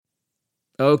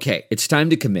Okay, it's time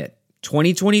to commit.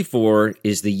 2024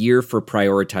 is the year for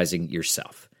prioritizing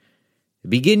yourself.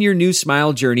 Begin your new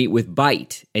smile journey with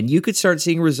Byte, and you could start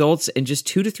seeing results in just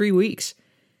 2 to 3 weeks.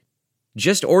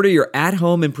 Just order your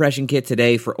at-home impression kit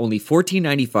today for only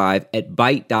 $14.95 at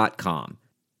Byte.com.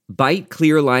 Byte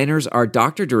clear liners are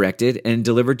doctor-directed and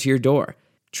delivered to your door.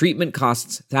 Treatment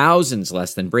costs thousands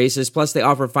less than braces, plus they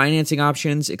offer financing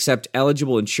options, accept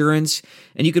eligible insurance,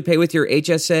 and you could pay with your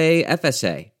HSA,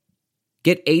 FSA.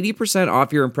 Get 80%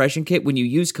 off your impression kit when you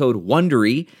use code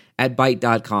WONDERY at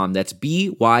Byte.com. That's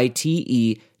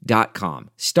BYTE.com.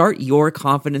 Start your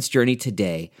confidence journey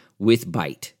today with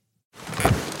Byte.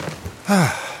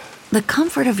 The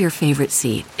comfort of your favorite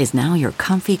seat is now your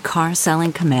comfy car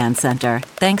selling command center,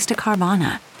 thanks to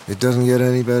Carvana. It doesn't get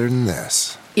any better than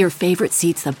this. Your favorite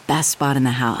seat's the best spot in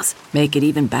the house. Make it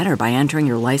even better by entering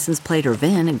your license plate or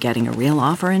VIN and getting a real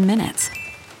offer in minutes.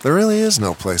 There really is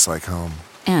no place like home.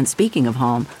 And speaking of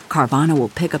home, Carvana will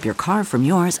pick up your car from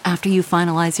yours after you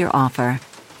finalize your offer.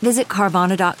 Visit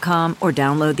Carvana.com or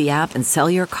download the app and sell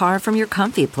your car from your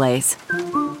comfy place.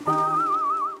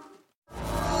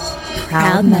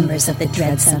 Proud members of the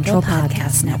Dread Central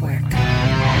Podcast Network.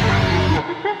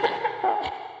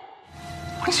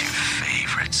 What's your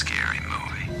favorite scary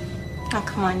movie? Oh,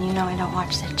 come on, you know I don't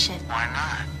watch that shit. Why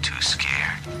not? Too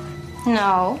scared?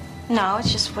 No,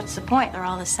 it's just what's the point? They're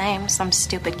all the same. Some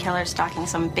stupid killer stalking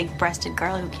some big-breasted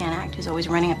girl who can't act, who's always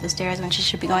running up the stairs when she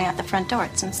should be going out the front door.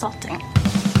 It's insulting.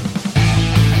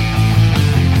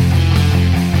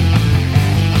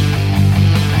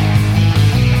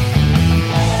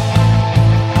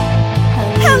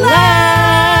 Hello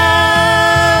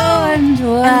and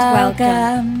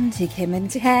welcome to Kim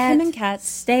and Kat. Kim and Kat.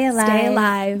 Stay alive. Stay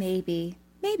alive. Maybe.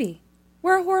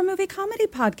 We're a horror movie comedy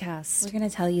podcast. We're going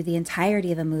to tell you the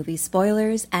entirety of a movie,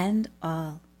 spoilers and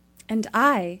all. And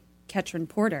I, Ketrin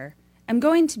Porter, am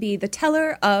going to be the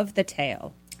teller of the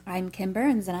tale. I'm Kim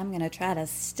Burns, and I'm going to try to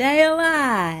stay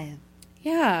alive.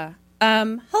 Yeah.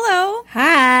 Hello.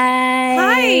 Hi.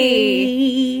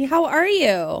 Hi. How are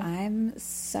you? I'm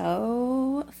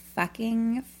so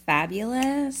fucking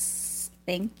fabulous.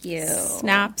 Thank you.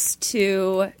 Snaps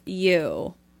to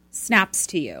you. Snaps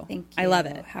to you. Thank you. I love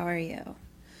it. How are you?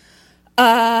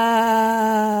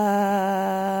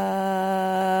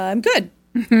 I'm good.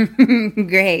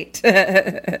 Great.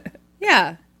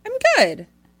 Yeah, I'm good.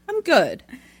 Good.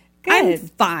 I'm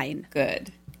fine.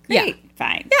 Good. Yeah. Great.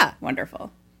 Fine. Yeah.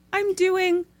 Wonderful. I'm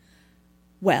doing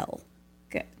well.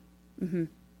 Good.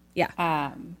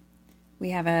 Yeah.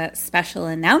 We have a special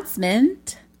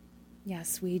announcement.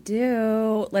 Yes, we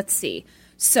do. Let's see.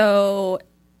 So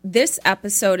this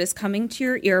episode is coming to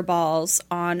your earballs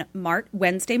on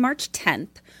Wednesday, March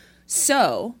 10th.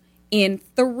 So in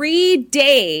 3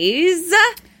 days,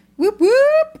 Whoop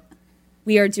whoop.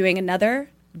 we are doing another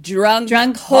drunk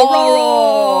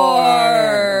horror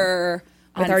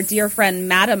with our dear friend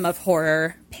Madam of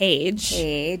Horror, Paige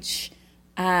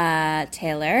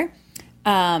Taylor.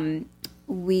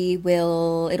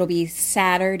 It'll be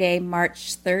Saturday,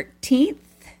 March 13th.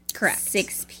 Correct.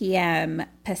 6 p.m.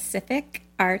 Pacific,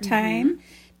 our time,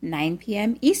 9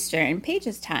 p.m. Eastern,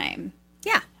 Paige's time.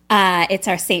 Yeah. It's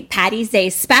our St. Patty's Day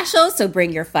special, so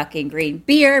bring your fucking green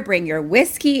beer, bring your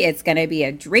whiskey. It's going to be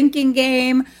a drinking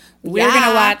game. We're going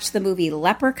to watch the movie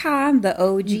Leprechaun, the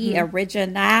OG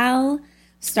original,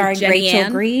 starring Jenny Rachel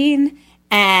Ann. Green.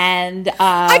 And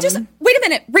wait a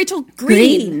minute, Rachel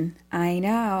Green. I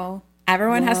know.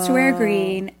 Everyone has to wear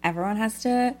green. Everyone has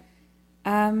to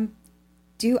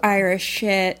do Irish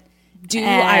shit.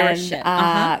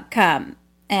 Come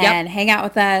and hang out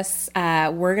with us.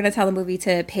 We're going to tell the movie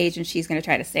to Paige, and she's going to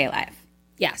try to stay alive.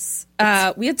 Yes.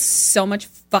 We had so much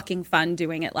fucking fun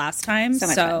doing it last time. So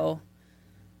much fun.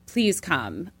 Please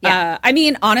come. Yeah. I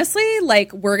mean, honestly,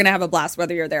 like, we're going to have a blast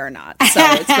whether you're there or not. So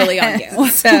it's really on you.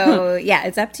 So, yeah,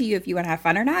 it's up to you if you want to have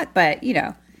fun or not. But, you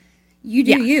know, you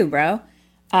do you, bro.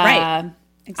 Right.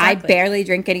 Exactly. I barely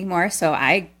drink anymore. So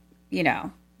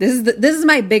this is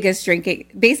my biggest drinking.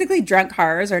 Basically, drunk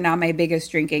horrors are now my biggest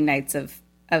drinking nights of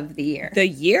the year. The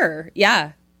year.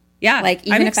 Yeah. Yeah. Like,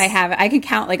 even if I can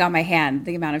count, like, on my hand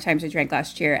the amount of times I drank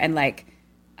last year. And, like,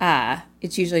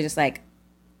 it's usually just, like,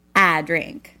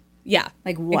 drink. Yeah.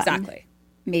 Like, one. Exactly.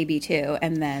 Maybe two.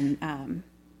 And then,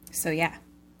 so, yeah.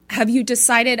 Have you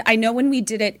decided? I know when we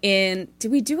did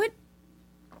we do it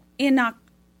in October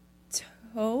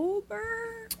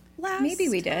last? Maybe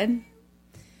we did.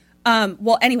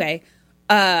 Well, anyway,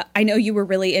 I know you were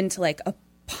really into, like, a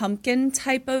pumpkin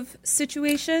type of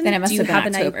situation. Then it must have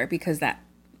been October because that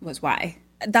was why.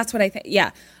 That's what I think.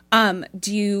 Yeah.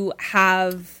 Do you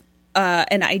have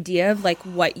an idea of like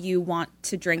what you want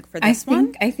to drink for this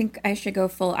one? I think I should go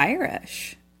full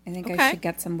Irish. I think I should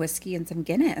get some whiskey and some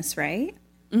Guinness, right?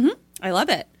 I love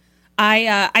it.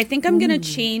 I think I'm going to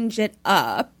change it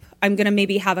up. I'm going to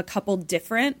maybe have a couple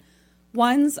different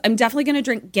ones. I'm definitely going to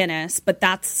drink Guinness, but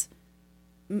I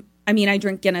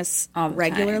drink Guinness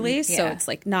regularly, so it's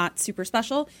like not super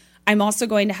special. I'm also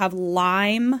going to have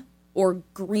lime or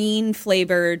green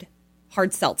flavored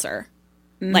hard seltzer.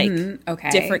 Like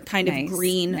different kind of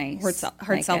green hard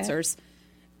seltzers.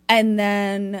 And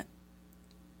then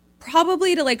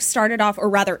probably to like start it off or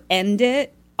rather end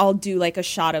it, I'll do like a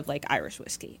shot of like Irish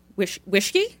whiskey.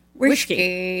 Whiskey?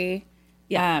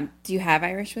 Yeah. Do you have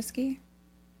Irish whiskey?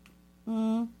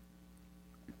 I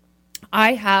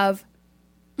have.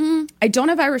 I don't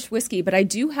have Irish whiskey, but I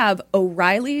do have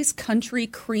O'Reilly's Country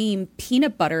Cream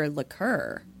Peanut Butter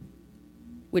Liqueur,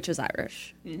 which is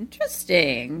Irish.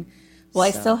 Interesting. Well,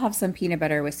 I still have some peanut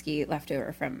butter whiskey left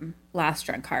over from last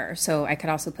drunk car, so I could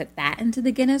also put that into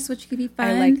the Guinness, which could be fun.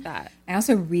 I like that. I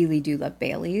also really do love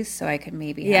Bailey's, so I could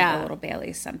maybe have a little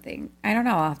Bailey's something. I don't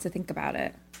know. I'll have to think about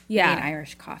it. Yeah. Maybe an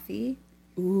Irish coffee.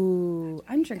 Ooh,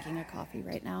 I'm drinking a coffee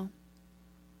right now.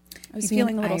 I was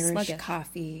feeling a little Irish sluggish.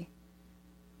 Coffee.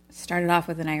 Started off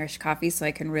with an Irish coffee, so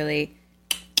I can really.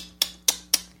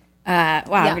 I'm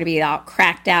going to be all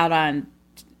cracked out on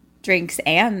drinks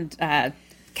and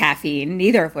caffeine,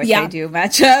 neither of which I do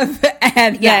much of,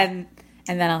 and then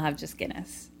I'll have just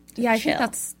Guinness. I think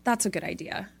that's a good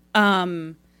idea.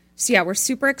 So yeah, we're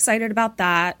super excited about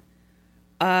that.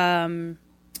 What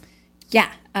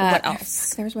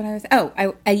else? There was one other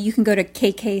you can go to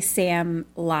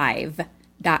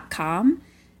kksamlive.com.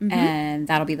 And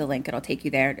that'll be the link. It'll take you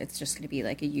there. It's just going to be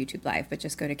like a YouTube live, but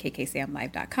just go to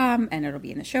kksamlive.com and it'll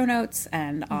be in the show notes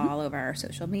and all over our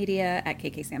social media at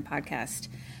KKSAM Podcast.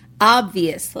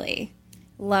 Obviously.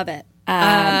 Love it.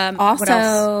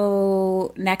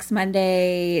 Also, next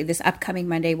Monday, this upcoming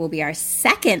Monday, will be our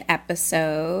second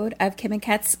episode of Kim and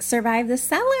Ket's Survive the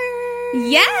Cellar.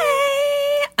 Yay!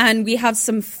 And we have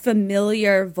some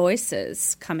familiar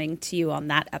voices coming to you on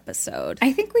that episode.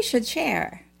 I think we should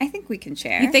share. I think we can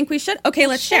share. You think we should? Okay,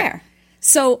 let's share.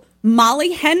 So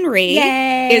Molly Henry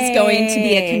is going to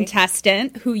be a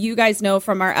contestant who you guys know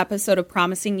from our episode of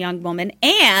Promising Young Woman,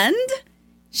 and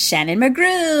Shannon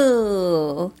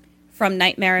McGrew from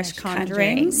Nightmarish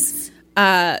Conjurings.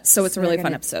 So it's a really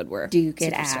fun episode. We're duke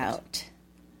it out.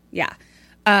 Yeah.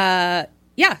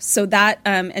 So that,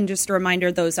 and just a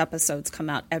reminder, those episodes come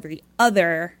out every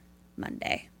other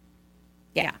Monday.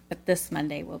 Yeah. But this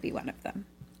Monday will be one of them.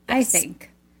 Yes. I think.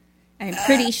 I'm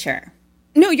pretty sure.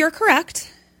 No, you're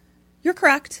correct. You're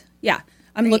correct. Yeah.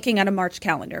 I'm looking at a March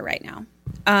calendar right now.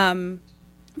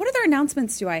 What other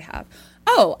announcements do I have?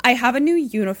 Oh, I have a new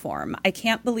uniform. I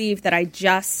can't believe that I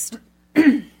just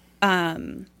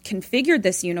configured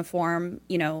this uniform,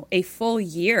 a full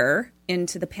year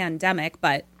into the pandemic.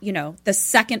 But, the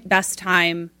second best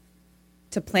time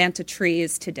to plant a tree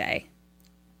is today.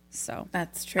 So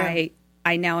that's true.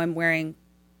 I now am wearing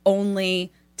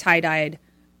only tie-dyed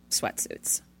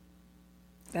sweatsuits.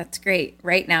 That's great.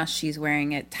 Right now she's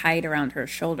wearing it tied around her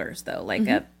shoulders, though, like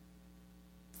a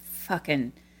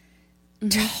fucking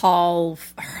tall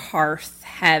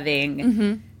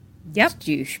hearth-having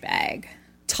douchebag.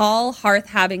 Tall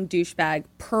hearth-having douchebag,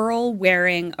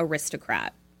 pearl-wearing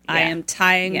aristocrat. Yeah. I am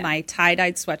tying my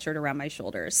tie-dyed sweatshirt around my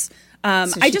shoulders.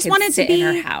 So I just wanted to be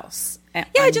in her house.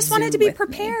 I just wanted to be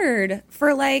prepared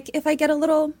for like if I get a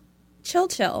little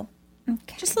chill.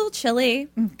 Okay. Just a little chilly.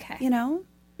 Okay.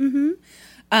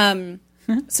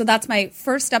 So that's my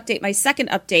first update. My second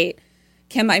update,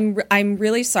 Kim, I'm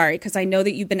really sorry because I know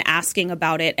that you've been asking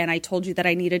about it, and I told you that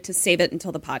I needed to save it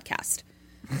until the podcast.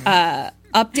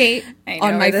 Update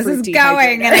on my this fruit is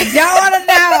going, and I don't want to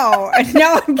know.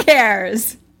 No one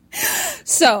cares.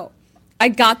 So I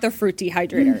got the fruit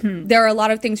dehydrator. There are a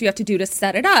lot of things you have to do to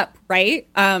set it up, right?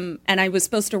 And I was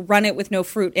supposed to run it with no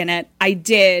fruit in it. I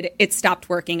did. It stopped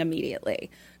working immediately.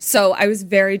 So I was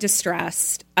very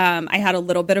distressed. I had a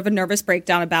little bit of a nervous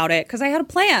breakdown about it because I had a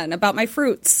plan about my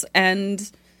fruits.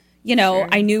 And,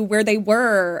 I knew where they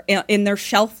were in their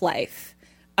shelf life.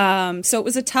 So it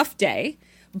was a tough day.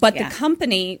 But the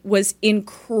company was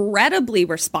incredibly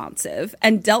responsive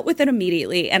and dealt with it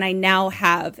immediately. And I now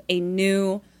have a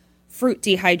new fruit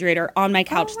dehydrator on my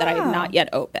couch that I have not yet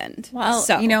opened. Well,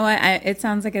 so, you know what? It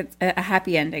sounds like it's a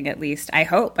happy ending, at least. I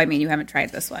hope. I mean, you haven't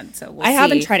tried this one, so we'll see. I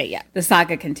haven't tried it yet. The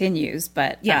saga continues,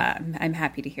 but I'm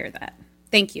happy to hear that.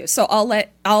 Thank you. So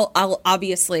I'll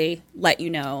obviously let you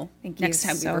know next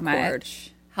time we record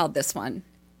how this one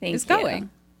is going.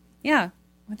 Yeah.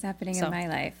 What's happening in my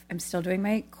life? I'm still doing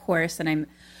my course, and I'm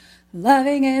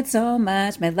Loving it so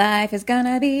much, my life is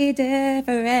gonna be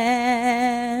different.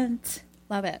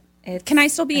 Love it. It's Can I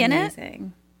still be amazing. in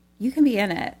it? You can be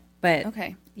in it, but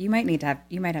Okay. you might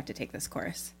have to take this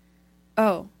course.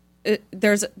 Oh,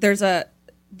 there's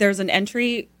an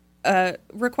entry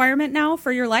requirement now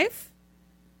for your life.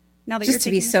 Now that Just you're to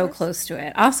be taking the so course? close to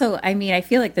it. Also, I mean, I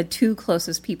feel like the two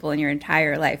closest people in your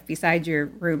entire life, besides your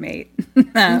roommate,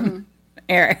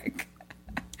 Eric,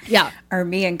 are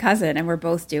me and cousin, and we're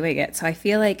both doing it. So I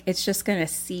feel like it's just gonna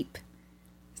seep.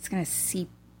 It's gonna seep.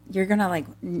 You're gonna like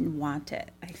want it.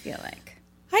 I feel like.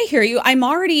 I hear you. I'm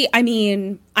already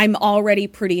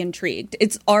pretty intrigued.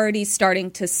 It's already starting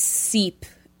to seep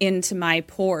into my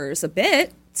pores a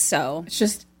bit. So It's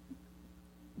just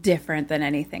different than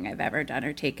anything I've ever done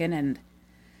or taken, and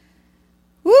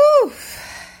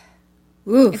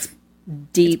it's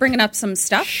deep. it's bringing up some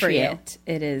stuff for you. shit.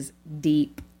 It is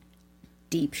deep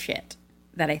shit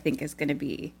that I think is going to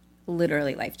be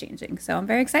literally life changing. So I'm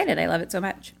very excited. I love it so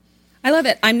much. I love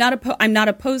it. I'm not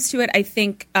opposed to it. I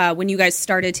think when you guys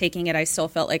started taking it, I still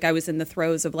felt like I was in the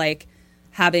throes of like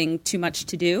having too much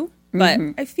to do. But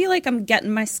I feel like I'm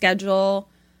getting my schedule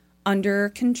under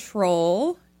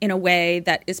control in a way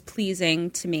that is pleasing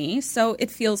to me. So it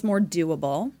feels more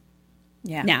doable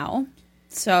now.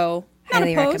 So not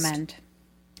Highly opposed. recommend.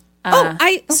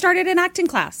 I started an acting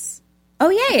class Oh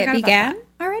yay! It about began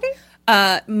already.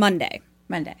 Monday.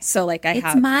 Monday. So like I It's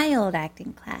have my old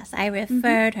acting class. I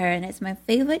referred her, and it's my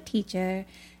favorite teacher,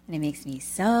 and it makes me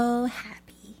so happy.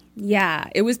 Yeah,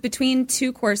 it was between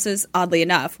two courses, oddly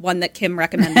enough. One that Kim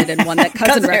recommended and one that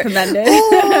cousin recommended.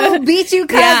 Ooh, beat you,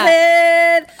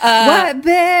 cousin! What,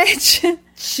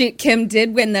 bitch? Kim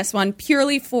did win this one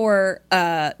purely for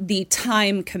the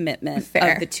time commitment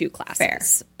Fair. of the two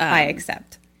classes. Fair. I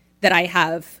accept. That I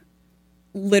have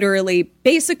literally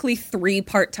basically 3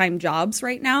 part-time jobs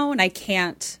right now, and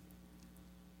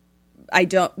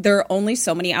there are only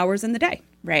so many hours in the day.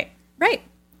 Right.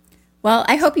 Well,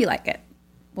 I hope you like it.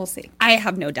 We'll see. I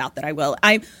have no doubt that I will.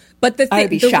 But the I would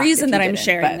be the shocked reason if that you I'm didn't,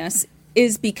 sharing but- this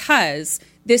is because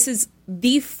this is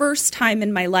the first time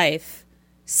in my life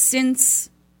since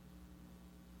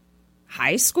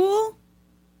high school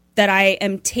that I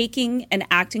am taking an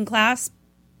acting class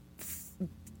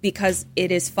because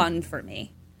it is fun for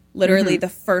me. Literally the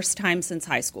first time since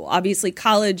high school. Obviously,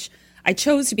 college, I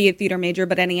chose to be a theater major,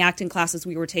 but any acting classes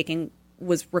we were taking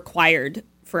was required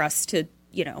for us to,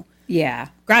 Yeah.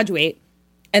 graduate.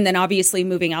 And then obviously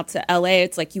moving out to LA,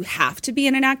 it's like you have to be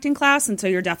in an acting class. And so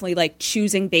you're definitely like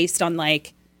choosing based on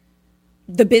like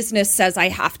the business says I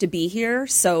have to be here.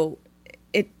 So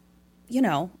it's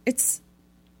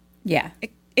Yeah.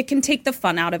 it can take the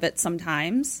fun out of it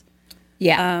sometimes.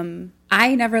 Yeah.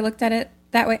 I never looked at it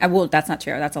that way. Well, that's not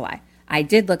true. That's a lie. I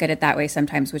did look at it that way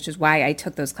sometimes, which is why I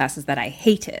took those classes that I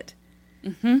hated.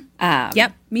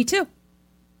 Yep, me too.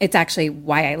 It's actually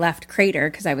why I left Crater,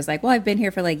 because I was like, well, I've been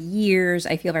here for like years.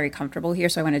 I feel very comfortable here.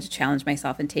 So I wanted to challenge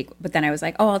myself and take, but then I was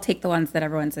like, oh, I'll take the ones that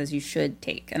everyone says you should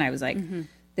take. And I was like,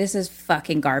 this is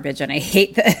fucking garbage and I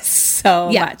hate this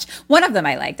so much. One of them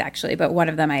I liked actually, but one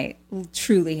of them I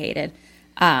truly hated.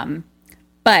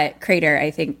 But Crater,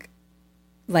 I think,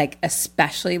 like,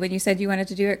 especially when you said you wanted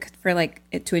to do it for like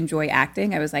it to enjoy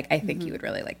acting, I was like, I think you would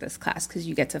really like this class because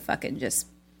you get to fucking just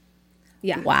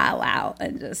wow out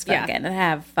and just fucking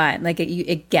have fun. Like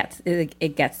it gets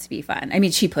to be fun. I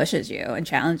mean, she pushes you and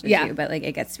challenges you, but like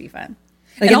it gets to be fun.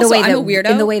 Like And in the also, way I'm that a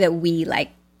weirdo. in the way that we like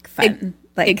fun.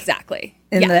 Like Exactly.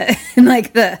 in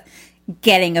the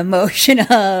getting emotional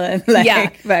and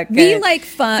like fucking. We like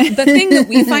fun. The thing that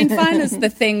we find fun is the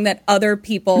thing that other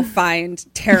people find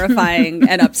terrifying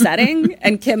and upsetting.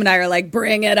 And Kim and I are like,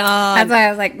 bring it on. That's why I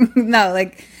was like, no,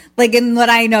 like in what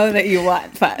I know that you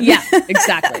want fun. Yeah,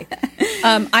 exactly.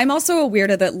 I'm also a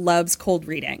weirdo that loves cold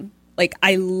reading. Like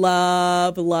I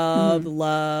love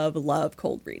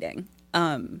cold reading.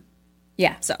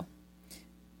 Yeah. So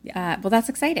Well, that's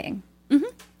exciting.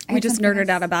 we just nerded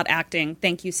out about acting.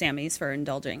 Thank you, Sammys, for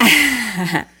indulging.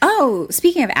 Oh,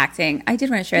 speaking of acting, I did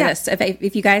want to share Yeah. this.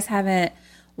 If you guys haven't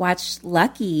watched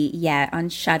Lucky yet on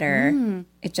Shudder,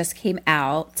 it just came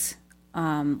out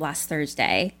last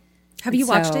Thursday. Have you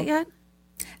watched it yet?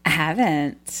 I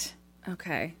haven't.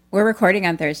 Okay. We're recording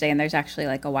on Thursday, and there's actually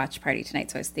like a watch party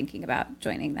tonight, so I was thinking about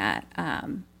joining that.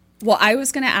 Well, I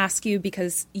was going to ask you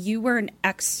because you were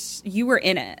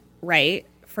in it, right?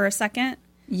 For a second?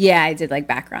 Yeah, I did like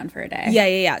background for a day.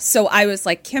 Yeah. So I was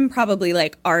like, Kim probably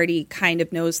like already kind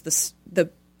of knows the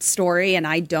story and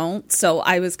I don't. So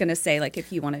I was going to say like,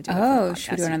 if you want to do it. Oh,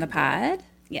 should we do it on the pod?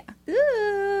 Yeah.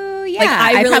 Ooh, yeah. Like,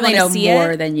 I really probably wanna know see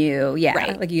more it. than you. Yeah.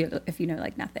 Right. Like if you know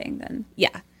like nothing, then Yeah.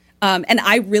 And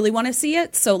I really want to see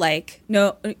it. So like,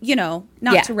 no,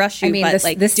 not to rush you, I mean, but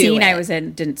the do scene it. I was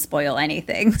in didn't spoil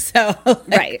anything. So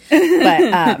Right.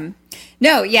 But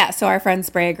no, yeah. So our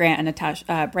friends Brea Grant and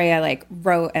Natasha Brea like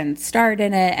wrote and starred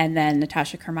in it, and then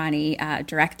Natasha Kermani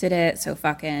directed it. So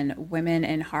fucking women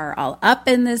in horror all up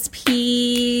in this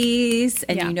piece,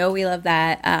 and we love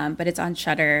that. But it's on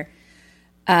Shudder.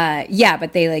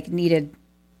 But they like needed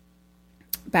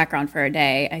background for a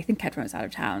day. I think Ketron was out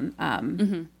of town,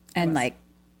 and like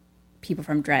people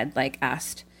from Dread like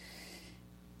asked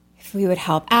if we would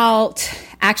help out.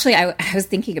 Actually, I was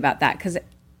thinking about that because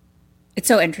it's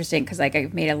so interesting because like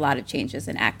I've made a lot of changes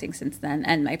in acting since then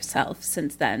and myself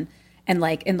since then. And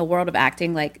like in the world of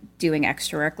acting, like doing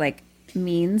extra work like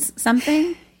means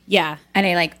something. Yeah. And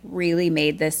I like really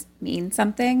made this mean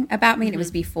something about me. And it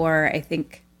was before, I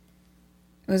think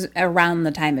it was around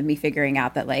the time of me figuring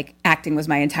out that like acting was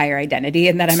my entire identity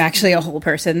and that I'm actually a whole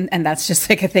person. And that's just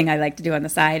like a thing I like to do on the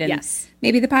side. And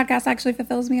maybe the podcast actually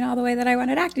fulfills me in all the way that I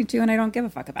wanted acting to. And I don't give a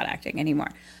fuck about acting anymore.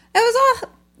 It was all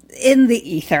in the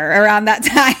ether around that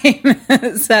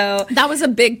time. So that was a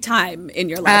big time in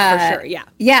your life for sure. Yeah.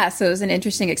 Yeah. So it was an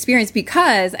interesting experience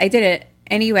because I did it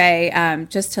anyway,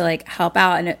 just to like help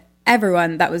out. And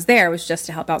everyone that was there was just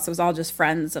to help out. So it was all just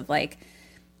friends of like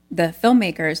the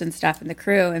filmmakers and stuff and the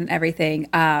crew and everything.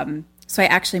 So I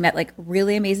actually met like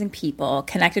really amazing people,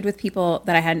 connected with people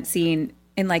that I hadn't seen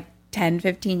in like 10,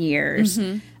 15 years,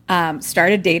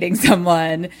 started dating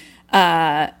someone,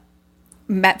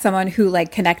 met someone who like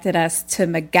connected us to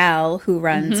Miguel, who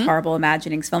runs Horrible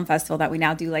Imaginings Film Festival that we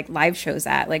now do like live shows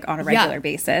at like on a regular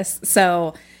basis.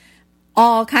 So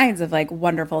all kinds of like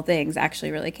wonderful things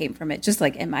actually really came from it, just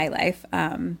like in my life.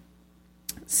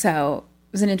 So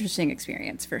it was an interesting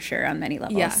experience for sure on many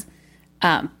levels.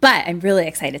 Yeah. But I'm really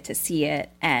excited to see it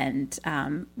and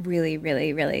really,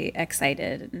 really, really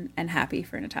excited and happy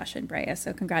for Natasha and Brea.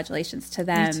 So congratulations to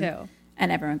them. Me too.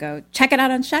 And everyone go check it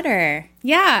out on Shudder.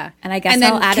 Yeah. And I guess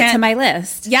I'll add it to my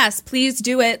list. Yes, please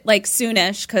do it like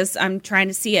soonish because I'm trying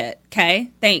to see it. Okay.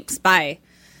 Thanks. Bye.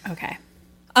 Okay.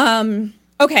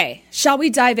 Okay. Shall we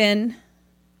dive in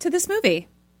to this movie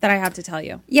that I have to tell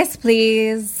you? Yes,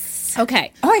 please.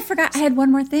 Okay. Oh, I forgot. I had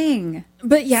one more thing.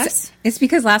 But yes. So, it's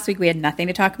because last week we had nothing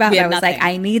to talk about. I was like,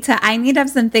 I need to have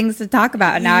some things to talk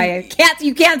about. And now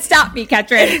you can't stop me,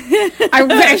 Ketrin.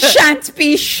 I shan't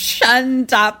be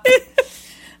shunned up.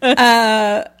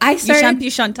 I started. You shan't be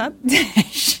shunned up?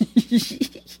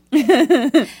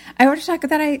 I want to talk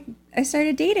about I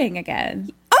started dating again.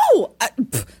 Oh,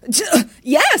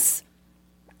 yes.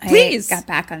 Please. I got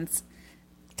back on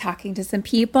talking to some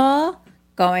people,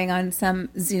 going on some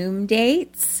Zoom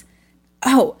dates.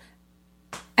 Oh,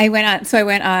 I went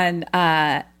on,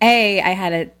 I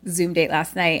had a Zoom date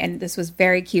last night and this was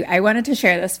very cute. I wanted to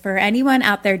share this for anyone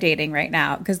out there dating right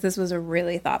now because this was a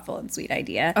really thoughtful and sweet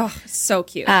idea. Oh, so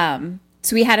cute.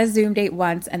 So we had a Zoom date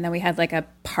once and then we had like a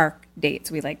park date.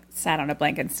 So we like sat on a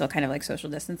blanket and still kind of like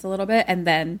social distance a little bit. And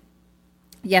then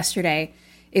yesterday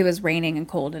it was raining and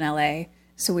cold in LA.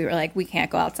 So we were like, we can't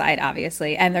go outside,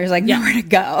 obviously. And there's like nowhere to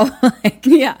go.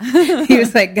 He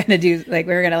was like going to do, like,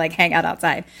 we were going to like hang out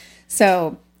outside.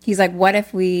 So he's like, what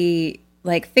if we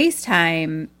like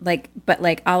FaceTime, like, but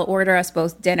like I'll order us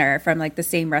both dinner from like the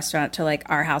same restaurant to like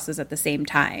our houses at the same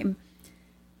time.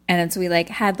 And then so we like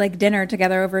had like dinner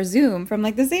together over Zoom from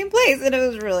like the same place. And it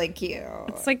was really cute.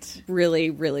 It's like really,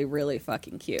 really, really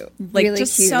fucking cute. Like really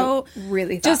just cute, so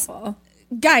really thoughtful.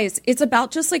 Guys, it's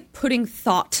about just like putting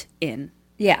thought in.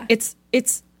 Yeah. It's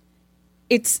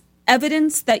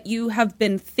evidence that you have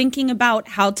been thinking about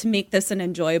how to make this an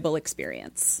enjoyable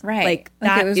experience. Right. Like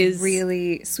that it was is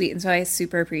really sweet. And so I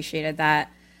super appreciated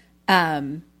that.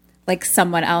 Like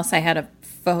someone else I had a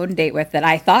phone date with that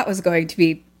I thought was going to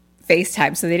be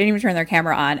FaceTime. So they didn't even turn their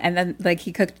camera on. And then like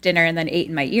he cooked dinner and then ate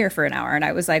in my ear for an hour. And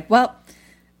I was like, well,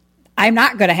 I'm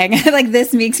not going to hang out. Like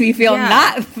this makes me feel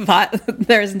not thought.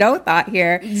 There's no thought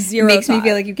here. Zero makes thought. me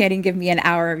feel like you can't even give me an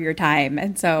hour of your time.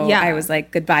 And so I was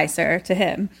like, goodbye, sir, to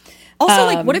him. Also,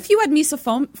 like, what if you had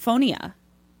misophonia?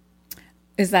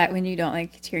 Is that when you don't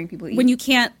like hearing people eat? When you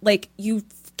can't, like, you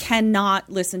cannot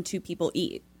listen to people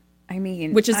eat. I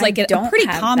mean, which is like a pretty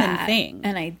common thing.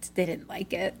 And I didn't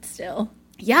like it still.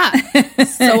 Yeah.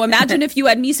 So imagine if you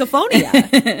had misophonia.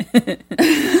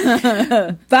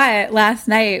 But last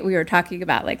night we were talking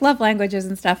about like love languages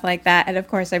and stuff like that. And of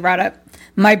course I brought up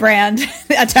my brand,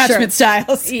 Attachment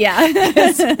Styles. Yeah.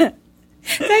 Did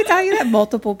I tell you that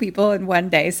multiple people in one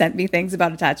day sent me things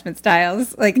about Attachment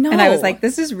Styles? Like, no. And I was like,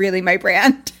 this is really my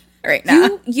brand right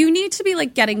now. You need to be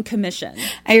like getting commission.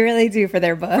 I really do for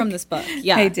their book. From this book.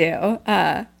 Yeah. I do.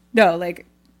 No, like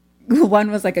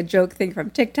one was like a joke thing from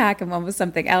TikTok and one was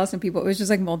something else. And it was just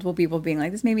like multiple people being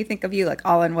like, this made me think of you, like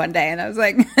all in one day. And I was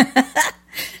like,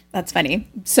 that's funny.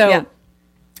 So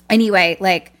anyway,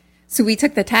 like, so we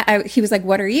took the test. He was like,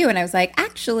 what are you? And I was like,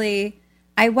 actually,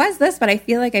 I was this, but I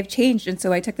feel like I've changed. And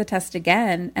so I took the test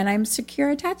again and I'm secure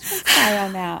attachment style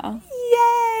now.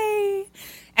 Yay.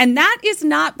 And that is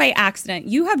not by accident.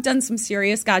 You have done some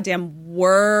serious goddamn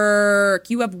work.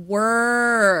 You have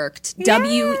worked. Yeah.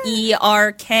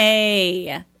 W-E-R-K.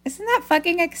 Isn't that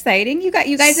fucking exciting? You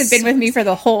guys have been with me for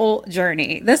the whole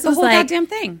journey. This was the whole like goddamn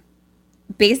thing.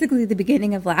 Basically the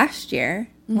beginning of last year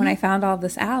when I found all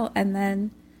this out, and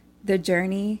then the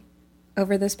journey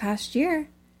over this past year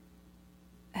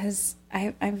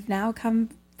I've now come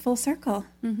full circle.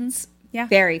 Mm-hmm. Yeah,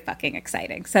 very fucking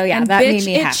exciting. So yeah, and that bitch, made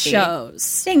me happy. It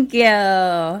shows. Thank you.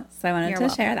 So I wanted to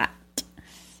share that.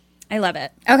 I love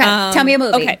it. Okay, tell me a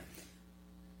movie. Okay.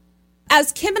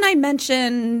 As Kim and I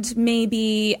mentioned,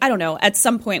 maybe, I don't know, at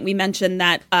some point we mentioned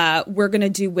that we're going to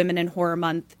do Women in Horror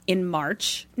Month in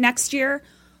March next year.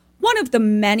 One of the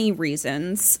many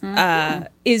reasons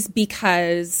is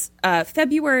because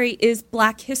February is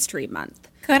Black History Month.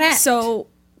 Correct. So,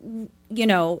 you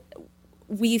know,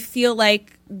 we feel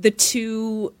like the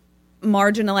two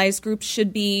marginalized groups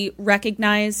should be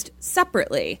recognized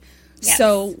separately. Yes.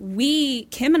 So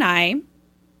Kim and I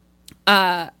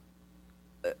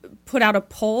put out a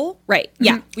poll. Right.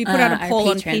 Yeah. We put out a poll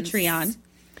on Patreon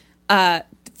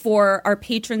for our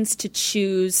patrons to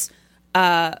choose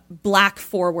Black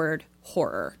forward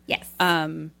horror. Yes.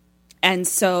 And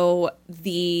so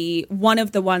one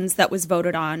of the ones that was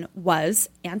voted on was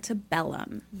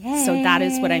Antebellum. Yay. So that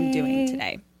is what I'm doing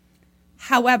today.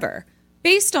 However,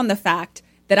 based on the fact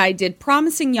that I did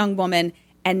Promising Young Woman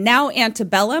and now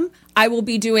Antebellum, I will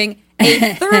be doing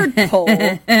a third poll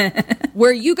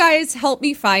where you guys help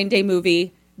me find a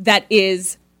movie that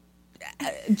has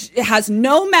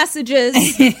no messages,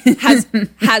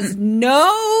 has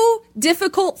no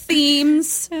difficult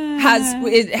themes,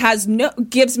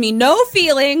 gives me no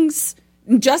feelings,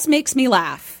 just makes me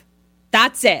laugh.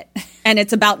 That's it. And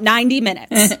it's about 90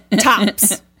 minutes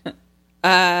tops.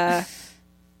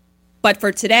 But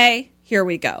for today, here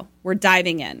we go. We're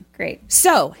diving in. Great.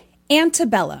 So,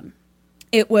 Antebellum.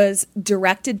 It was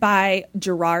directed by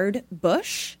Gerard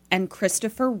Bush and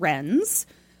Christopher Renz.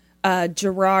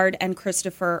 Gerard and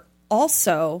Christopher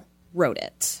also wrote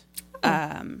it.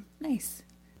 Nice.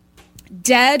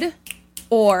 Dead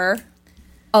or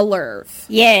Alive?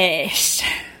 Yes.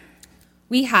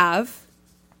 We have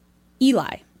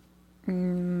Eli.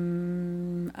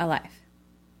 Alive.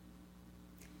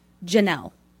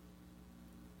 Janelle.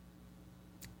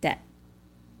 Dead.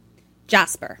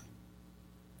 Jasper.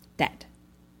 Dead.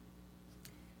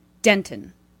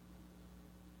 Denton.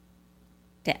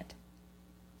 Dead.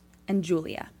 And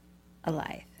Julia.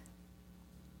 Alive.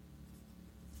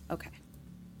 Okay.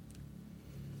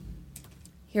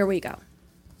 Here we go.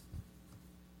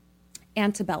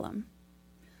 Antebellum.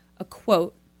 A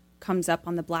quote comes up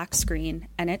on the black screen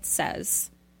and it says,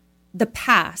 "The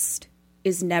past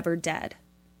is never dead.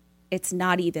 It's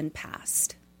not even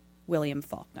past." William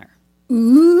Faulkner.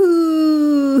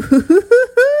 Ooh.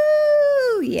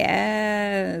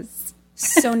 Yes.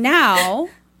 So now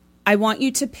I want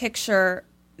you to picture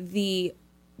the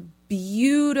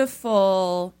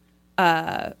beautiful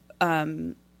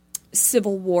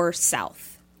Civil War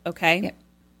South, okay? Yep.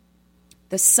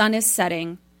 The sun is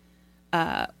setting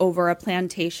over a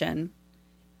plantation.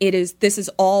 This is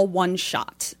all one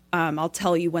shot. I'll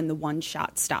tell you when the one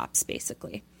shot stops,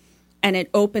 basically. And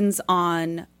it opens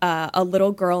on a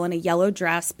little girl in a yellow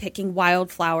dress picking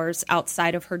wildflowers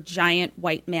outside of her giant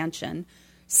white mansion,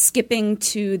 skipping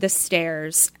to the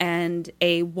stairs, and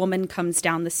a woman comes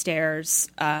down the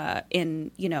stairs in,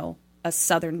 a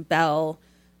Southern Belle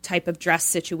type of dress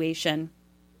situation.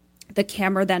 The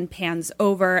camera then pans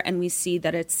over, and we see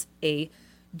that it's a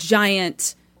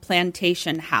giant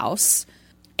plantation house.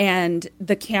 And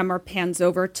the camera pans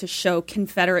over to show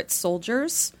Confederate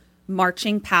soldiers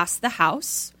marching past the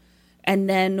house. And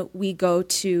then we go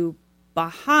to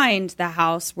behind the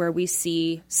house where we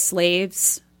see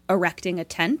slaves erecting a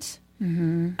tent.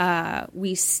 Mm-hmm.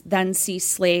 We then see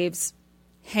slaves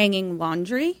hanging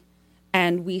laundry.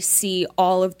 And we see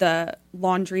all of the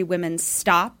laundry women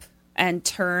stop and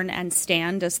turn and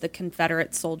stand as the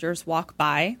Confederate soldiers walk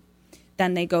by.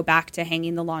 Then they go back to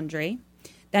hanging the laundry.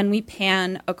 Then we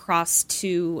pan across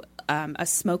to a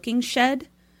smoking shed.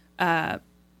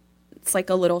 It's like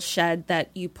a little shed that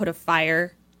you put a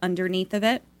fire underneath of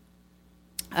it.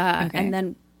 Okay. And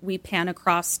then we pan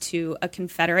across to a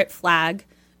Confederate flag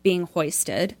being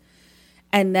hoisted.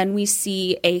 And then we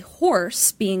see a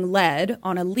horse being led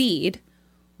on a lead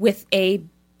with a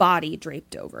body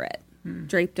draped over it,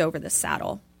 draped over the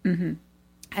saddle. Mm-hmm.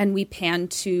 And we pan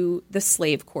to the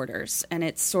slave quarters, and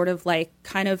it's sort of like,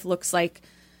 kind of looks like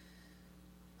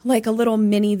a little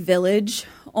mini village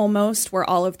almost, where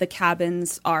all of the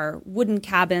cabins are wooden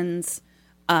cabins.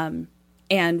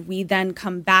 And we then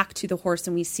come back to the horse,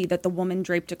 and we see that the woman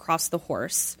draped across the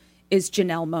horse is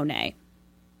Janelle Monáe.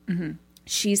 Mm-hmm.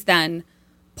 She's then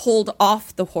pulled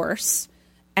off the horse,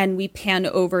 and we pan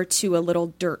over to a little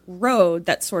dirt road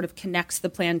that sort of connects the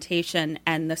plantation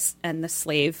and the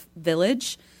slave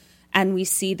village. And we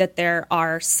see that there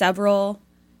are several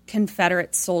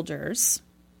Confederate soldiers,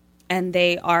 and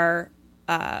they are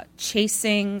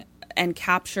chasing and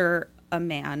capture a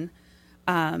man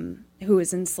who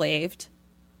is enslaved.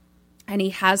 And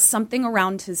he has something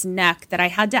around his neck that I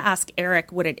had to ask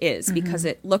Eric what it is, because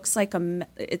it looks like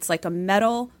it's like a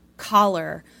metal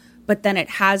collar, but then it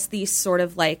has these sort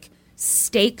of like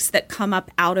stakes that come up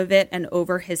out of it and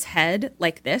over his head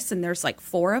like this, and there's like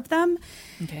 4 of them.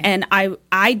 Okay. And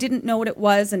I didn't know what it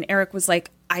was, and Eric was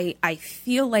like, I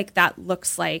feel like that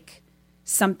looks like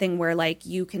something where like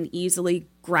you can easily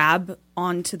grab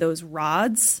onto those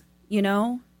rods, you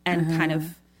know, and kind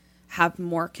of have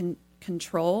more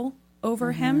control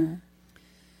over him.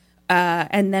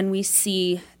 And then we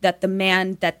see that the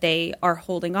man that they are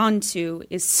holding on to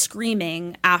is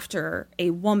screaming after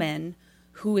a woman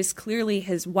who is clearly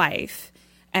his wife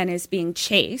and is being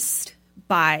chased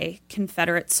by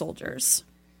Confederate soldiers.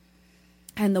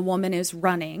 And the woman is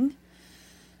running.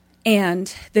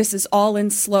 And this is all in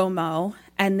slow-mo.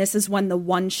 And this is when the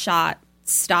one shot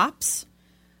stops.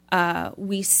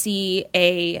 We see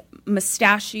a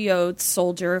mustachioed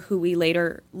soldier who we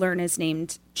later learn is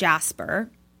named Jasper.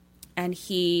 And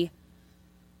he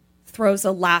throws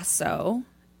a lasso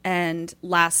and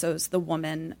lassos the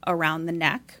woman around the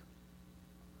neck.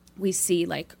 We see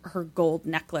like her gold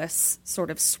necklace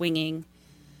sort of swinging,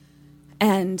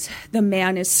 and the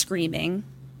man is screaming.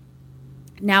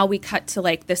 Now we cut to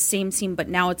like the same scene, but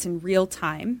now it's in real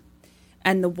time.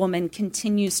 And the woman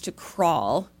continues to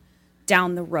crawl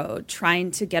down the road,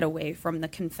 trying to get away from the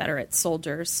Confederate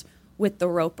soldiers with the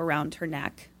rope around her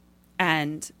neck.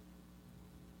 And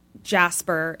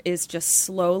Jasper is just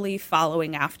slowly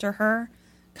following after her,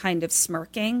 kind of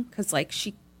smirking, because like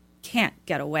she can't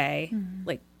get away,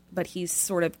 but he's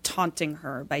sort of taunting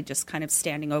her by just kind of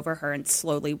standing over her and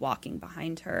slowly walking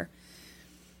behind her.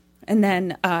 And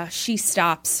then she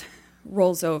stops,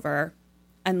 rolls over,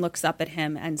 and looks up at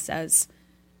him and says,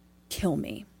 "Kill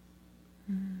me."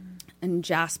 And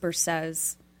Jasper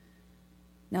says,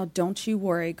 "Now don't you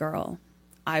worry, girl.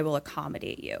 I will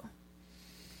accommodate you."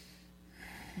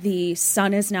 The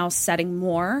sun is now setting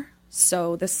more,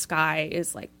 so the sky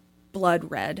is like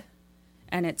blood red,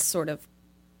 and it sort of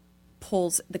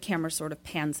pulls, the camera sort of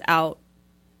pans out,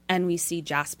 and we see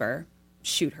Jasper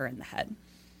shoot her in the head.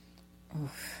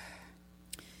 Oof.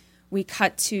 We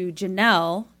cut to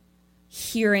Janelle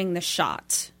hearing the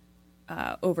shot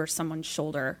over someone's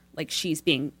shoulder, like she's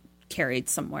being carried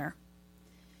somewhere.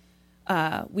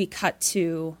 We cut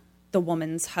to the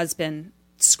woman's husband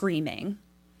screaming,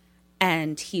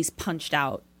 and he's punched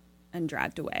out and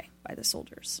dragged away by the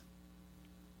soldiers.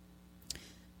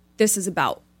 This is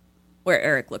about where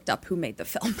Eric looked up who made the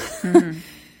film.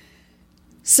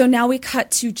 So now we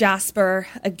cut to Jasper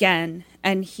again,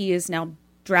 and he is now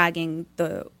dragging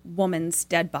the woman's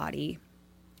dead body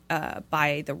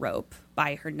by the rope,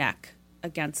 by her neck,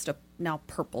 against a now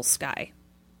purple sky.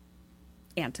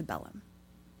 Antebellum.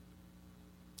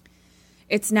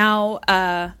 It's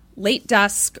now late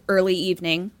dusk, early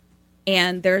evening,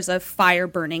 and there's a fire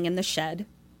burning in the shed.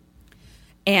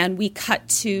 And we cut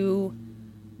to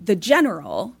the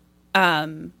general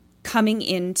coming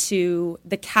into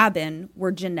the cabin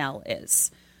where Janelle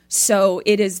is. So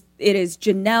it is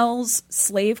Janelle's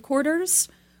slave quarters,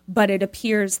 but it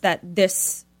appears that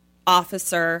this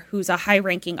officer, who's a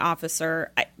high-ranking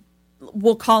officer,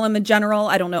 we'll call him a general.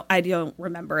 I don't know. I don't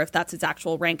remember if that's his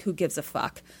actual rank. Who gives a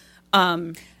fuck?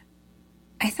 I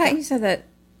thought you said that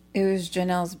it was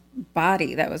Janelle's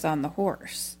body that was on the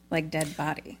horse, like dead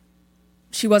body.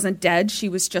 She wasn't dead. She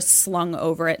was just slung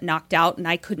over it, knocked out, and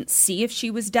I couldn't see if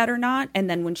she was dead or not. And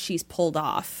then when she's pulled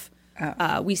off,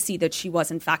 we see that she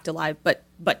was in fact alive,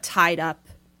 but tied up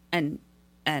and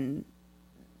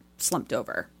slumped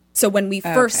over. So when we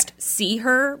first see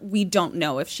her, we don't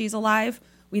know if she's alive.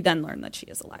 We then learn that she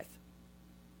is alive.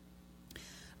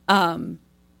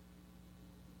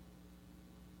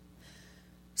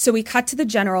 So we cut to the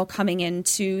general coming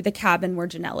into the cabin where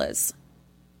Janelle is.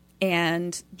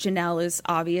 And Janelle is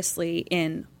obviously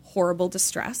in horrible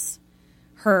distress.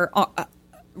 Her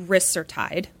wrists are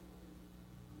tied.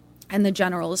 And the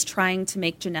general is trying to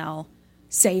make Janelle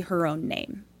say her own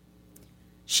name.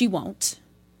 She won't.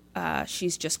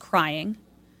 She's just crying.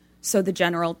 So the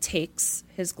general takes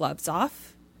his gloves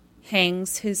off,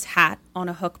 hangs his hat on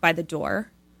a hook by the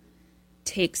door,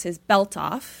 takes his belt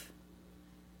off,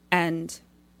 and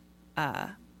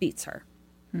beats her.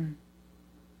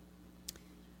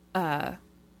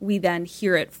 We then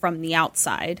hear it from the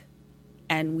outside,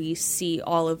 and we see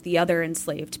all of the other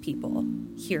enslaved people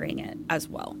hearing it as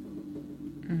well.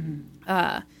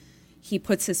 He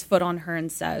puts his foot on her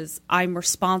and says, "I'm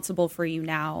responsible for you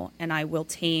now, and I will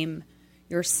tame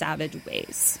your savage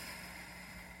ways."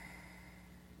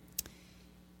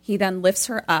 He then lifts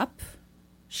her up.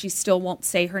 She still won't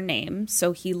say her name,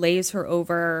 so he lays her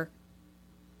over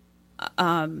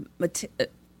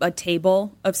a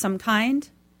table of some kind,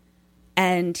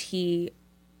 and he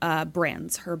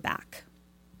brands her back.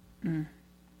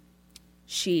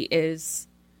 She is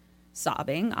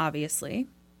sobbing, obviously,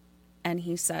 and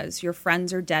he says, "Your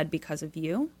friends are dead because of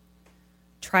you.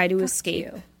 Try to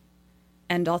escape,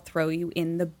 and I'll throw you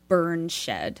in the burn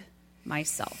shed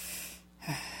myself."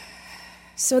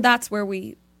 So that's where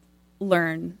we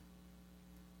learn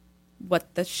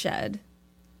what the shed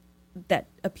that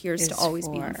appears to always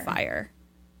be on fire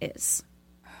is.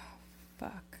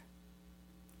 Fuck.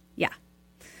 Yeah.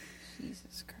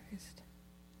 Jesus Christ.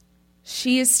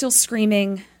 She is still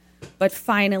screaming, but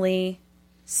finally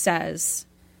says,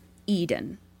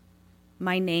 "Eden.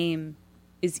 My name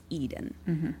is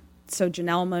Eden." So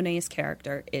Janelle Monáe's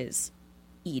character is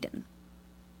Eden.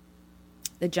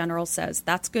 The general says,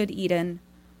 "That's good, Eden.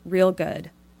 Real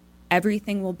good.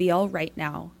 Everything will be all right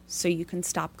now, so you can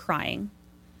stop crying.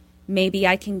 Maybe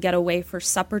I can get away for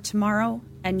supper tomorrow,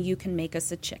 and you can make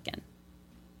us a chicken."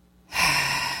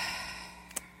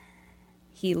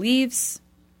 He leaves.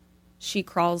 She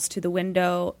crawls to the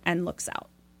window and looks out.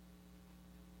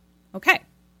 Okay.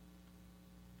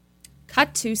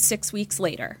 Cut to 6 weeks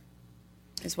later,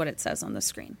 is what it says on the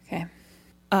screen. Okay.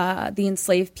 The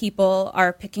enslaved people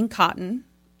are picking cotton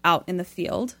out in the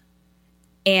field,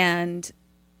 and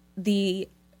the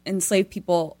enslaved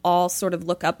people all sort of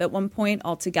look up at one point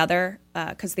all together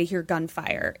because they hear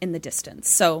gunfire in the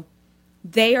distance. So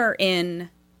they are in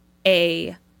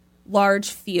a large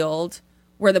field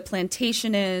where the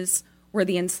plantation is, where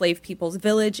the enslaved people's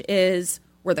village is,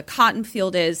 where the cotton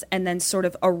field is, and then sort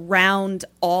of around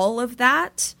all of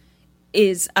that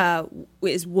is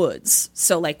woods.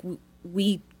 So like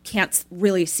we can't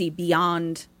really see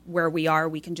beyond where we are.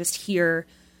 We can just hear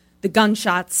the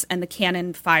gunshots and the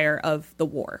cannon fire of the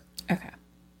war. Okay.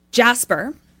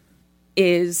 Jasper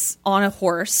is on a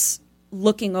horse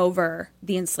looking over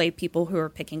the enslaved people who are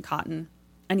picking cotton,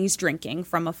 and he's drinking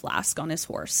from a flask on his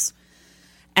horse.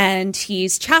 And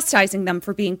he's chastising them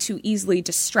for being too easily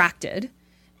distracted.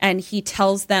 And he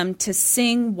tells them to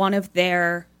sing one of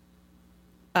their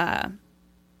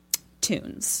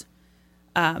tunes.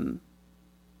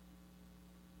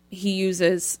 He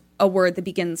uses a word that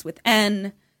begins with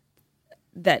N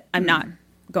that I'm not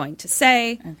going to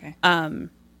say. Okay.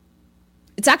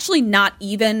 It's actually not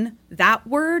even that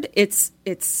word. It's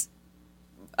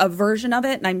a version of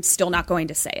it, and I'm still not going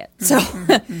to say it. So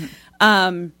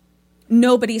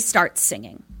nobody starts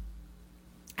singing.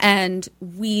 And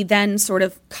we then sort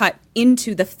of cut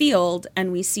into the field,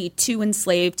 and we see two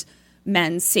enslaved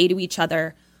men say to each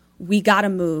other, "We gotta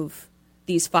move.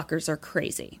 These fuckers are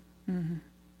crazy."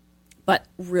 But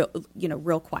real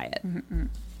quiet.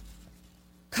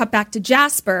 Cut back to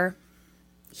Jasper.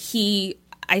 He,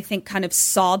 I think, kind of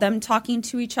saw them talking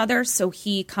to each other, so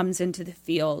he comes into the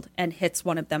field and hits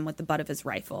one of them with the butt of his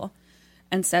rifle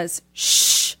and says,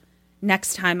 "Shh,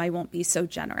 next time I won't be so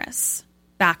generous.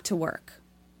 Back to work."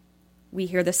 We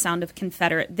hear the sound of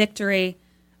Confederate victory.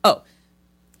 Oh,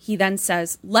 he then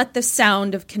says, "Let the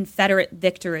sound of Confederate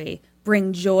victory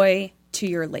bring joy to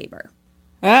your labor."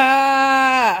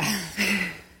 Yeah.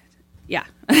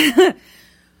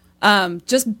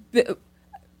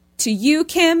 To you,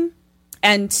 Kim,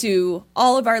 and to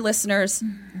all of our listeners,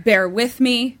 bear with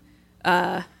me.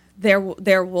 Just bear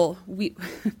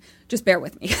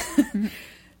with me.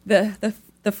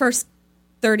 The first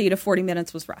 30 to 40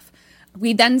 minutes was rough.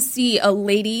 We then see a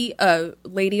lady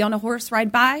on a horse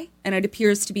ride by, and it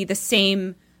appears to be the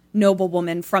same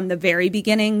noblewoman from the very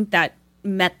beginning that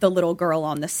met the little girl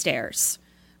on the stairs.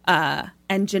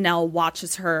 And Janelle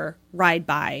watches her ride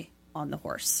by on the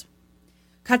horse.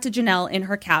 Cut to Janelle in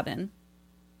her cabin,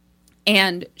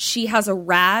 and she has a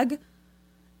rag,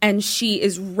 and she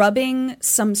is rubbing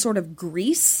some sort of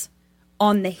grease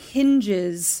on the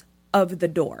hinges of the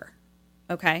door.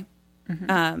 Okay?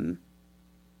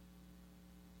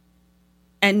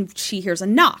 and she hears a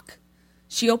knock.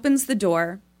 She opens the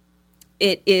door.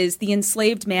 It is the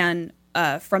enslaved man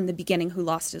from the beginning who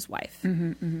lost his wife.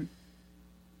 And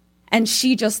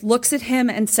she just looks at him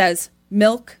and says,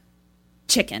 milk,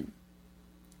 chicken.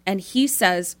 And he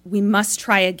says, we must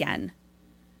try again.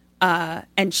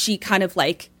 And she kind of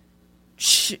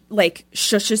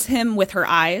shushes him with her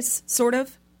eyes, sort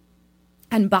of.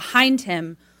 And behind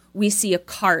him, we see a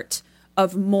cart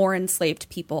of more enslaved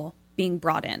people being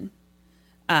brought in.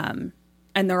 And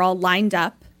they're all lined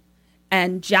up.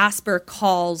 And Jasper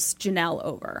calls Janelle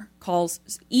over, calls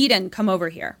Eden, come over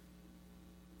here.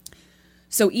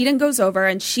 So Eden goes over,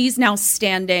 and she's now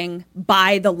standing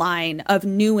by the line of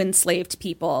new enslaved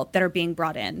people that are being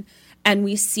brought in. And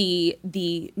we see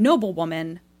the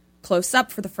noblewoman close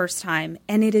up for the first time,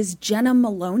 and it is Jenna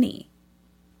Maloney.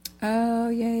 Oh,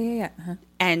 yeah. Uh-huh.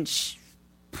 And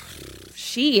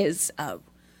she's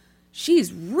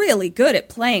really good at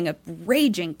playing a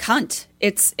raging cunt.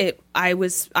 I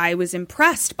was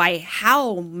impressed by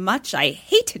how much I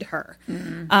hated her.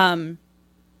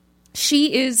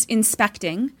 She is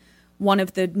inspecting one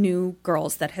of the new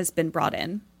girls that has been brought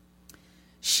in.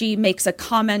 She makes a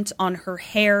comment on her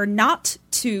hair, not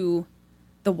to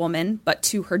the woman, but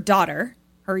to her daughter,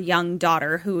 her young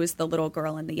daughter, who is the little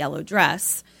girl in the yellow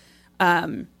dress,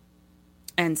 and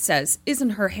says,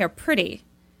 isn't her hair pretty?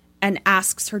 And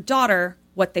asks her daughter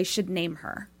what they should name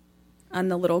her.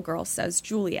 And the little girl says,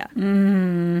 Julia.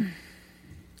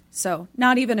 So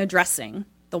not even addressing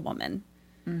the woman.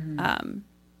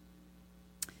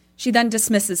 She then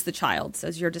dismisses the child,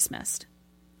 says, you're dismissed.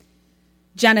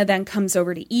 Jenna then comes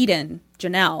over to Eden,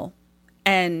 Janelle,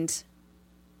 and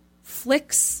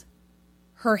flicks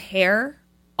her hair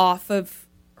off of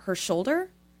her shoulder,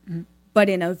 but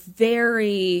in a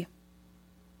very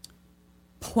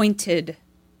pointed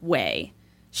way.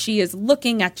 She is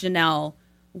looking at Janelle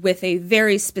with a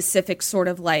very specific sort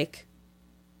of like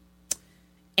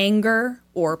anger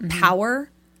or power.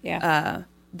 Yeah.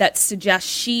 That suggests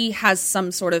she has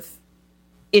some sort of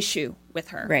issue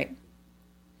with her. Right.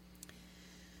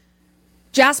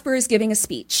 Jasper is giving a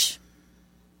speech.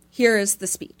 Here is the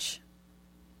speech.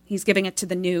 He's giving it to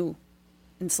the new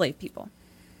enslaved people.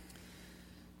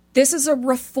 This is a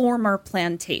reformer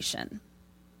plantation,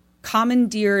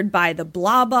 commandeered by the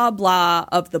blah, blah, blah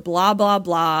of the blah, blah,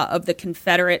 blah of the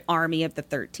Confederate Army of the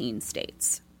 13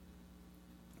 states.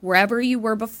 Wherever you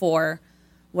were before,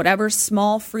 whatever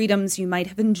small freedoms you might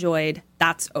have enjoyed,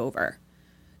 that's over.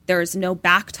 There is no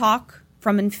backtalk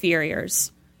from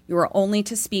inferiors. You are only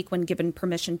to speak when given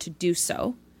permission to do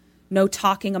so. No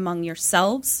talking among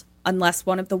yourselves unless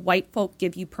one of the white folk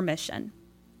give you permission.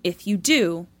 If you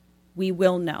do, we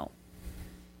will know.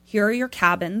 Here are your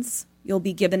cabins. You'll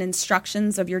be given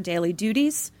instructions of your daily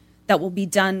duties that will be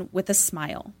done with a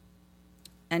smile.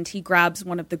 And he grabs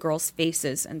one of the girl's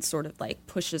faces and sort of like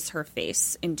pushes her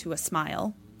face into a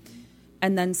smile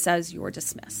and then says, you're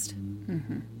dismissed.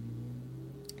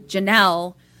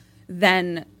 Janelle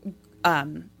then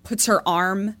puts her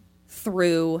arm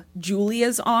through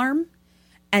Julia's arm,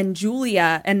 and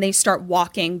they start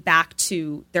walking back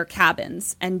to their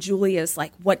cabins. And Julia's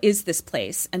like, what is this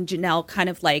place? And Janelle kind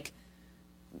of like,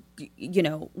 you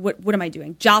know, what am I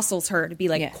doing? Jostles her to be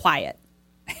like, quiet.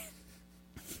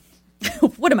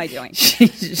 What am I doing?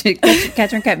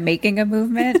 Catherine kept making a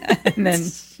movement and then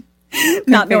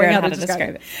not knowing how to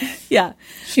describe it. Yeah.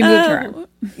 She moved her arm.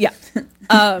 Yeah.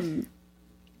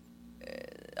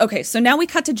 Okay, so now we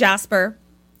cut to Jasper,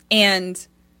 and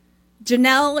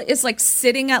Janelle is like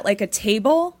sitting at like a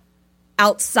table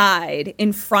outside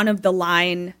in front of the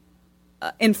line,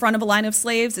 in front of a line of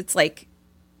slaves. It's like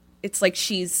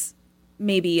she's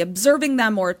maybe observing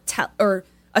them or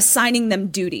assigning them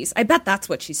duties. I bet that's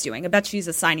what she's doing. I bet she's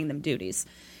assigning them duties.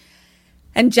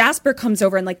 And Jasper comes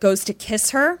over and like goes to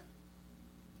kiss her,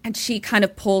 and she kind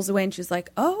of pulls away, and she's like,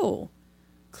 oh,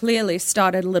 clearly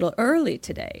started a little early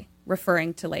today,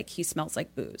 referring to like he smells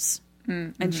like booze.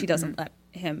 And she doesn't let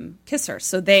him kiss her.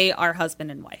 So they are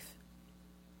husband and wife.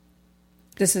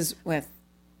 This is with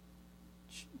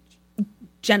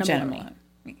Jenna Maloney.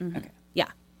 Okay. Yeah.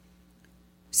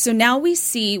 So now we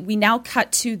now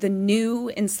cut to the new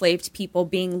enslaved people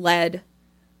being led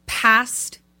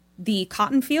past the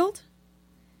cotton field.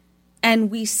 And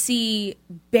we see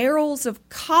barrels of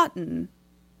cotton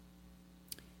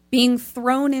being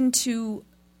thrown into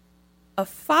a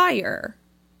fire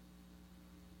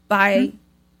by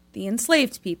the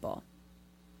enslaved people.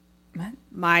 What?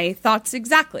 My thoughts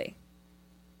exactly.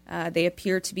 They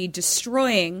appear to be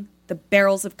destroying the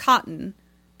barrels of cotton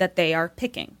that they are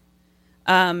picking.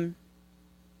 So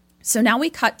now we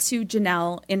cut to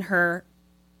Janelle in her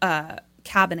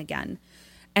cabin again.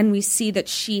 And we see that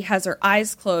she has her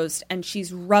eyes closed and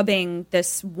she's rubbing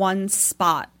this one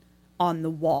spot on the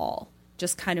wall,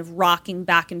 just kind of rocking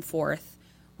back and forth,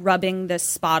 rubbing this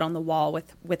spot on the wall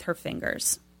with her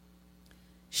fingers.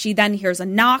 She then hears a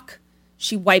knock.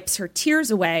 She wipes her tears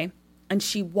away and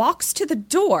she walks to the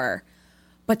door,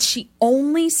 but she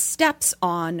only steps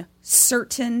on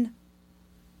certain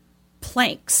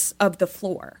planks of the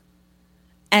floor.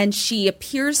 And she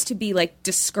appears to be like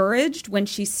discouraged when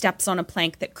she steps on a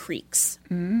plank that creaks.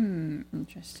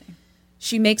 Interesting.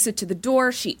 She makes it to the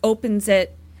door. She opens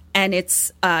it, and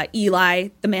it's Eli,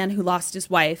 the man who lost his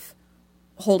wife,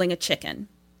 holding a chicken.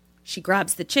 She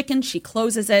grabs the chicken. She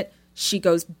closes it. She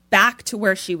goes back to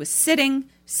where she was sitting,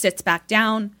 sits back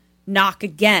down, knock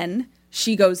again.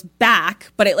 She goes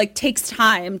back, but it like takes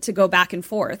time to go back and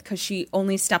forth because she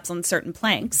only steps on certain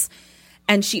planks.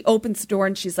 And she opens the door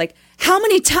and she's like, how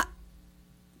many times?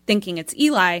 Thinking it's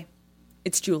Eli,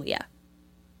 it's Julia.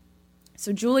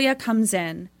 So Julia comes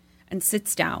in and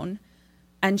sits down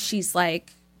and she's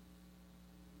like,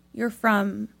 you're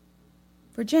from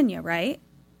Virginia, right?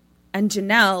 And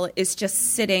Janelle is just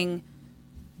sitting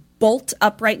bolt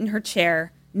upright in her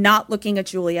chair, not looking at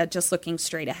Julia, just looking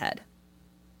straight ahead.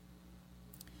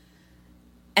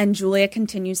 And Julia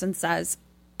continues and says,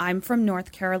 I'm from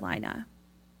North Carolina.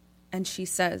 And she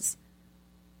says,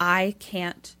 I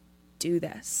can't do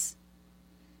this.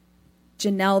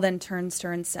 Janelle then turns to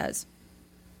her and says,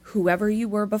 whoever you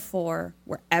were before,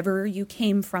 wherever you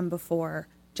came from before,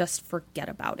 just forget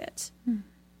about it.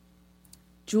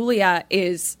 Julia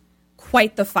is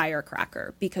quite the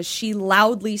firecracker because she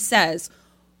loudly says,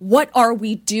 what are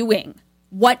we doing?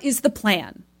 What is the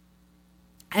plan?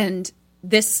 And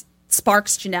this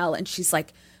sparks Janelle and she's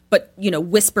like, but,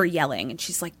 whisper yelling. And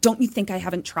she's like, don't you think I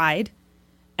haven't tried?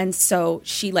 And so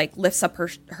she like lifts up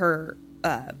her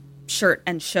shirt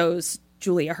and shows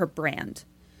Julia her brand.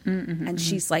 And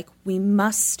she's like, we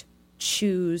must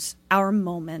choose our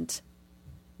moment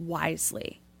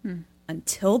wisely.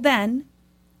 Until then,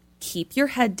 keep your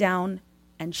head down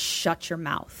and shut your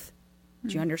mouth.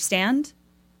 Do you understand?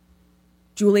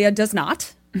 Julia does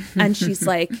not. And she's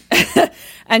like,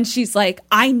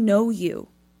 I know you.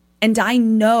 And I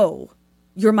know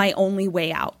you're my only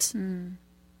way out.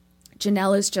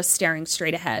 Janelle is just staring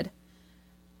straight ahead.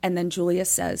 And then Julia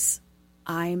says,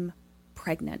 I'm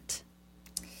pregnant.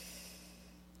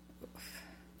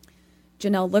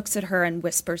 Janelle looks at her and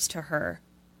whispers to her,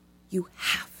 you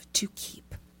have to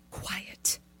keep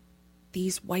quiet.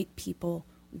 These white people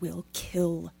will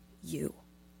kill you.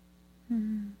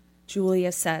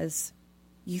 Julia says,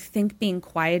 you think being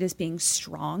quiet is being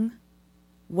strong?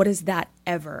 What has that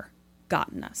ever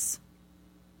gotten us?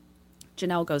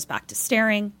 Janelle goes back to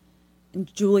staring,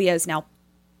 and Julia is now,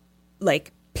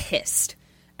 like, pissed.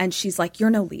 And she's like, you're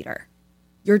no leader.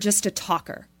 You're just a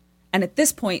talker. And at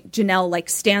this point, Janelle, like,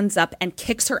 stands up and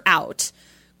kicks her out,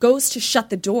 goes to shut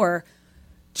the door.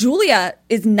 Julia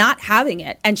is not having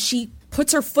it, and she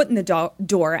puts her foot in the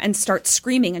door and starts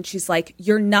screaming, and she's like,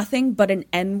 you're nothing but an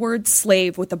N-word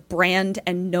slave with a brand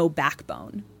and no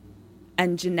backbone.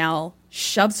 And Janelle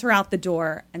shoves her out the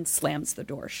door and slams the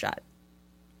door shut.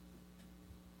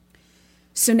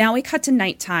 So now we cut to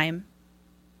nighttime,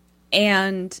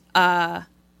 and I'm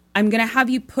going to have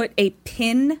you put a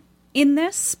pin in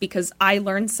this because I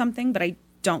learned something, but I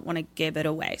don't want to give it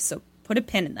away. So put a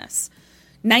pin in this.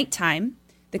 Nighttime,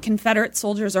 the Confederate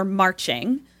soldiers are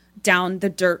marching down the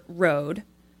dirt road,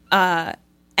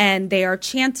 and they are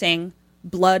chanting,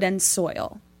 blood and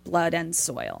soil, blood and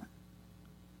soil.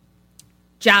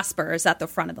 Jasper is at the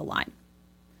front of the line.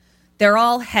 They're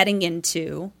all heading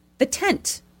into the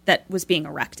tent that was being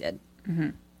erected.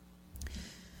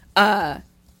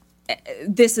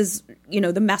 This is,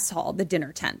 the mess hall, the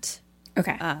dinner tent.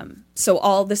 Okay. So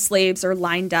all the slaves are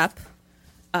lined up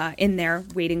in there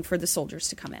waiting for the soldiers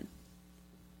to come in.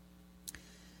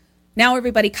 Now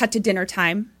everybody cut to dinner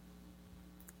time.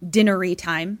 Dinnery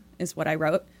time is what I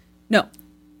wrote. No.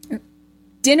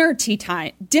 Dinner tea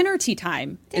time. Dinner tea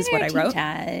time is what I wrote.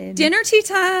 Dinner tea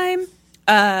time.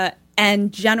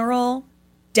 And General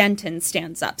Denton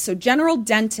stands up. So General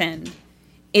Denton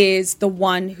is the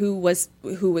one who was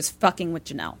fucking with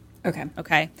Janelle. Okay.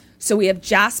 Okay. So we have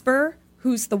Jasper,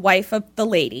 who's the wife of the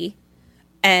lady,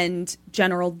 and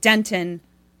General Denton,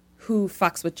 who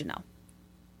fucks with Janelle.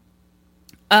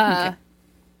 Okay.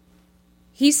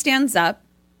 He stands up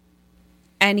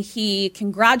and he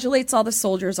congratulates all the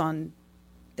soldiers on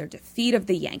their defeat of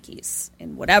the Yankees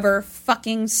in whatever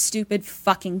fucking stupid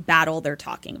fucking battle they're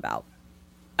talking about.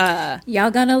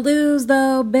 Y'all gonna lose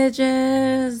though,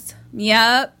 bitches.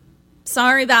 Yep.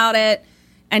 Sorry about it.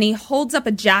 And he holds up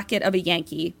a jacket of a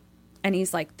Yankee And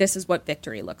he's like, this is what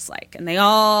victory looks like. And they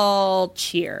all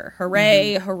cheer.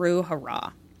 Hooray, hooroo,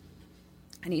 hurrah.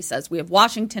 And he says, we have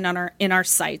Washington in our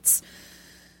sights.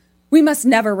 We must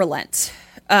never relent.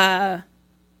 You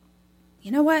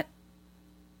know what?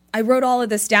 I wrote all of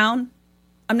this down.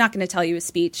 I'm not going to tell you a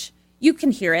speech. You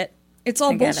can hear it. It's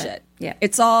all bullshit. Yeah.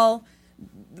 It's all,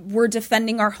 we're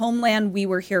defending our homeland. We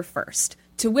were here first.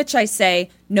 To which I say,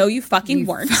 no, you fucking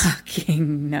weren't.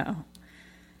 Fucking no.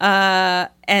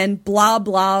 And blah,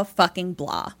 blah, fucking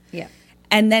blah. Yeah.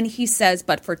 And then he says,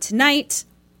 but for tonight,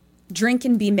 drink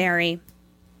and be merry.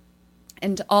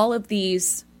 And all of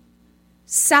these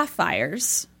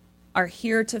sapphires are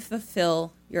here to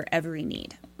fulfill your every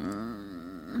need.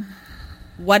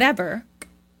 Whatever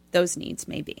those needs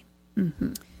may be.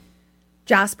 Mm-hmm.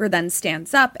 Jasper then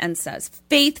stands up and says,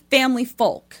 faith, family,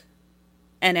 folk.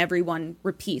 And everyone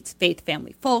repeats, faith,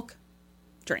 family, folk,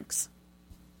 drinks.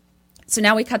 So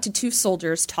now we cut to two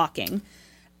soldiers talking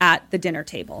at the dinner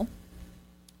table.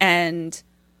 And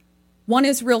one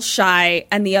is real shy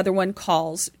and the other one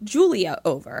calls Julia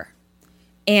over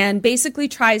and basically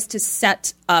tries to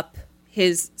set up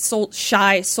his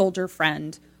shy soldier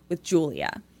friend with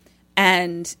Julia.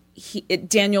 And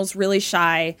Daniel's really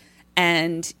shy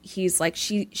and he's like,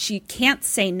 she can't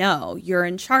say no. You're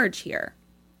in charge here.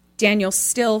 Daniel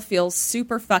still feels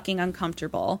super fucking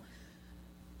uncomfortable.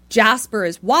 Jasper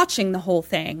is watching the whole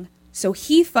thing, so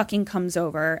he fucking comes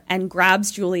over and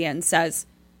grabs Julia and says,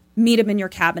 meet him in your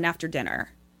cabin after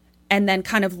dinner. And then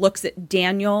kind of looks at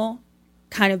Daniel,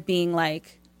 kind of being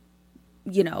like,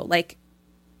 you know, like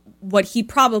what he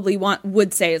probably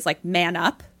would say is like, man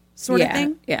up sort of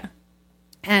thing. Yeah.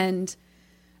 And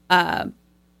then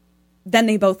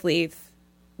they both leave,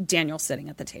 Daniel sitting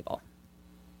at the table.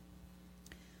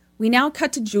 We now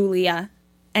cut to Julia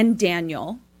and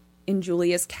Daniel in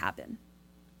Julia's cabin.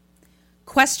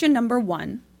 Question number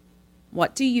 1,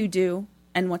 what do you do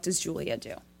and what does Julia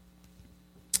do?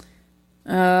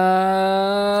 And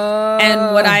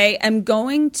what I am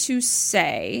going to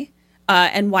say,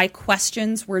 and why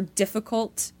questions were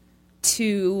difficult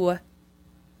to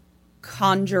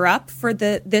conjure up for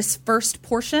this first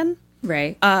portion.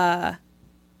 Right.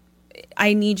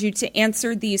 I need you to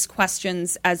answer these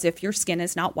questions as if your skin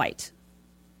is not white.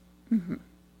 Mm-hmm.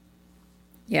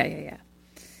 Yeah.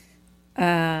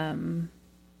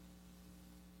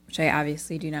 Which I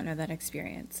obviously do not know that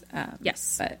experience.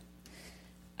 Yes. But,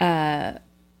 I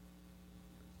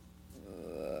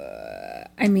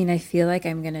mean, I feel like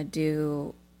I'm going to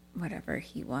do whatever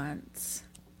he wants,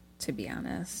 to be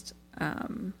honest.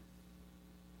 And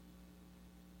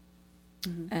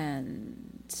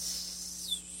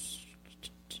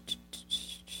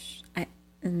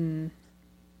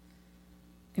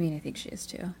I mean, I think she is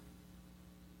too.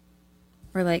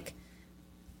 Or like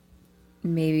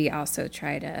maybe also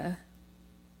try to,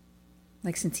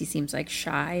 like, since he seems like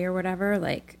shy or whatever,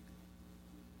 like,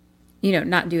 you know,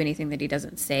 not do anything that he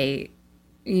doesn't say,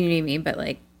 you know what I mean? But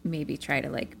like maybe try to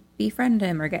like befriend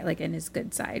him or get like in his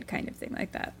good side kind of thing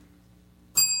like that.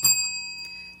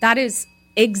 That is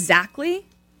exactly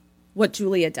what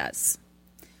Julia does.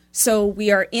 So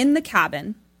we are in the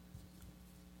cabin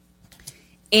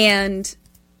and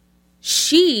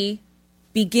she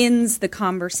begins the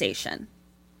conversation.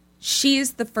 She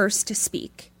is the first to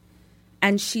speak.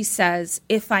 And she says,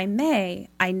 if I may,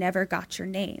 I never got your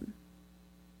name.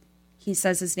 He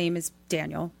says his name is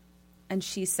Daniel. And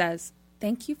she says,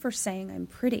 thank you for saying I'm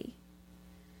pretty.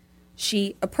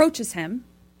 She approaches him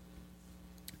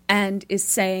and is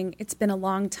saying, it's been a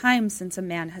long time since a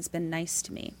man has been nice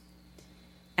to me.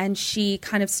 And she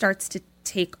kind of starts to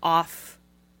take off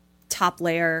top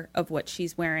layer of what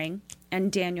she's wearing.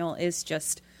 And Daniel is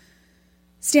just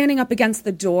standing up against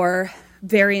the door,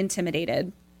 very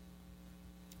intimidated.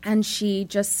 And she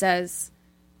just says,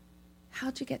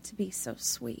 how'd you get to be so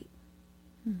sweet?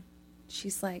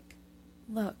 She's like,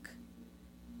 look,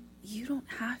 you don't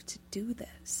have to do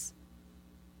this.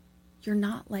 You're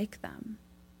not like them.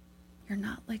 You're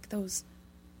not like those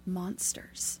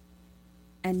monsters.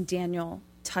 And Daniel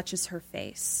touches her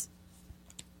face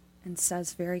and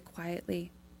says very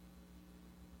quietly,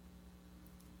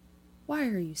 why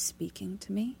are you speaking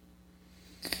to me?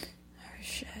 Oh,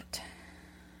 shit.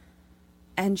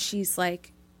 And she's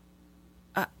like,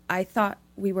 I thought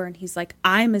we were, and he's like,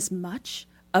 I'm as much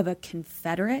of a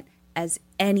Confederate as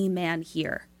any man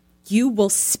here. You will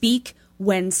speak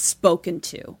when spoken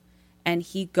to. And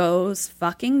he goes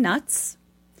fucking nuts,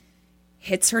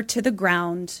 hits her to the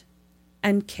ground,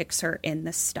 and kicks her in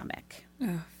the stomach.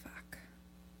 Oh, fuck.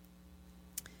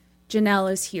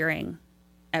 Janelle is hearing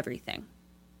everything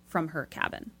from her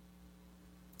cabin.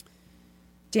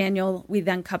 We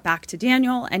then cut back to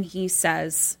Daniel, and he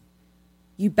says,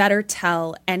 "You better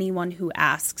tell anyone who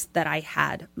asks that I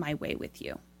had my way with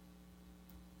you."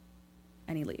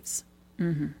 And he leaves.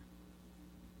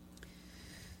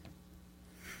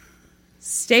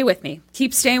 Stay with me.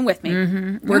 Keep staying with me.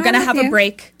 We're going to have a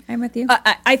break. I'm with you.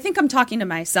 I think I'm talking to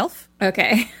myself.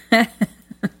 Okay.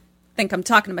 Think I'm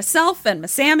talking to myself and my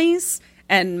Sammys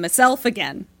and myself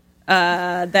again.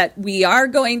 That we are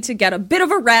going to get a bit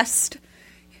of a rest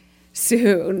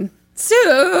soon.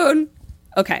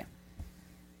 Okay.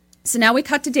 So now we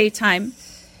cut to daytime,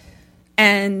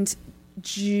 and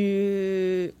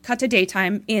cut to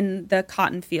daytime in the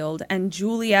cotton field, and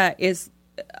Julia is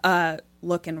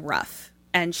looking rough,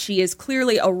 and she is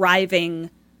clearly arriving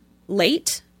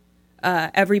late.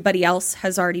 Everybody else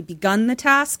has already begun the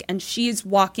task, and she's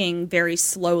walking very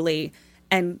slowly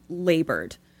and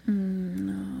labored.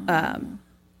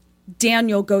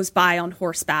 Daniel goes by on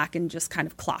horseback and just kind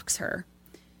of clocks her.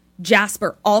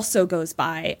 Jasper also goes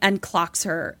by and clocks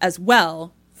her as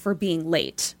well for being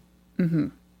late.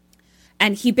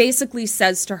 And he basically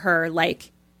says to her,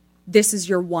 like, this is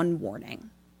your one warning.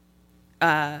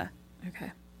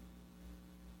 Okay.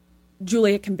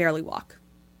 Julia can barely walk.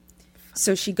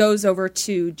 So she goes over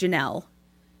to Janelle,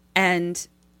 and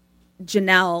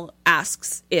Janelle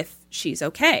asks if she's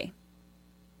okay.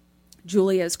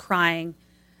 Julia is crying,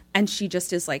 and she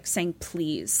just is like saying,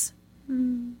 please.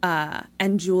 And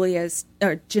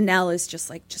Janelle is just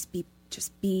like, just be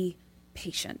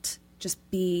patient. Just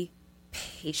be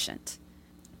patient.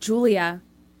 Julia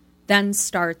then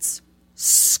starts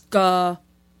screaming.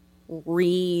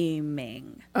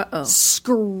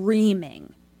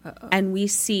 Screaming. And we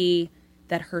see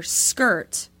that her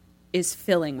skirt is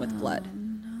filling with blood.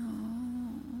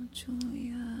 No,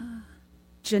 Julia.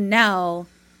 Janelle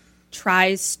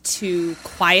tries to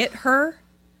quiet her,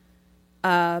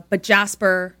 but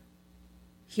Jasper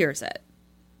hears it.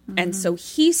 And so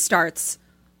he starts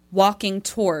walking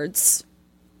towards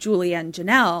Julia and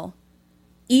Janelle.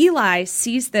 Eli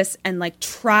sees this and like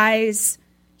tries,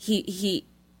 he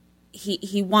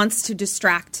wants to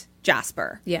distract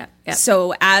Jasper. Yeah.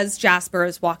 So as Jasper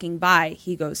is walking by,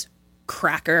 he goes,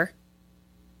 "Cracker."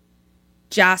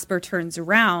 Jasper turns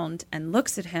around and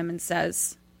looks at him and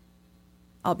says,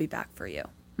 "I'll be back for you."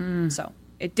 So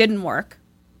it didn't work.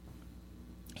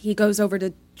 He goes over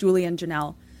to Julia and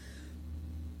Janelle,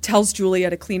 tells Julia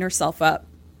to clean herself up.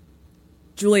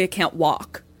 Julia can't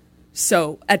walk.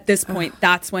 So at this point,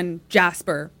 that's when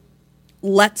Jasper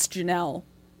lets Janelle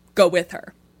go with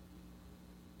her.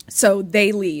 So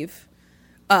they leave,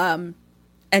 and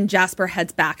Jasper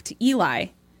heads back to Eli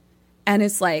and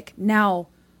is like, "Now,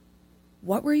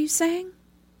 what were you saying?"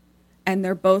 And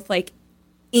they're both like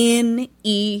in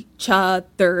each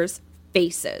other's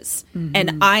faces.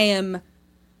 And I am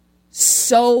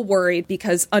so worried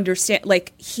because understand,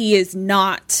 like, he is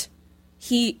not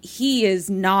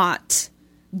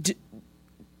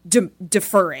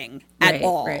deferring at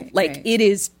all. Like, it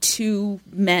is two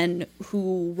men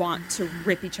who want to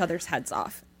rip each other's heads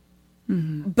off.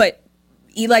 But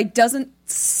Eli doesn't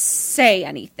say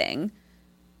anything.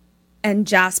 And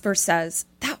Jasper says,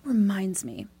 "That reminds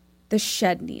me, the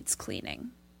shed needs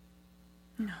cleaning."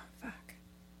 Oh, fuck.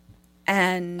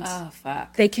 And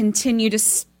fuck. they continue to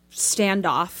stand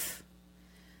off.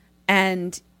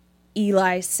 And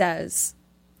Eli says,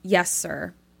 "Yes,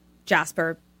 sir."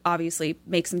 Jasper obviously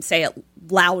makes him say it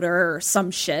louder or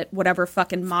some shit, whatever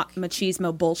fucking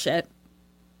machismo bullshit,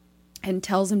 and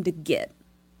tells him to get.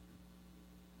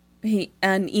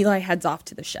 And Eli heads off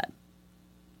to the shed.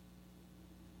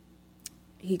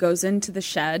 He goes into the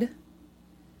shed.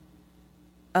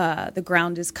 The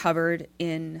ground is covered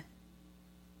in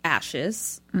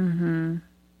ashes. And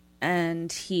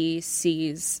he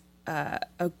sees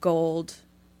a gold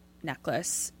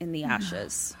necklace in the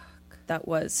ashes that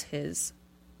was his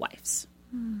wife's.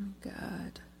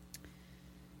 God.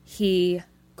 He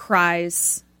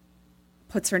cries,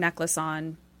 puts her necklace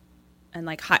on, and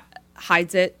like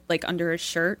hides it like under his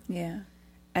shirt. Yeah.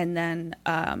 And then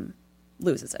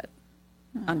loses it.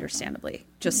 Understandably,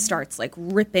 just starts like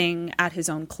ripping at his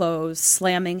own clothes,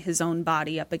 slamming his own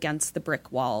body up against the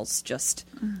brick walls, just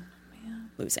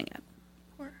losing it.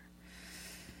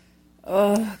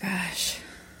 Oh gosh,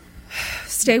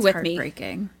 stay with me.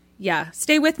 Heartbreaking. Yeah,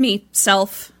 stay with me,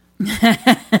 self.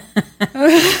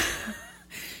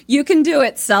 You can do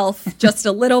it, self. Just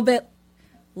a little bit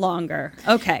longer.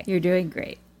 Okay, You're doing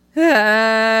great.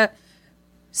 So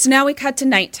now we cut to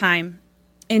nighttime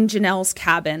in Janelle's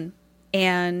cabin.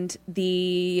 And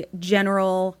the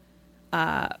general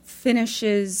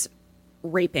finishes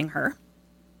raping her,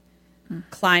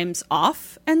 climbs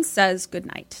off, and says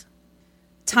goodnight.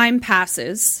 time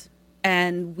passes,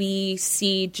 and we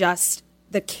see just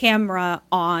the camera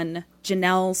on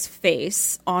Janelle's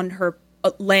face, on her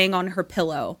laying on her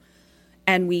pillow,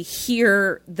 and we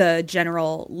hear the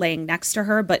general laying next to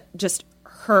her, but just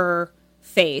her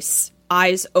face,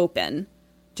 eyes open,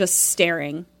 just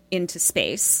staring into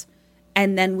space.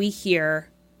 And then we hear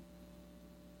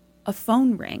a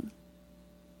phone ring.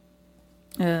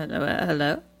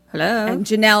 Hello? And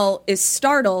Janelle is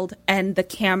startled, and the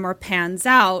camera pans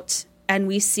out, and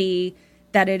we see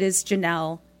that it is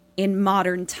Janelle in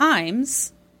modern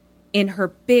times in her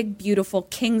big, beautiful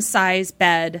king-size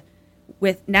bed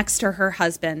with next to her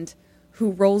husband,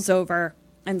 who rolls over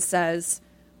and says,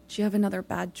 "Do you have another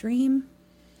bad dream?"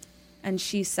 And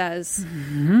she says,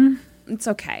 "It's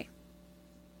okay."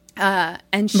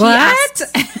 And she asks,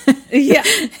 yeah.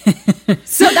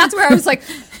 So that's where I was like,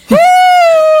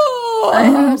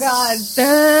 oh God.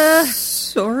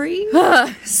 Sorry.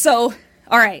 So,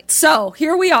 all right. So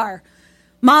here we are.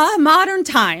 Modern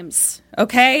times.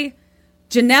 Okay.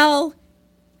 Janelle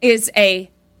is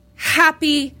a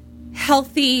happy,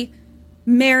 healthy,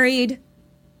 married,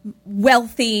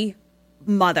 wealthy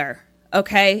mother.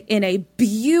 Okay. In a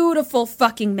beautiful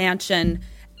fucking mansion,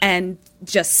 and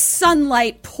just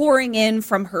sunlight pouring in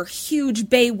from her huge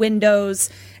bay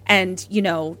windows, and, you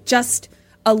know, just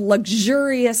a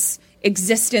luxurious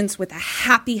existence with a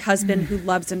happy husband who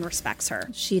loves and respects her.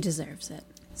 She deserves it.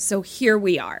 So here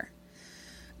we are.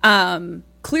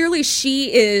 Clearly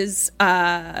she is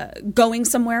going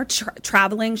somewhere,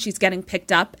 traveling. She's getting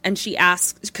picked up, and she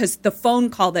asks, because the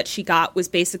phone call that she got was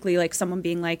basically like someone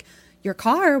being like, "Your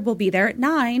car will be there at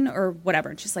 9 or whatever."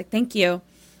 And she's like, "Thank you."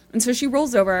 And so she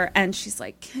rolls over and she's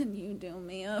like, "Can you do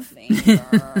me a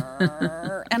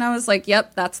favor?" And I was like,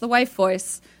 yep, that's the wife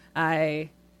voice. I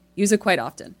use it quite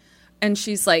often. And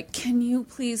she's like, "Can you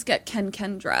please get Ken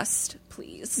dressed,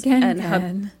 please?"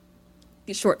 Ken.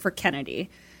 Short for Kennedy.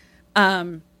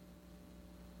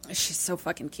 She's so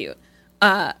fucking cute.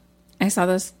 I saw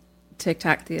this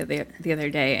TikTok the other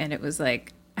day, and it was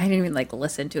like, I didn't even like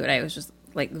listen to it. I was just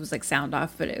like, it was like sound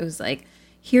off, but it was like,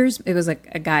 it was like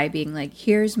a guy being like,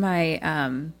 "Here's my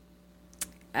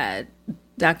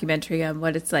documentary on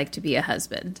what it's like to be a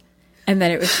husband." And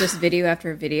then it was just video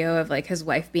after video of like his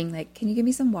wife being like, "Can you give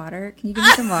me some water? Can you give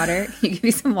me some water? Can you give me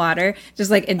some water?"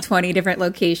 Just like in 20 different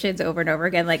locations over and over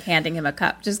again, like handing him a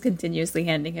cup, just continuously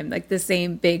handing him like the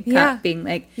same big cup, being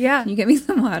like, "Can you give me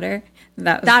some water?" And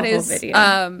that was the whole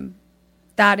video.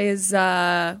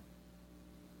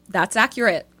 That's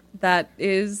accurate. That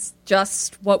is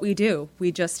just what we do.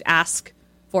 We just ask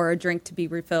for a drink to be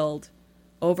refilled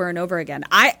over and over again.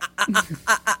 I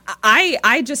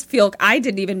just feel I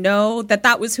didn't even know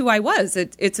that was who I was.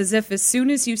 It's as if as soon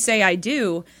as you say "I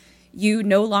do," you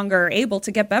no longer are able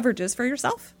to get beverages for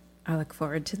yourself. I look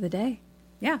forward to the day.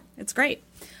 Yeah, it's great.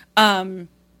 Ken.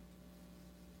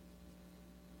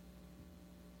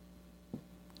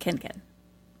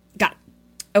 Got it.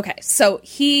 Okay, so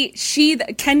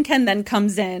Ken then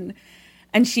comes in,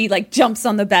 and she like jumps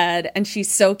on the bed, and she's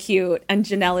so cute. And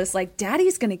Janelle is like,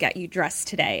 "Daddy's gonna get you dressed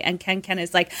today." And Ken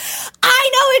is like, "I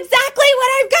know exactly what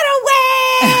I'm gonna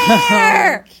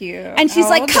wear." Cute. And she's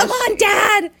like, "Come on,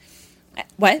 Dad."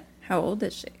 What? How old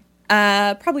is she?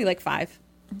 Probably like 5,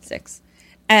 6.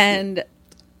 And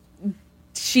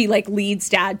she like leads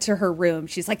Dad to her room.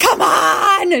 She's like, "Come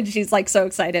on!" And she's like so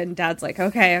excited. And Dad's like,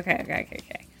 okay.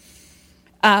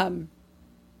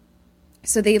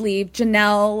 So they leave.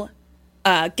 Janelle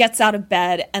gets out of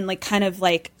bed and like kind of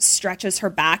like stretches her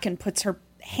back and puts her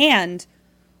hand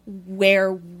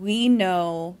where we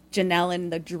know Janelle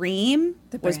in the dream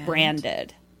was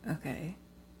branded. Okay.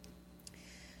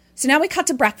 So now we cut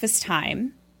to breakfast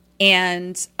time,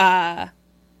 and I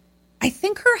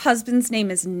think her husband's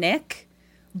name is Nick,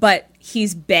 but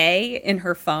he's Bay in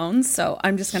her phone, so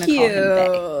I'm just going to call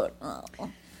him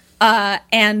Bay.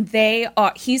 And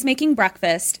he's making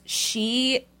breakfast.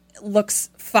 She looks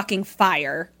fucking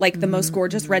fire, like the most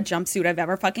gorgeous red jumpsuit I've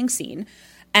ever fucking seen.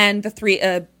 And the three,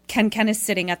 Ken is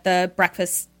sitting at the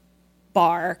breakfast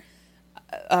bar.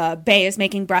 Bay is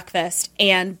making breakfast,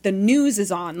 and the news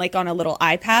is on, like on a little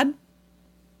iPad.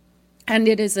 And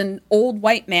it is an old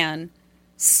white man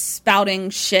spouting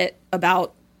shit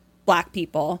about black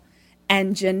people.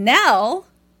 And Janelle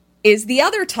is the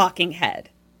other talking head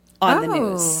on the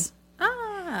news.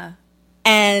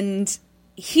 And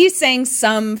he's saying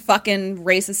some fucking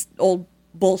racist old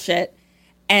bullshit.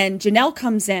 And Janelle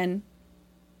comes in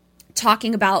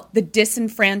talking about the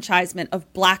disenfranchisement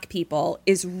of black people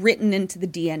is written into the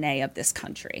DNA of this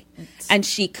country. And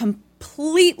she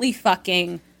completely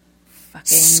fucking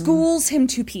fucking schools him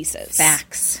to pieces.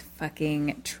 facts,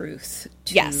 fucking truth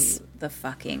to Yes. the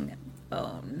fucking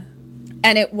bone.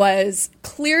 And it was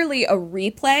clearly a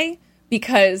replay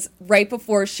because right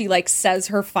before she like says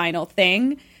her final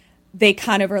thing, they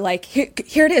kind of are like,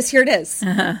 here it is.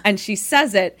 And she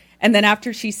says it. And then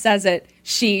after she says it,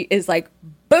 she is like,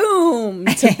 boom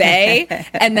to Bay.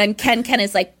 And then Ken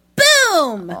is like,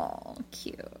 boom. Oh,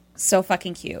 cute. So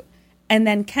fucking cute. And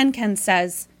then Ken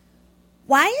says,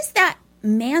 why is that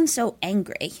man so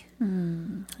angry?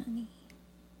 Honey.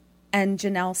 And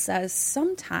Janelle says,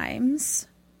 sometimes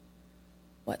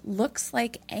what looks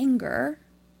like anger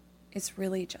is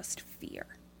really just fear.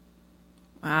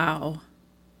 Wow.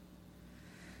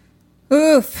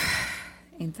 Oof.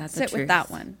 Ain't that the Sit truth? with that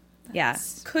one. Yeah.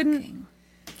 Couldn't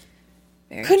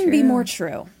Be more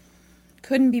true.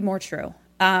 Couldn't be more true.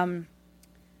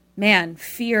 Man,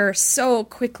 fear so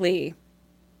quickly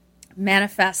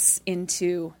manifests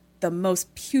into the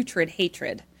most putrid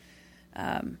hatred.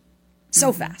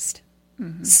 So fast.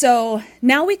 So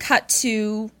now we cut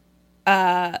to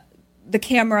the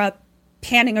camera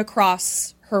panning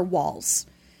across her walls,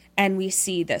 and we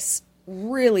see this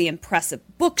really impressive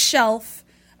bookshelf.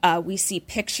 We see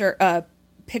picture of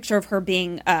her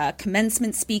being a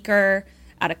commencement speaker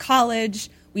at a college.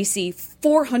 We see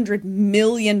 400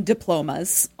 million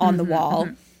diplomas on the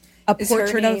wall. A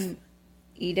portrait of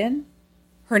Eden.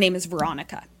 her name is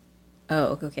Veronica.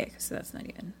 Oh, okay. So that's not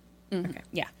Eden. Okay.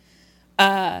 Yeah.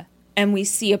 And we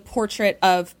see a portrait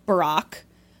of Barack.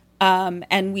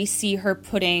 And we see her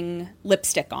putting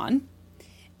lipstick on.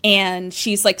 And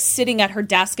she's like sitting at her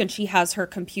desk and she has her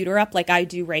computer up like I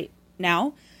do right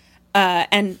now.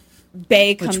 And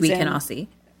Bay comes in. Which we can all see.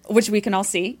 Which we can all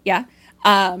see, yeah.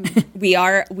 We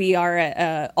are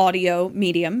a audio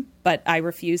medium, but I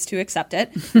refuse to accept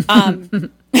it.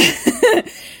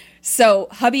 So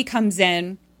hubby comes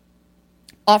in,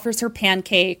 offers her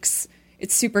pancakes.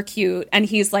 It's super cute. And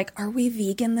he's like, are we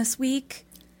vegan this week?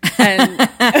 And,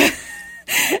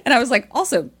 and I was like,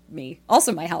 also my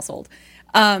household.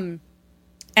 And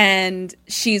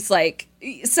she's like,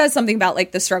 says something about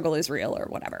like the struggle is real or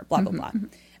whatever, blah, blah, blah.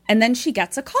 And then she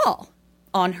gets a call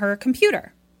on her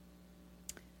computer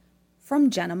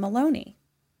from Jenna Maloney.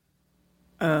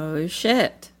 Oh,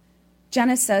 shit.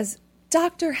 Jenna says,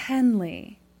 Dr.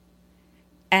 Henley.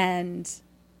 And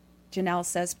Janelle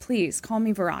says, please call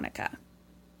me Veronica.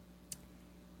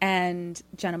 And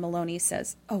Jenna Maloney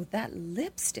says, oh, that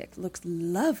lipstick looks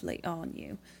lovely on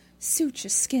you. Suits your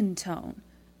skin tone.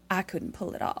 I couldn't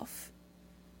pull it off.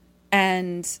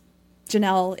 And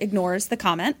Janelle ignores the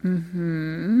comment.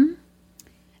 And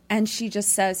she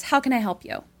just says, how can I help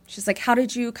you? She's like, how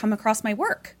did you come across my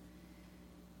work?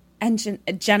 And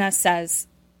Jenna says,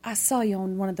 I saw you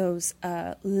on one of those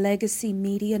legacy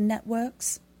media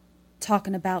networks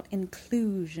talking about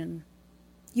inclusion.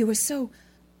 You were so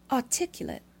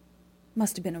articulate.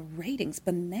 Must have been a ratings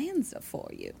bonanza for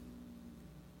you.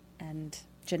 And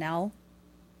Janelle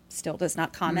still does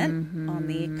not comment on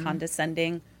the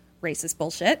condescending racist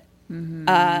bullshit.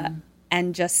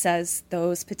 And just says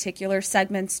those particular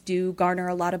segments do garner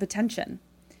a lot of attention.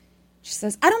 She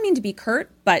says, I don't mean to be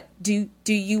curt, but do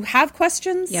you have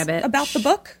questions about the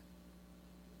book?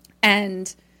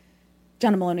 And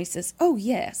Jenna Maloney says, oh,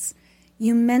 yes.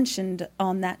 You mentioned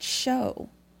on that show,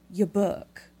 your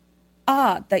book.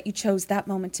 Odd that you chose that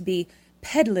moment to be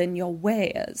peddling your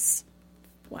wares.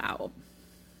 Wow.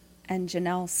 And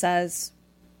Janelle says,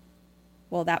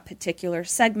 well, that particular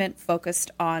segment focused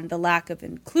on the lack of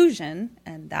inclusion,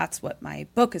 and that's what my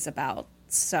book is about.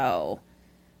 So,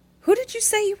 who did you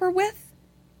say you were with?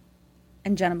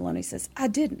 And Jenna Maloney says, I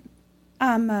didn't.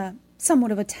 I'm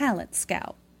somewhat of a talent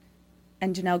scout.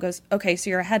 And Janelle goes, okay, so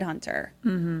you're a headhunter.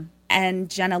 And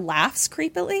Jenna laughs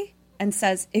creepily and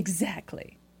says,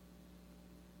 exactly.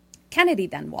 Kennedy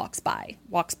then walks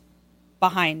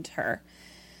behind her.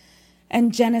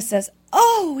 And Jenna says,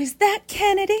 oh, is that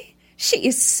Kennedy? She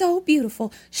is so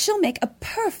beautiful. She'll make a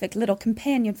perfect little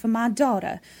companion for my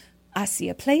daughter. I see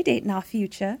a play date in our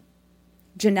future.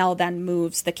 Janelle then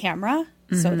moves the camera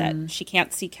so that she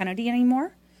can't see Kennedy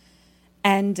anymore.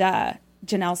 And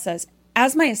Janelle says,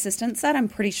 as my assistant said, I'm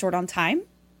pretty short on time.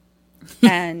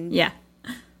 And Yeah.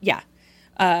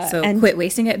 So quit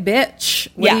wasting it, bitch.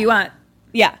 What do you want?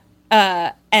 Yeah.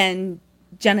 And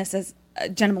Jenna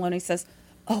Maloney says,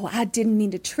 oh, I didn't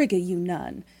mean to trigger you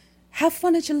none. Have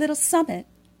fun at your little summit.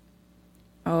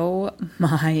 Oh,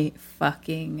 my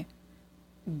fucking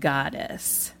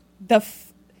goddess.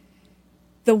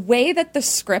 The way that the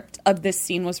script of this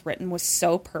scene was written was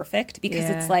so perfect because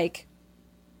it's like...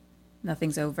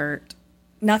 Nothing's overt.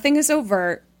 Nothing is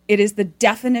overt. It is the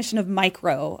definition of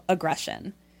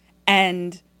microaggression.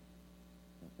 and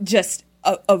just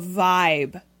a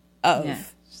vibe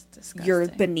of you're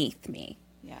beneath me.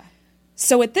 Yeah.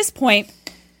 So at this point,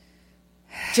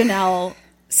 Janelle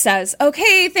says,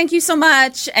 okay, thank you so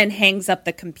much, and hangs up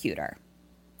the computer.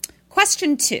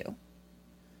 Question 2.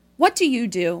 What do you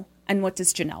do, and what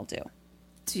does Janelle do?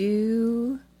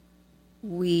 Do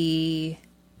we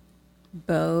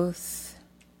both...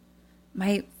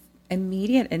 My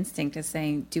immediate instinct is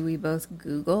saying, do we both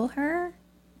Google her?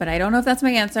 But I don't know if that's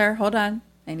my answer. Hold on.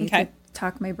 I need to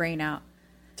talk my brain out.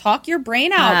 Talk your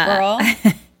brain out, girl.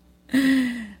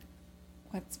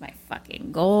 What's my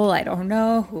fucking goal? I don't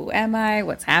know. Who am I?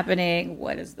 What's happening?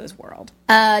 What is this world?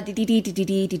 I don't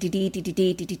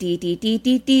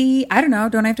know.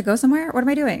 Don't I have to go somewhere? What am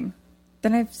I doing?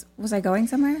 Was I going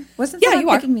somewhere? Wasn't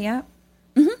someone picking me up?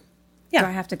 Mm-hmm. Yeah. Do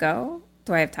I have to go?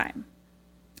 Do I have time?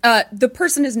 The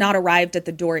person has not arrived at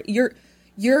the door.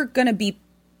 You're gonna be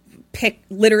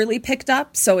literally picked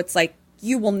up, so it's like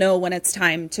you will know when it's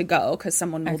time to go because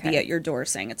someone will be at your door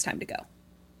saying it's time to go.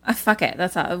 Fuck it.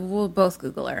 That's all. We'll both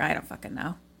Google her. I don't fucking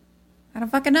know. I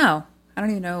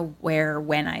don't even know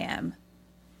when I am.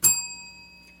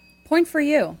 Point for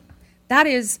you. That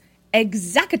is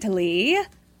exactly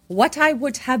what I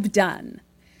would have done.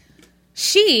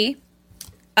 She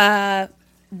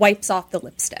wipes off the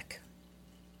lipstick.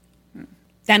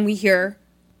 Then we hear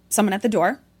someone at the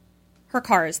door. Her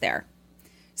car is there.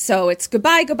 So it's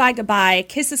goodbye, goodbye, goodbye,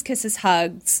 kisses, kisses,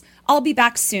 hugs. I'll be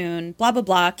back soon, blah, blah,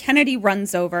 blah. Kennedy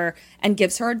runs over and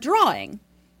gives her a drawing.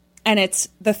 And it's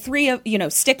the three of,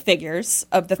 stick figures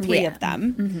of the three of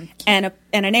them and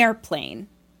an airplane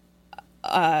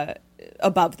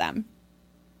above them.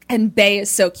 And Bay is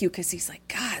so cute because he's like,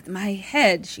 God, my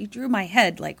head. She drew my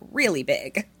head like really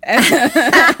big.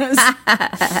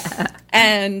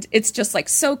 And it's just like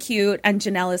so cute. And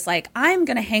Janelle is like, I'm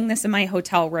going to hang this in my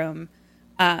hotel room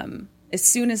as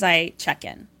soon as I check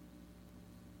in.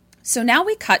 So now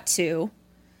we cut to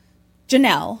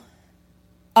Janelle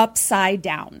upside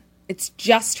down. It's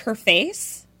just her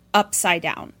face upside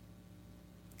down.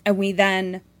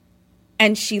 And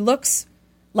she looks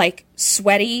like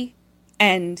sweaty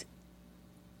and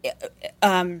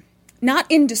not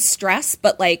in distress,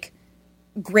 but like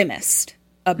grimaced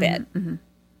a bit. Mm-hmm.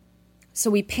 So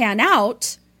we pan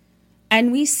out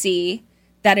and we see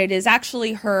that it is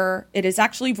actually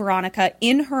Veronica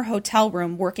in her hotel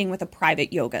room working with a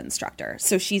private yoga instructor.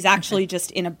 So she's actually just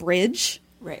in a bridge,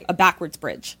 a backwards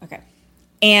bridge. Okay.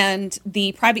 And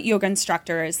the private yoga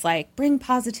instructor is like, bring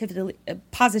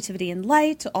positivity and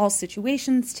light to all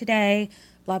situations today,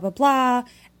 blah, blah, blah.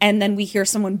 And then we hear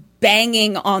someone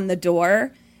banging on the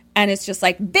door, and it's just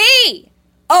like, B,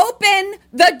 open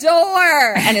the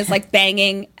door. And it's like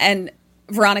banging. And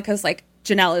Veronica's like,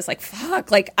 Janelle is like,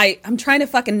 fuck, like I'm trying to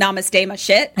fucking namaste my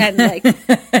shit. And like,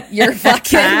 you're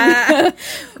fucking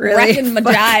really wrecking my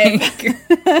drive.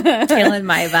 Killing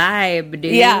my vibe, dude.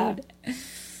 Yeah.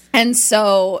 And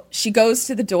so she goes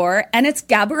to the door, and it's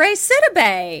Gabourey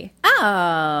Sidibe.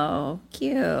 Oh,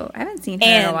 cute. I haven't seen her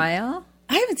in a while.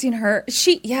 I haven't seen her.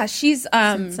 She's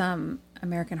since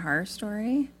American Horror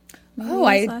Story. Oh,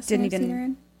 I didn't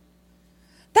even.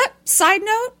 That side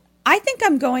note, I think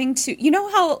I'm going to. You know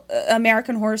how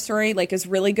American Horror Story like is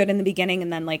really good in the beginning,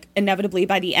 and then like inevitably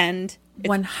by the end,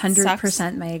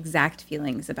 100% my exact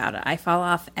feelings about it. I fall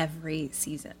off every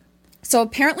season. So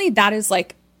apparently that is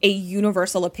like a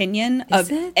universal opinion of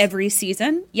every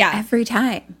season. Yeah, every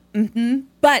time. Mm-hmm.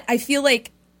 But I feel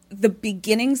like the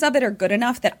beginnings of it are good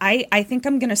enough that I think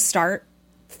I'm going to start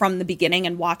from the beginning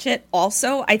and watch it.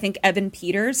 Also, I think Evan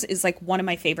Peters is like one of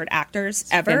my favorite actors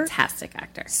ever. Fantastic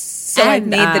actor. So I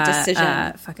made the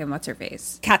decision. Fucking what's her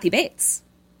face? Kathy Bates.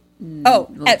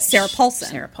 Sarah Paulson.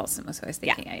 Sarah Paulson was who I was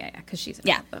thinking. Yeah. Because she's in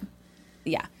all of them.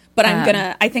 Yeah. But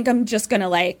I think I'm just going to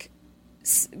like...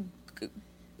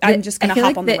 I'm just going to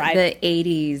hop on the ride. The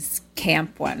 80s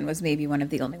camp one was maybe one of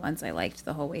the only ones I liked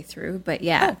the whole way through. But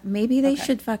yeah, maybe they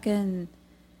should fucking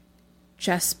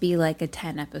just be like a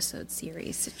 10-episode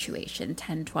series situation,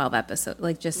 10, 12 episodes.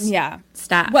 Like just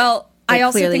stop. Well, like, I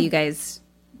also clearly think... you guys,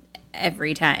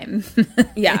 every time.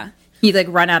 Yeah. You like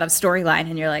run out of storyline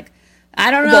and you're like,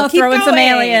 I don't know, throw in some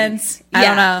aliens. I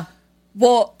don't know.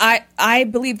 Well, I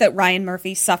believe that Ryan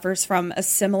Murphy suffers from a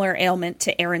similar ailment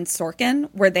to Aaron Sorkin,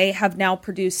 where they have now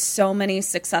produced so many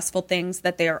successful things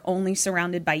that they are only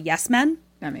surrounded by yes men.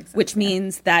 That makes sense. Which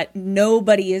means that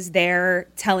nobody is there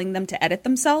telling them to edit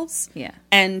themselves. Yeah.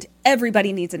 And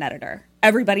everybody needs an editor.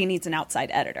 Everybody needs an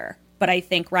outside editor. But I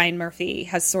think Ryan Murphy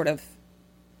has sort of...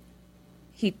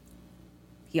 He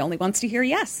only wants to hear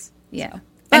yes. Yeah.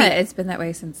 But it's been that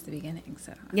way since the beginning,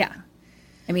 so... Yeah.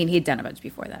 I mean, he'd done a bunch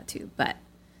before that too, but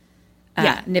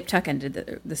Nip Tuck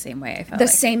ended the same way, I felt The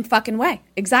like. same fucking way.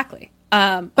 Exactly.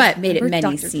 But made it Remember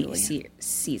many Dr. Julia?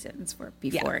 seasons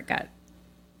before it got...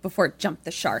 Before it jumped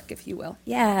the shark, if you will.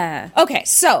 Yeah. Okay,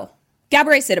 so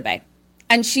Gabourey Sidibe.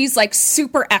 And she's like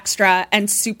super extra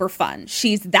and super fun.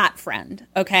 She's that friend,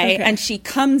 okay? And she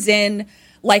comes in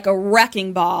like a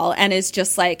wrecking ball and is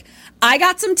just like, I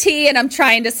got some tea and I'm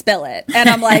trying to spill it. And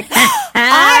I'm like,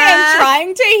 I am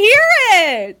trying to hear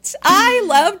it. I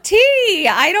love tea.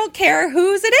 I don't care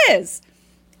whose it is.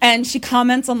 And she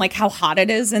comments on like how hot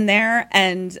it is in there.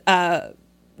 And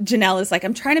Janelle is like,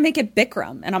 I'm trying to make it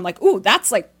Bikram. And I'm like, ooh, that's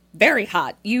like very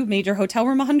hot. You made your hotel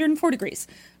room 104 degrees.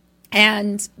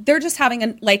 And they're just having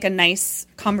a nice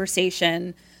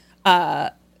conversation.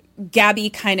 Gabby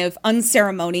kind of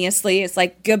unceremoniously is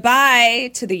like,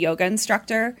 goodbye to the yoga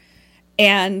instructor.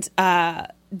 And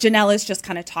Janelle is just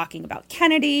kind of talking about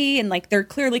Kennedy and like they're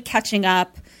clearly catching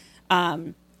up.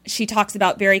 She talks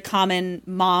about very common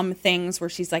mom things where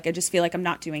she's like, I just feel like I'm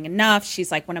not doing enough.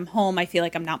 She's like, when I'm home, I feel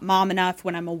like I'm not mom enough.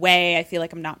 When I'm away, I feel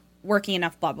like I'm not working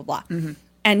enough, blah, blah, blah. Mm-hmm.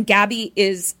 And Gabby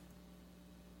is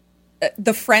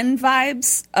the friend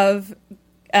vibes of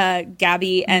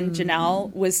Gabby and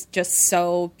Janelle was just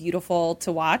so beautiful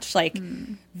to watch, like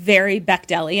very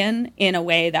Bechdelian in a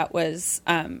way that was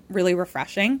really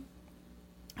refreshing.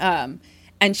 And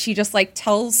she just like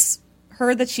tells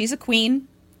her that she's a queen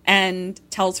and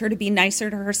tells her to be nicer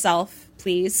to herself,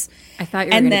 please. I thought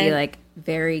you were going to be like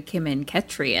very Kim and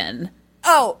Ketrian.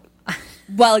 Oh,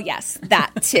 well, yes,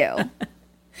 that too.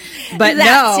 But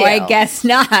That no, too. I guess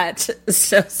not.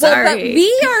 So sorry. Well, but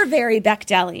we are very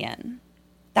Bechdelian.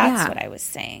 That's Yeah. what I was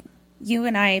saying. You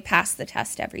and I pass the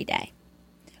test every day.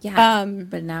 Yeah.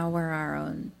 But now we're our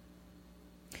own.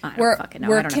 I don't We're fucking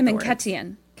know. I don't Kim have and the words.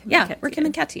 Ketian. Kim Yeah, and we're Kim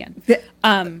and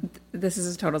Ketian. This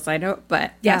is a total side note,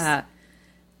 but Yes.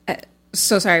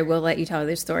 So sorry. We'll let you tell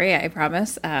this story. I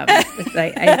promise. No,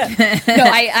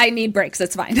 I need breaks.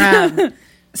 It's fine.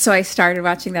 So I started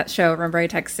watching that show. Remember, I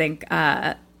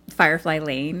texted Firefly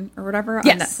Lane or whatever on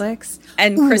Yes. Netflix.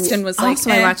 And Kristen was like,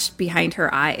 also, I watched Behind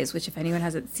Her Eyes, which if anyone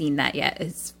hasn't seen that yet,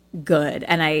 is good.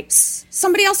 And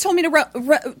somebody else told me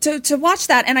to watch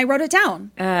that, and I wrote it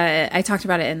down. I talked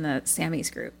about it in the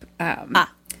Sammy's group.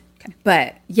 Okay.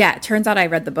 But yeah, it turns out I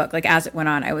read the book. Like as it went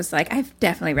on, I was like, I've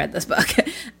definitely read this book.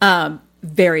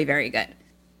 Very, very good.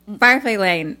 Firefly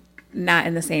Lane, not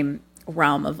in the same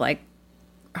realm of like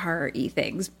horror-y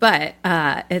things, but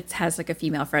it has like a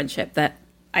female friendship that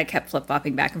I kept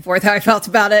flip-flopping back and forth how I felt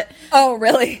about it. Oh,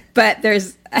 really? But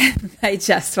I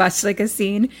just watched like a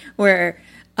scene where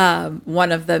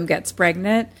one of them gets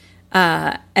pregnant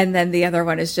and then the other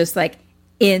one is just like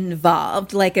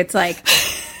involved. Like it's like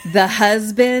the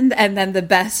husband and then the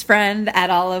best friend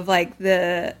at all of like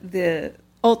the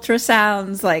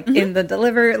ultrasounds, like in the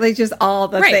delivery, like just all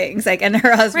the things. Like, and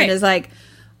her husband is like,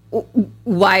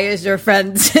 why is your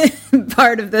friend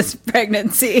part of this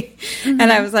pregnancy? And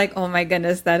I was like, oh my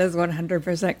goodness, that is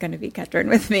 100% going to be Ketrin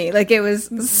with me. Like it was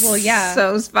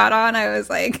so spot on. I was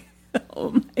like, oh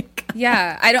my God.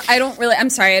 Yeah, I don't really, I'm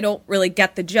sorry, I don't really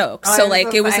get the joke. So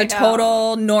like it was a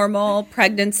total normal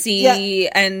pregnancy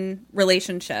and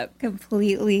relationship.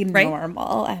 Completely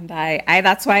normal. And I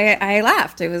that's why I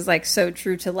laughed. It was like so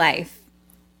true to life.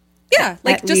 Yeah,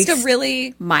 like At just a least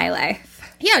really, my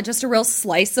life. yeah, just a real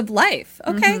slice of life.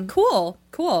 Okay, cool.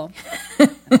 I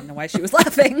don't know why she was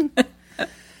laughing.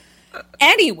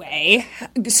 Anyway,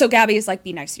 so Gabby is like,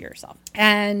 be nice to yourself.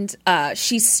 And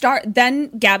then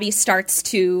Gabby starts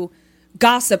to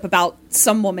gossip about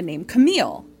some woman named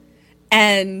Camille.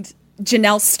 And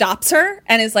Janelle stops her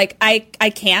and is like, I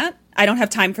can't. I don't have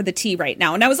time for the tea right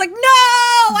now. And I was like, no,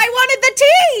 I wanted the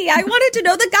tea. I wanted to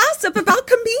know the gossip about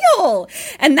Camille.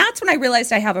 And that's when I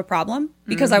realized I have a problem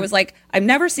because I was like, I've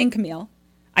never seen Camille.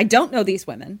 I don't know these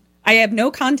women. I have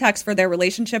no context for their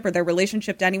relationship or their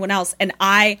relationship to anyone else. And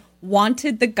I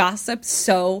wanted the gossip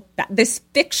so bad. This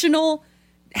fictional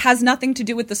has nothing to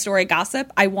do with the story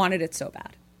gossip. I wanted it so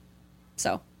bad.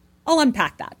 So I'll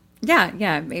unpack that.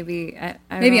 Yeah. Maybe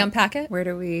Maybe unpack it. Where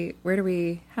do we where do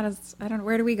we go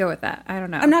with that? I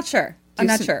don't know. I'm not sure.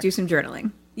 Do some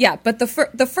journaling. Yeah, but the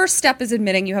first step is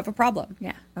admitting you have a problem.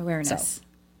 Yeah. Awareness. So,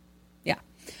 yeah.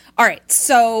 All right.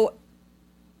 So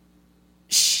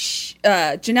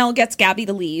Janelle gets Gabby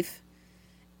to leave,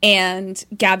 and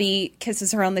Gabby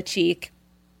kisses her on the cheek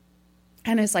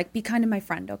and is like, be kind to my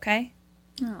friend, okay?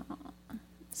 Aww.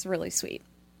 It's really sweet.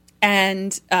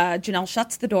 And Janelle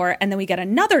shuts the door, and then we get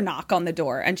another knock on the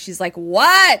door, and she's like,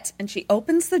 what? And she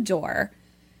opens the door,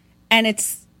 and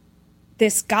it's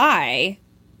this guy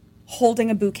holding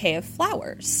a bouquet of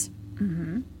flowers.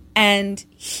 Mm-hmm. And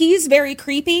he's very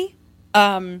creepy.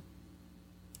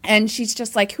 And she's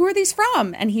just like, who are these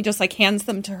from? And he just like hands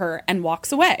them to her and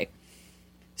walks away.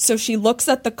 So she looks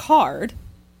at the card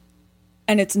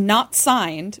and it's not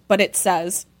signed, but it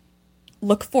says,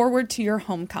 look forward to your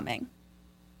homecoming.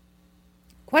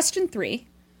 Question 3,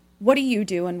 what do you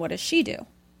do and what does she do?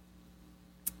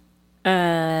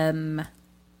 I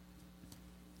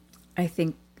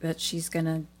think that she's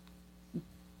gonna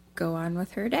go on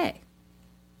with her day.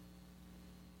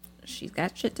 She's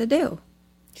got shit to do.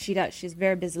 She does. She's a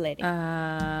very busy lady.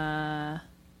 I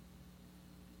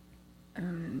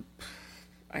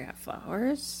got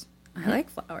flowers. I like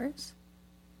flowers.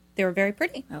 They were very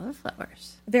pretty. I love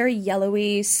flowers. Very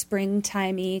yellowy,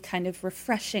 springtimey, kind of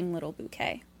refreshing little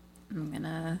bouquet. I'm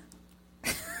gonna...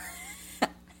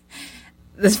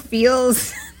 This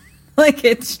feels like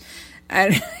it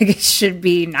should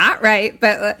be not right,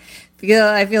 but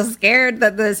I feel scared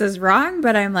that this is wrong,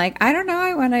 but I'm like, I don't know.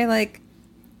 I want to like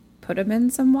put them in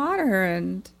some water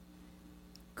and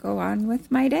go on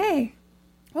with my day.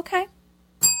 Okay.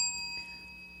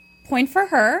 Point for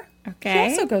her. Okay. She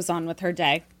also goes on with her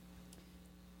day.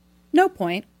 No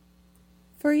point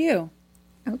for you.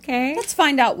 Okay. Let's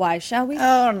find out why, shall we?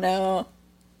 Oh, no.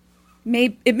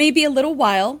 It may be a little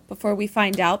while before we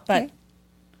find out, but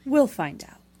we'll find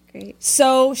out. Great.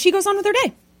 So she goes on with her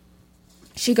day.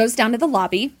 She goes down to the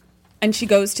lobby and she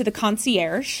goes to the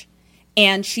concierge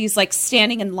and she's like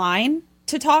standing in line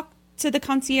to talk to the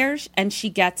concierge and she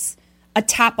gets a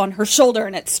tap on her shoulder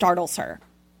and it startles her.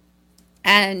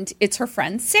 And it's her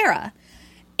friend Sarah.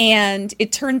 And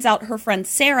it turns out her friend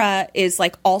Sarah is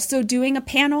like also doing a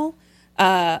panel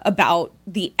about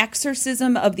the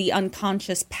exorcism of the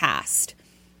unconscious past.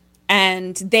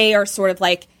 And they are sort of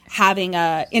like having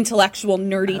a intellectual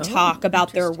nerdy talk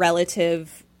about their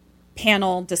relative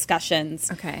panel discussions.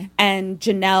 Okay. And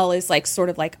Janelle is like sort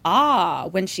of like,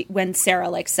 when Sarah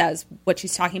like says what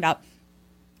she's talking about.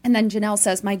 And then Janelle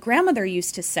says, my grandmother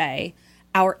used to say,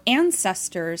 our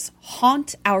ancestors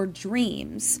haunt our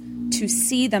dreams to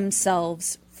see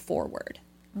themselves forward.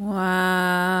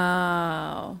 Wow.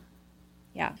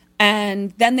 Yeah.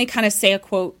 And then they kind of say a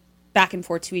quote back and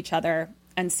forth to each other,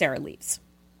 and Sarah leaves.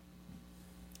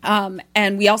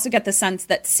 And we also get the sense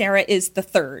that Sarah is the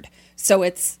third. So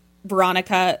it's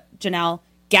Veronica, Janelle,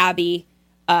 Gabby,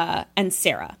 and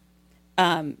Sarah.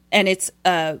 And it's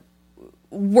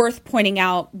worth pointing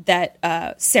out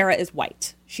that Sarah is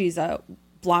white. She's a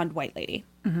blonde white lady.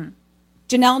 Mm-hmm.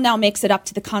 Janelle now makes it up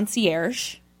to the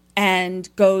concierge and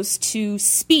goes to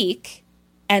speak,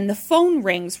 and the phone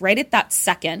rings right at that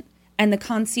second, and the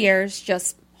concierge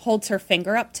just holds her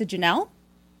finger up to Janelle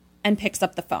and picks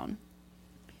up the phone.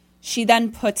 She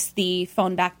then puts the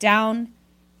phone back down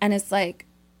and is like,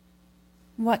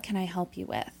 what can I help you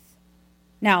with?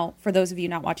 Now, for those of you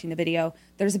not watching the video,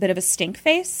 there's a bit of a stink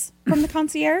face from the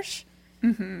concierge.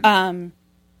 Mm-hmm.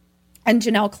 And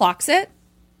Janelle clocks it.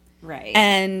 Right.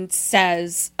 And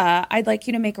says, I'd like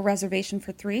you to make a reservation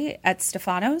for 3 at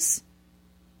Stefano's.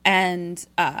 And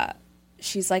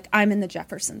she's like, I'm in the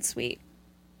Jefferson suite.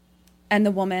 And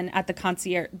the woman at the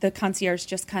concierge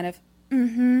just kind of,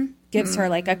 gives her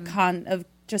like a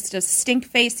just a stink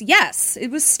face. Yes, it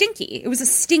was stinky. It was a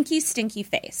stinky, stinky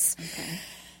face. Okay.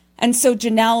 And so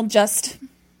Janelle just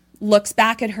looks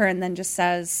back at her and then just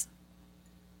says,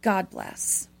 God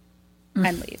bless,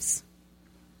 and leaves.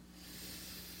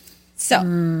 So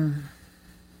now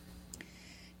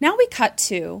we cut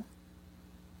to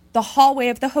the hallway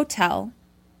of the hotel,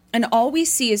 and all we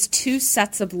see is 2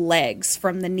 sets of legs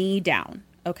from the knee down,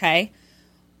 okay?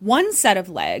 One set of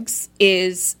legs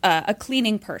is a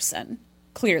cleaning person,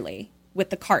 clearly,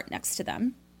 with the cart next to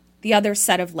them. The other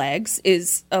set of legs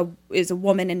is a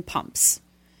woman in pumps.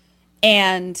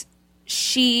 And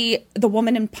the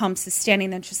woman in pumps is standing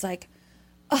there and she's like,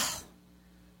 oh,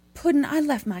 Puddin', I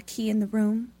left my key in the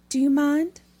room. Do you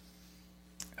mind?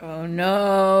 Oh,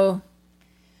 no.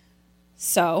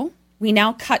 So we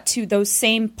now cut to those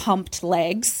same pumped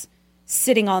legs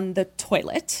sitting on the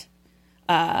toilet.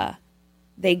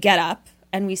 They get up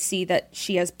and we see that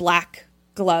she has black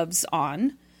gloves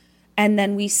on. And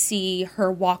then we see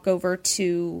her walk over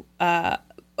to a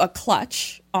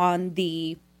clutch on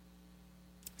the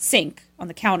sink on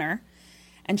the counter.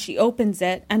 And she opens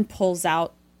it and pulls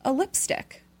out a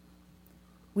lipstick.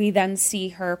 We then see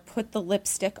her put the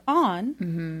lipstick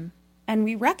on, and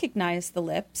we recognize the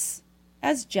lips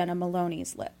as Jenna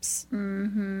Maloney's lips.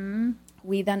 Mm-hmm.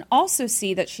 We then also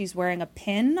see that she's wearing a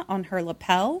pin on her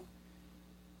lapel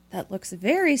that looks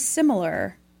very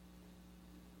similar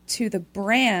to the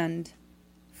brand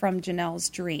from Janelle's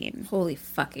dream. Holy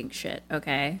fucking shit.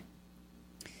 Okay.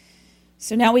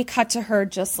 So now we cut to her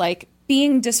just like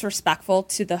being disrespectful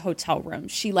to the hotel room.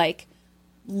 She like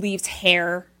leaves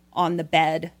hair on the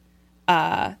bed.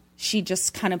 She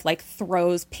just kind of like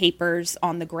throws papers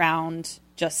on the ground,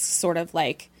 just sort of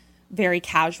like very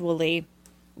casually.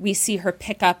 We see her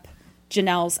pick up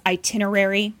Janelle's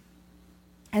itinerary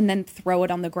and then throw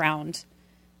it on the ground.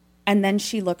 And then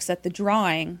she looks at the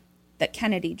drawing that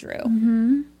Kennedy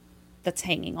drew that's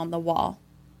hanging on the wall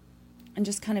and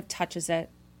just kind of touches it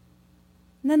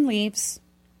and then leaves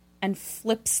and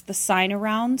flips the sign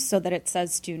around so that it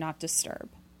says "Do Not Disturb."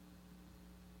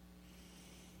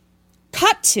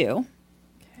 Cut to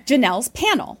Janelle's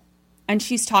panel, and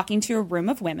she's talking to a room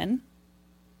of women.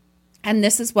 And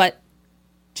this is what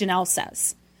Janelle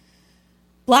says.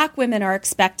 Black women are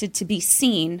expected to be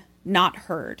seen, not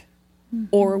heard,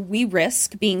 or we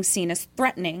risk being seen as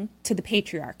threatening to the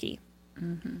patriarchy.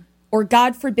 Or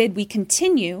God forbid we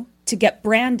continue to get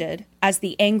branded as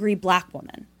the angry black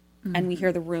woman. And we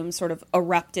hear the room sort of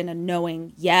erupt in a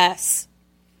knowing yes.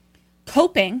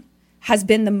 Coping has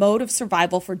been the mode of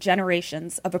survival for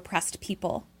generations of oppressed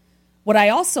people. What I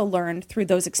also learned through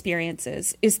those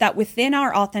experiences is that within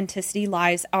our authenticity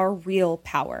lies our real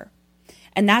power.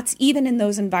 And that's even in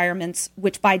those environments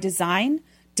which by design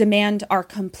demand our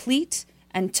complete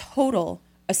and total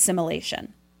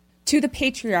assimilation. To the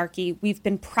patriarchy, we've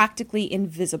been practically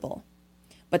invisible,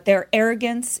 but their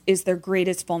arrogance is their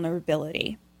greatest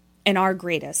vulnerability and our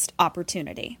greatest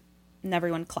opportunity. And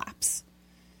everyone claps.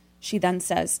 She then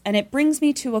says, and it brings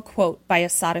me to a quote by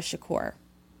Assata Shakur.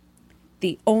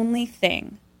 The only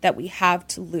thing that we have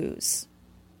to lose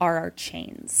are our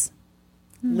chains.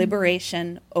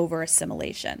 Liberation over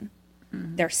assimilation.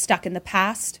 They're stuck in the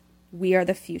past. We are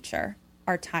the future.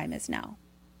 Our time is now.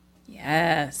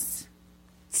 Yes.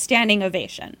 Standing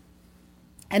ovation.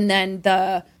 And then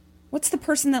what's the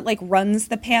person that like runs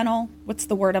the panel? What's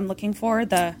the word I'm looking for?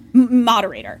 The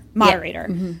moderator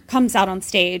comes out on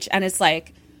stage and is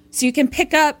like, so you can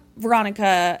pick up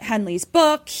Veronica Henley's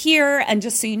book here, and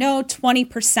just so you know,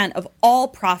 20% of all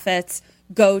profits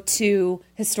go to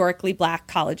historically black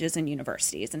colleges and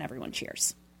universities, and everyone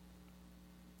cheers.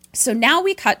 So now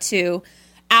we cut to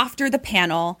after the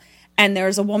panel, and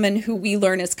there's a woman who we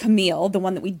learn is Camille, the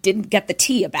one that we didn't get the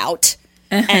tea about,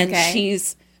 and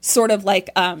she's sort of like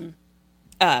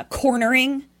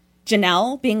cornering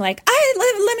Janelle, being like,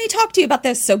 let me talk to you about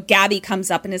this. So Gabby comes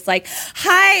up and is like,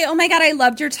 hi, oh my God, I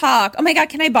loved your talk. Oh my God,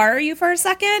 can I borrow you for a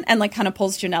second? And like kind of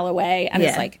pulls Janelle away and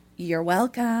is like, you're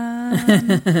welcome.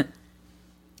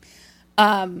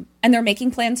 And they're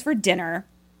making plans for dinner.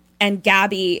 And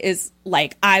Gabby is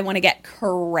like, I want to get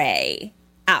cray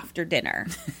after dinner.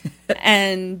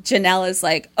 And Janelle is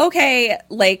like, okay,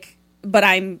 like, but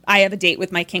I have a date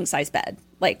with my king size bed.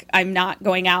 Like, I'm not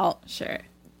going out. Sure.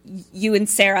 You and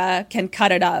Sarah can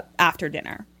cut it up after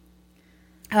dinner.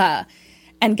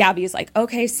 And Gabby is like,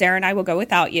 okay, Sarah and I will go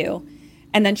without you.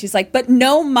 And then she's like, but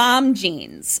no mom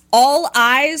jeans. All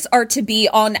eyes are to be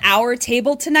on our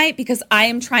table tonight because I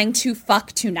am trying to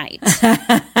fuck tonight. Yes,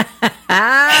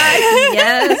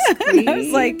 queen. I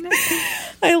was like,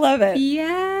 I love it.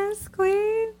 Yes,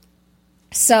 queen.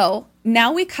 So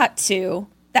now we cut to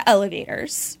the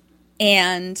elevators,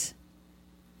 and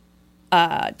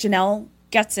Janelle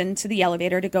gets into the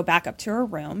elevator to go back up to her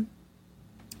room,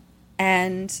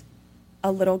 and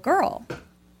a little girl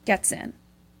gets in.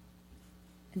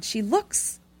 And she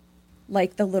looks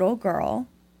like the little girl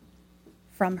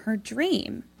from her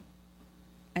dream.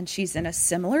 And she's in a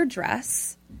similar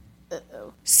dress.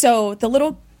 Uh-oh. So the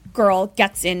little girl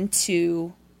gets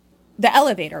into the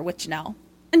elevator with Janelle.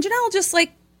 And Janelle just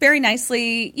like very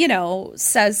nicely,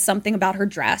 says something about her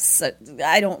dress.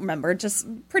 I don't remember, just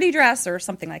pretty dress or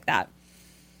something like that.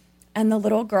 And the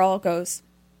little girl goes,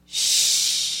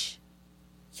 shh,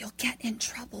 you'll get in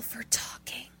trouble for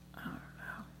talking.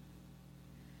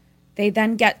 They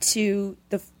then get to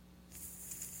the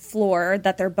floor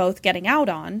that they're both getting out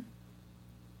on,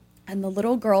 and the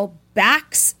little girl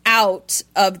backs out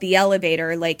of the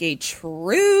elevator like a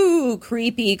true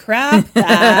creepy crap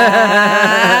bag.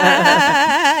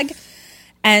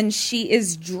 And she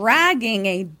is dragging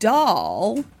a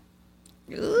doll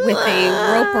with a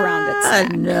rope around its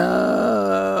neck.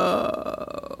 No.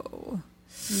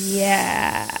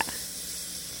 Yeah.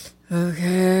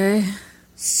 Okay.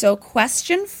 So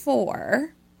question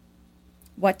 4,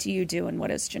 what do you do and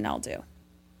what does Janelle do?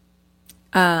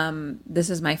 This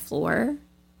is my floor.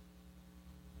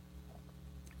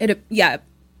 It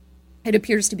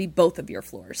appears to be both of your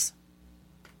floors.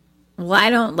 Well, I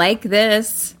don't like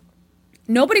this.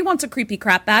 Nobody wants a creepy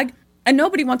crap bag, and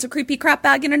nobody wants a creepy crap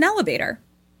bag in an elevator.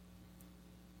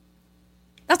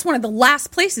 That's one of the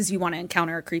last places you want to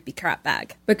encounter a creepy crap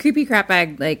bag. But creepy crap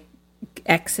bag, like,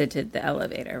 exited the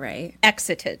elevator, right?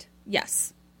 Exited.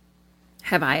 Yes.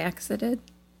 Have I exited?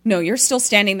 No, you're still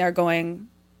standing there going,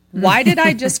 why did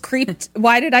I just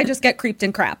get creeped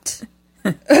and crapped?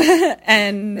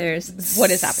 And There's what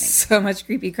is happening? So much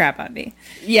creepy crap on me.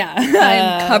 Yeah,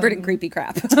 I'm covered in creepy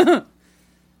crap.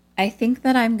 I think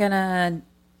that I'm gonna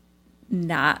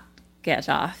not get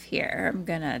off here. I'm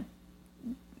gonna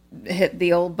hit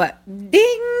the old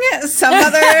ding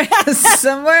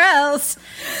somewhere else.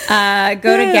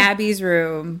 Go to Gabby's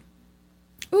room.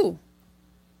 Ooh.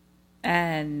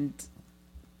 And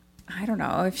I don't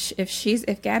know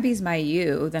if Gabby's my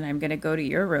you, then I'm gonna go to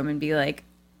your room and be like,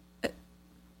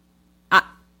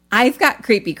 I've got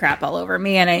creepy crap all over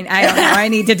me, and I don't know. I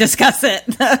need to discuss it.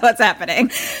 What's happening?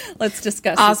 Let's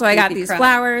discuss. Also, I got these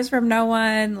flowers from no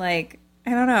one. Like,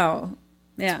 I don't know.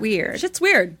 Yeah. It's weird. Shit's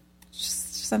weird.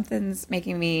 Something's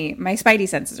making me. My spidey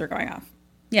senses are going off.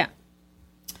 Yeah.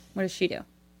 What does she do?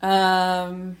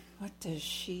 What does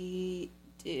she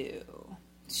do?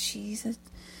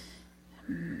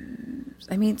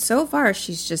 I mean, so far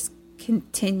she's just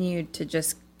continued to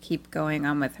just keep going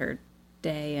on with her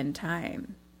day and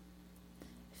time.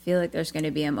 I feel like there's going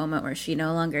to be a moment where she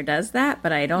no longer does that,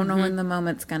 but I don't know when the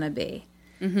moment's going to be.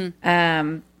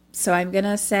 So I'm going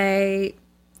to say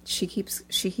she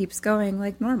keeps going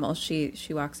like normal. She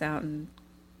walks out and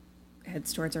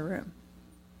heads towards her room.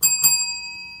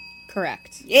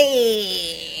 Correct.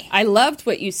 Yay! I loved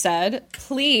what you said.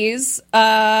 Please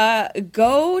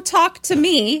go talk to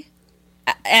me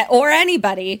or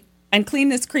anybody and clean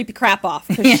this creepy crap off,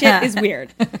 because shit is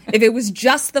weird. If it was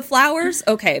just the flowers,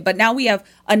 okay. But now we have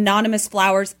anonymous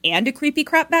flowers and a creepy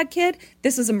crap bag kid.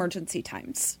 This is emergency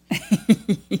times.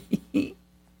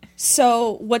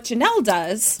 So what Janelle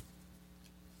does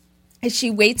is she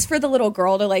waits for the little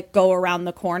girl to like go around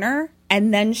the corner,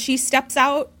 and then she steps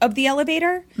out of the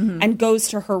elevator and goes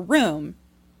to her room.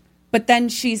 But then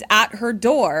she's at her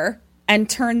door and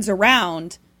turns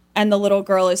around, and the little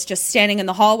girl is just standing in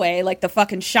the hallway like the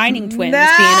fucking Shining twins being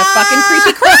a fucking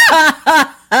creepy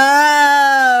crap.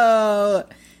 Oh!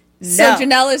 So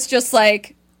Janelle is just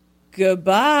like,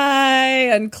 goodbye,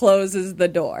 and closes the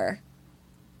door.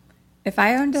 If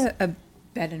I owned a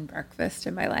bed and breakfast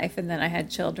in my life and then I had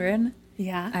children,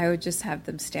 Yeah. I would just have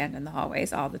them stand in the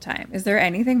hallways all the time. Is there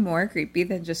anything more creepy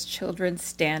than just children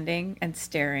standing and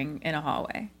staring in a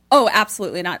hallway? Oh,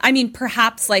 absolutely not. I mean,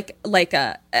 perhaps like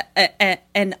an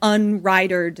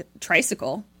unridered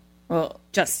tricycle. Well,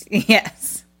 Just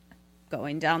yes.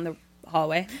 going down the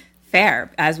hallway.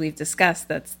 Fair. As we've discussed,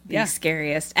 that's the Yeah.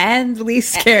 scariest and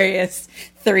least scariest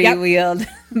three-wheeled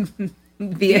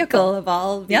vehicle of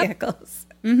all Yep. vehicles.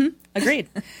 Agreed.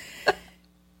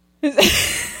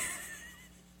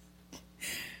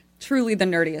 Truly the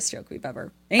nerdiest joke we've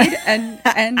ever made, and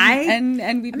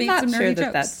we've I'm made not some nerdy sure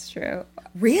jokes. that's true.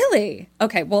 Really?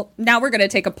 Okay. Well, now we're going to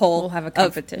take a poll. We'll have a of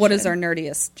competition. what is our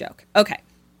nerdiest joke? Okay.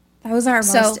 That was our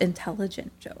So- most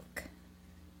intelligent joke.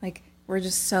 Like, we're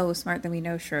just so smart that we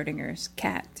know Schrodinger's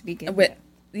cat to begin with.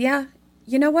 Yeah.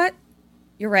 You know what?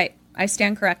 You're right. I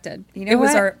stand corrected. You know it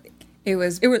was what? It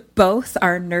was both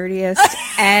our nerdiest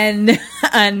and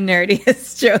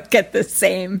unnerdiest joke at the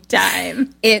same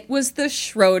time. It was the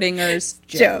Schrodinger's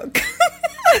joke.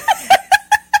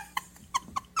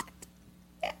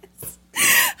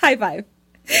 High five.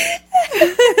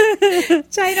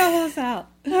 China holes out.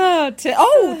 Oh,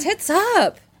 tits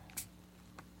up.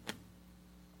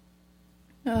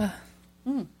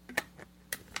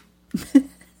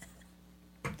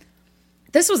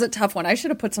 This was a tough one. I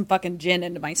should have put some fucking gin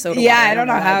into my soda Yeah, water. I don't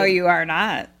know why how didn't. you are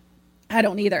not I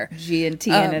don't either.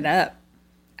 G&T'ing it up.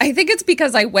 I think it's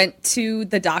because I went to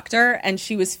the doctor and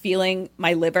she was feeling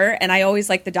my liver, and I always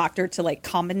like the doctor to like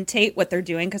commentate what they're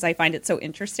doing because I find it so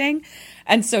interesting.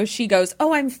 And so she goes,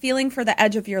 "Oh, I'm feeling for the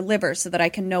edge of your liver so that I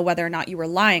can know whether or not you were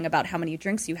lying about how many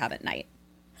drinks you have at night."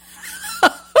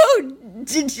 Oh,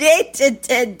 damn.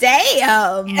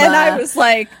 And I was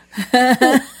like,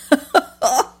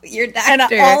 your and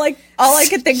doctor. all I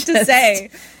could think to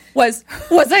say was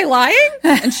I lying?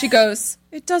 And she goes,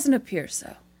 "It doesn't appear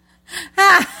so."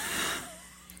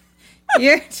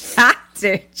 Your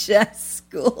doctor just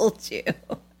schooled you.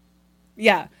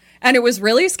 Yeah. And it was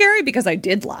really scary because I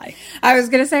did lie. I was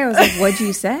going to say, I was like, what'd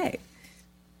you say?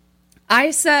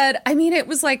 I said, I mean, it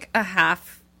was like a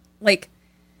half, like,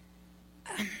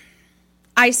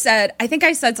 I think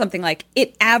I said something like,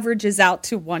 it averages out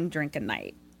to 1 drink a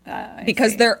night.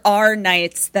 Because there are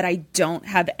nights that I don't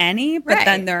have any, but Right.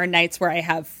 then there are nights where I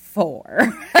have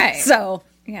 4. Right. So,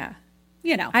 Yeah.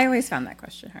 you know, I always found that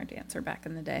question hard to answer back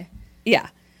in the day. yeah.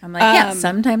 I'm like, yeah,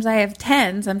 sometimes I have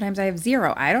 10, sometimes I have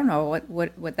 0. I don't know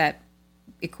what that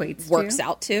equates Works to.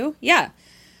 out to. Yeah.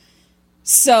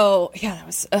 So, yeah, that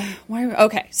was,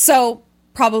 okay. So,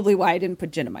 probably why I didn't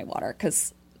put gin in my water,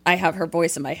 because I have her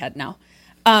voice in my head now.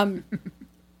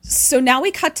 So now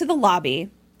we cut to the lobby,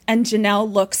 and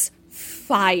Janelle looks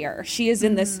fire. She is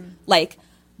in this, like,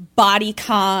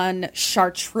 bodycon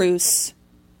chartreuse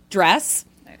dress.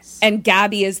 Nice. And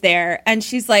Gabby is there, and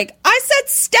she's like, I said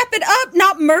step it up,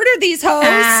 not murder these hoes.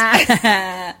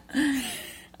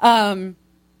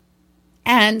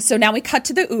 And so now we cut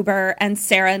to the Uber, and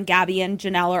Sarah and Gabby and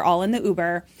Janelle are all in the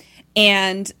Uber.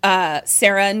 And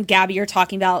Sarah and Gabby are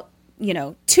talking about, you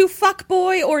know, to fuck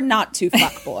boy or not to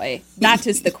fuck boy. That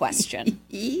is the question.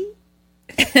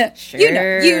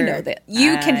 Sure. You know that.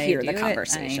 You can hear the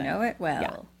conversation. I know it well.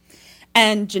 Yeah.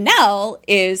 And Janelle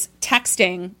is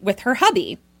texting with her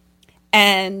hubby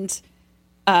and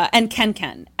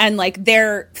Ken. And, like,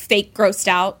 they're fake grossed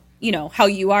out, you know, how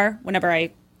you are whenever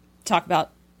I talk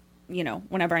about, you know,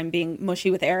 whenever I'm being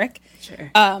mushy with Eric.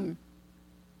 Sure.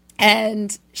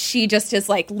 And she just is,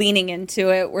 like, leaning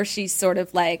into it, where she's sort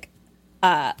of like,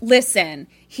 listen,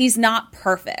 he's not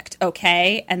perfect,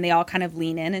 okay? And they all kind of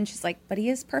lean in, and she's like, but he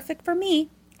is perfect for me.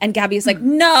 And Gabby is like,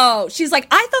 no. She's like,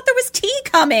 I thought there was tea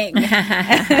coming.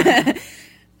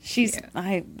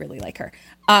 I really like her.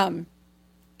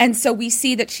 And so we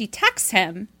see that she texts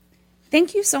him,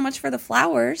 thank you so much for the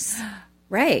flowers.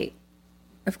 Right.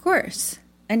 Of course.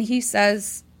 And he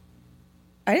says,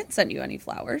 I didn't send you any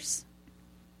flowers.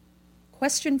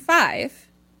 Question 5,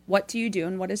 what do you do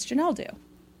and what does Janelle do?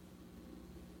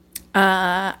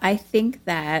 I think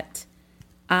that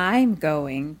I'm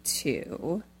going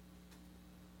to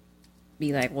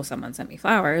be like, well, someone sent me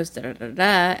flowers,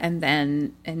 and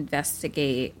then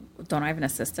investigate. Don't I have an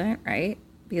assistant, right?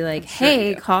 Be like,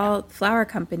 hey, call flower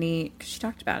company, because she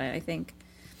talked about it, I think.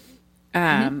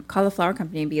 Call the flower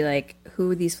company and be like,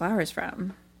 who are these flowers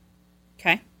from?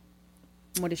 Okay.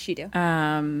 What does she do?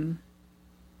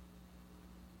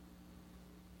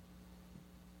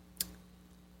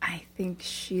 I think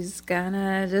she's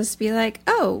gonna just be like,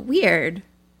 oh, weird,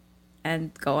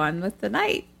 and go on with the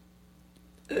night.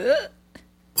 Ugh.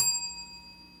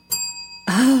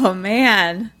 Oh,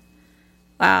 man.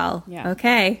 Wow. Yeah.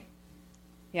 Okay.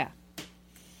 Yeah.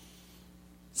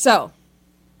 So,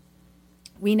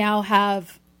 we now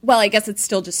have, well, I guess it's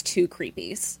still just 2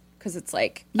 creepies, because it's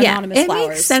like anonymous it flowers.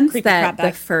 Makes sense creepy that crap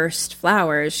bag. the first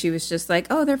flowers, she was just like,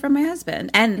 oh, they're from my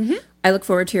husband. And I look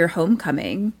forward to your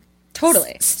homecoming.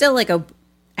 Totally. Still, like,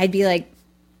 I'd be like,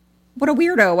 what a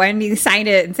weirdo. Why didn't you sign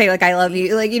it and say, like, I love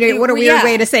you? Like, you know, what a weird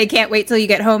way to say, can't wait till you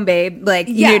get home, babe. Like,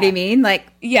 you know what I mean? Like,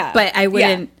 but I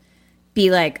wouldn't be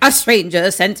like, a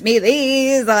stranger sent me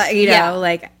these, you know,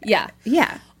 like.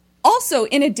 Yeah. Also,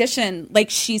 in addition, like,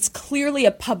 she's clearly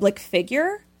a public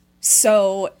figure.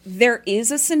 So there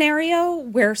is a scenario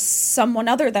where someone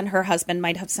other than her husband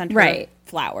might have sent her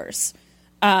flowers.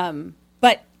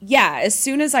 But yeah, as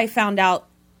soon as I found out,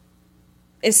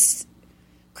 is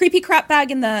creepy crap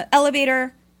bag in the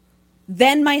elevator,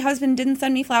 then my husband didn't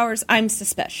send me flowers, I'm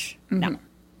suspicious. No.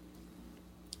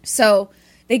 So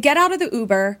they get out of the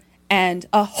Uber, and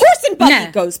a horse and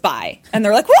buggy goes by, and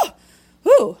they're like, whoa,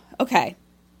 ooh, okay.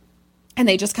 And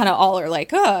they just kind of all are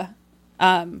like,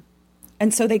 and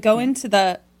so they go into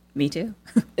the... Me too.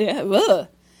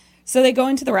 So they go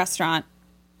into the restaurant,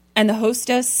 and the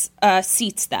hostess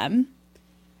seats them,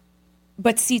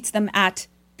 but seats them at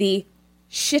the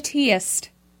shittiest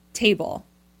table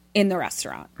in the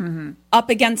restaurant. Up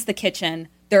against the kitchen,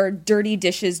 there are dirty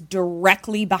dishes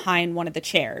directly behind one of the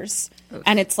chairs. Oof.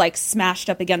 And it's like smashed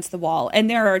up against the wall. And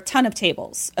there are a ton of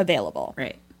tables available.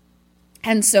 Right.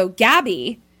 And so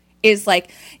Gabby is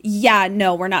like, yeah,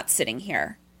 no, we're not sitting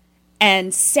here.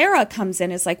 And Sarah comes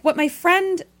in, is like, I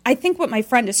think what my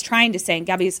friend is trying to say, and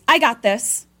Gabby's, I got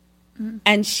this.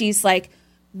 And she's like,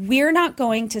 we're not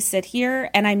going to sit here,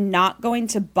 and I'm not going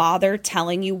to bother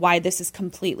telling you why this is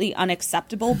completely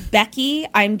unacceptable. Becky,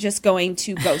 I'm just going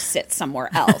to go sit somewhere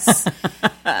else.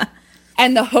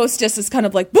 And the hostess is kind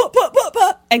of like, buh, buh, buh,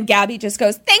 buh. And Gabby just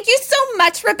goes, thank you so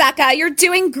much, Rebecca. You're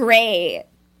doing great.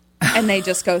 And they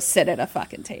just go sit at a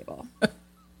fucking table.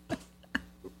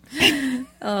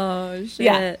 Oh, shit.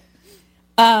 Yeah.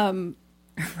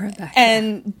 Rebecca.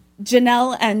 And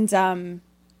Janelle and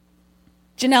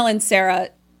Sarah,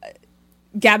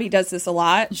 Gabby does this a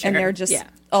lot, and they're just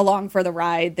along for the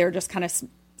ride. They're just kind of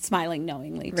smiling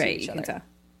knowingly to each other.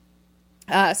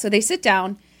 So they sit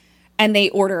down, and they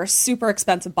order a super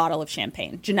expensive bottle of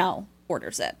champagne. Janelle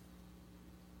orders it.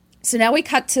 So now we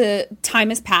cut to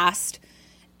time has passed,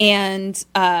 and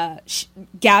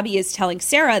Gabby is telling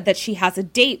Sarah that she has a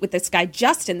date with this guy,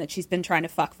 Justin, that she's been trying to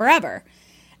fuck forever.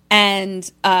 And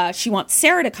she wants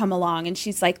Sarah to come along, and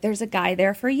she's like, there's a guy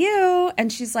there for you.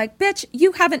 And she's like, bitch,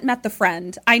 you haven't met the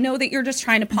friend. I know that you're just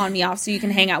trying to pawn me off so you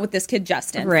can hang out with this kid,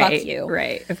 Justin. Right, Fuck you.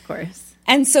 right, of course.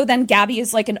 And so then Gabby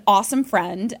is like an awesome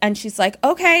friend, and she's like,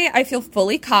 okay, I feel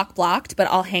fully cock-blocked, but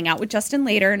I'll hang out with Justin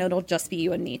later, and it'll just be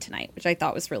you and me tonight, which I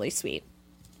thought was really sweet.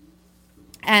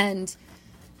 And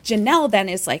Janelle then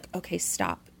is like, okay,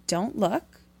 stop. Don't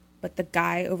look. But the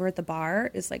guy over at the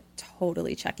bar is like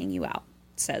totally checking you out,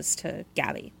 says to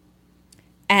Gabby.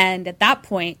 And at that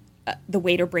point, the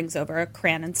waiter brings over a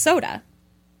cran and soda.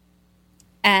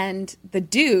 And the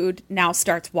dude now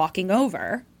starts walking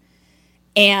over.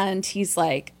 And he's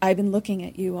like, I've been looking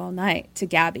at you all night, to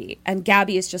Gabby. And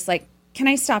Gabby is just like, can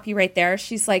I stop you right there?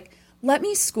 She's like, let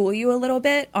me school you a little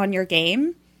bit on your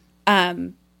game.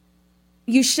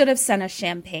 You should have sent us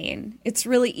champagne. It's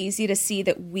really easy to see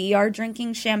that we are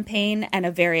drinking champagne, and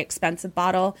a very expensive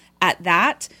bottle at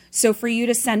that. So for you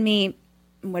to send me,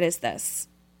 what is this?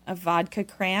 A vodka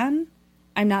cran?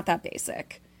 I'm not that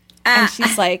basic. And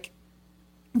she's like,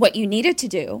 what you needed to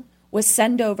do was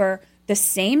send over the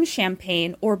same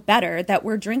champagne or better that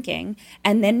we're drinking,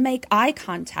 and then make eye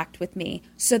contact with me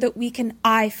so that we can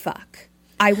eye fuck.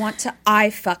 I want to eye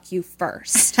fuck you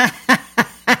first.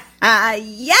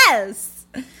 Yes.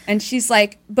 And she's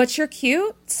like, but you're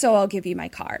cute, so I'll give you my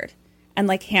card. And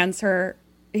like hands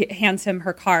him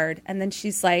her card. And then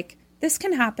she's like, this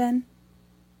can happen.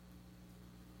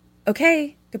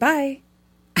 Okay, goodbye.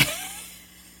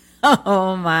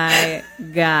 Oh my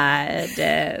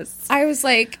goddess. I was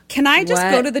like, can I just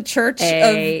go to the church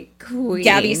of queen,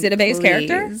 Gabby Sidibe's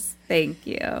character? Thank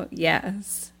you.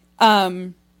 Yes.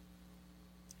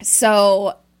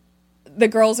 So the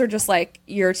girls are just like,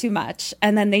 you're too much.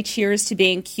 And then they cheers to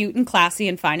being cute and classy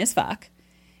and fine as fuck.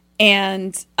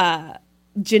 And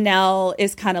Janelle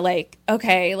is kind of like,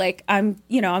 okay, like I'm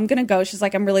going to go. She's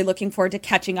like, I'm really looking forward to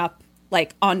catching up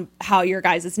like on how your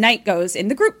guys' night goes in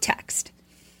the group text.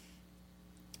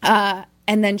 And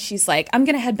then she's like, I'm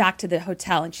going to head back to the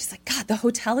hotel. And she's like, God, the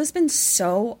hotel has been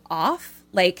so off.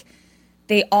 Like,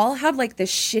 they all have like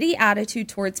this shitty attitude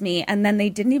towards me. And then they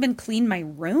didn't even clean my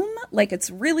room. Like, it's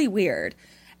really weird.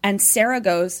 And Sarah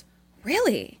goes,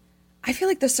 really? I feel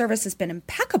like the service has been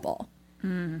impeccable.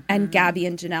 Mm-hmm. And Gabby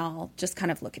and Janelle just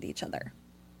kind of look at each other.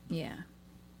 Yeah.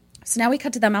 So now we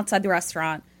cut to them outside the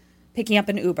restaurant, picking up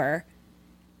an Uber.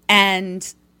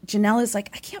 And Janelle is like,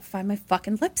 I can't find my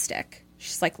fucking lipstick.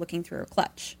 She's like looking through her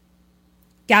clutch.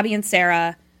 Gabby and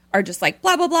Sarah are just like,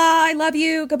 blah, blah, blah. I love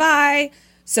you. Goodbye.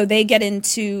 So they get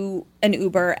into an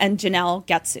Uber, and Janelle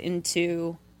gets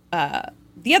into her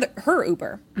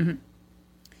Uber. Mm-hmm.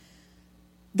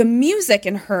 The music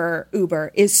in her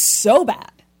Uber is so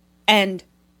bad and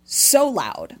so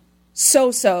loud.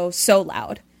 So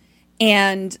loud.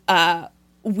 And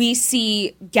we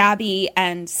see Gabby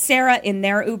and Sarah in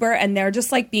their Uber, and they're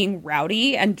just like being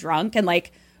rowdy and drunk and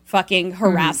like fucking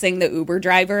harassing the Uber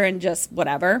driver and just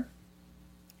whatever.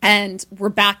 And we're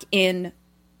back in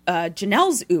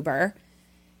Janelle's Uber,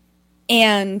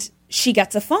 and she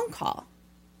gets a phone call.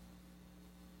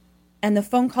 And the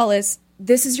phone call is,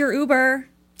 this is your Uber.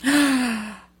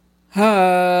 Oh, no.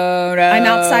 I'm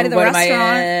outside of the restaurant. Am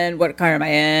I in? What car am I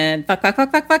in? Fuck.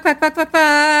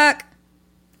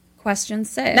 Question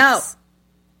 6. No.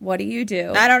 What do you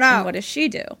do? I don't know. And what does she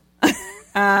do?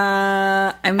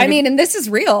 I mean, and this is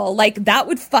real. Like, that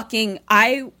would fucking,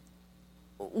 I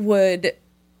would,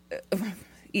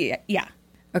 yeah.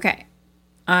 Okay.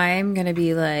 I'm going to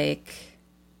be like,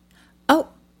 oh,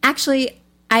 actually,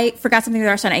 I forgot something at the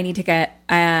restaurant. I need to get,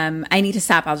 I need to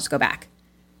stop. I'll just go back.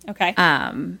 Okay.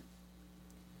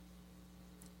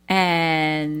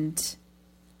 And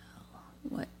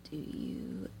what do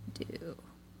you do?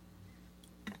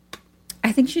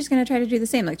 I think she's going to try to do the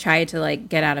same. Like, try to, like,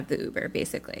 get out of the Uber,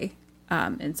 basically,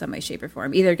 in some way, shape, or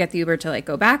form. Either get the Uber to, like,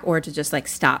 go back or to just, like,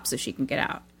 stop so she can get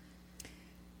out.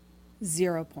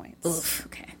 0 points. Oof,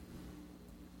 okay.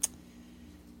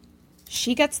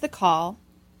 She gets the call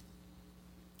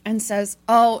and says,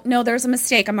 oh, no, there's a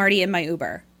mistake. I'm already in my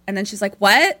Uber. And then she's like,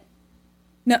 what?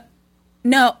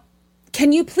 No.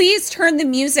 Can you please turn the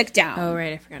music down? Oh,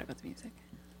 right. I forgot about the music.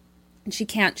 And she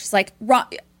can't. She's like,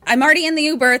 I'm already in the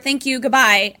Uber. Thank you.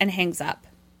 Goodbye. And hangs up.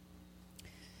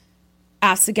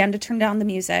 Asks again to turn down the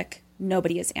music.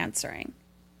 Nobody is answering.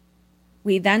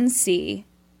 We then see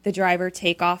the driver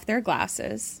take off their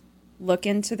glasses, look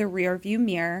into the rearview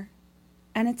mirror,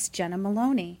 and it's Jenna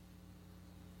Maloney.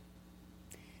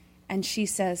 And she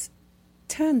says,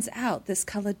 turns out this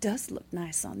color does look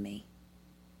nice on me.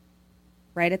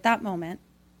 Right at that moment,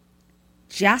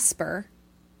 Jasper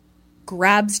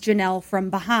grabs Janelle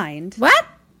from behind. What?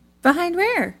 Behind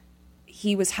where?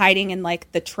 he was hiding in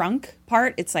like the trunk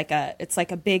part. It's like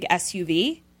a big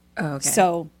SUV. Oh, okay.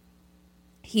 So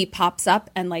he pops up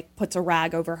and like puts a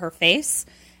rag over her face,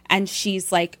 and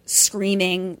she's like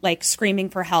screaming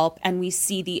for help. And we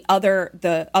see the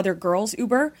other girls'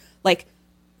 Uber like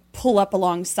pull up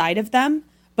alongside of them,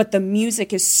 but the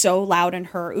music is so loud in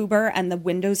her Uber and the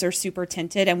windows are super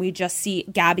tinted, and we just see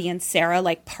Gabby and Sarah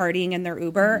like partying in their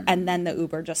Uber, and then the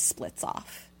Uber just splits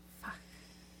off.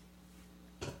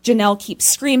 Janelle keeps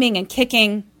screaming and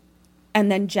kicking,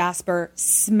 and then Jasper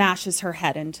smashes her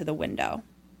head into the window.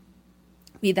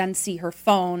 We then see her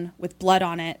phone with blood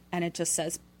on it, and it just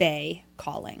says Bay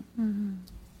calling. Mm-hmm.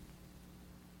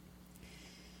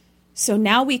 So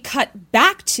now we cut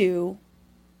back to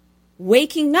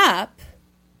waking up,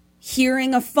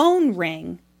 hearing a phone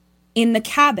ring in the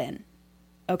cabin.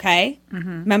 Okay?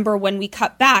 Mm-hmm. Remember when we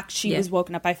cut back, she was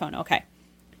woken up by phone. Okay.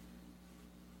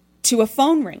 To a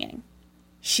phone ringing.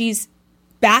 She's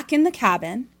back in the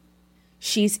cabin.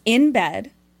 She's in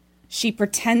bed. She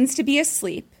pretends to be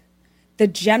asleep. The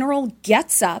general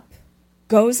gets up,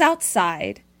 goes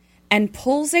outside, and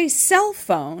pulls a cell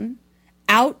phone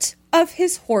out of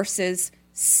his horse's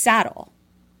saddle.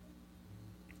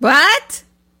 What?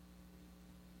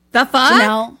 The fuck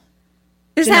Janelle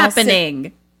is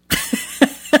happening?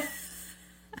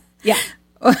 Yeah.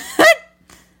 What?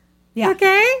 Yeah.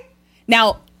 Okay.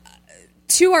 Now,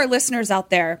 to our listeners out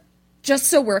there, just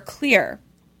so we're clear,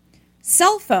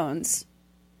 cell phones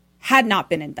had not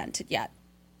been invented yet.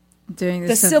 During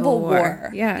The Civil War.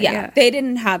 Yeah. They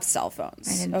didn't have cell phones.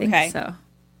 I didn't think so.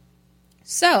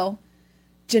 So,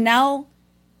 Janelle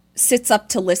sits up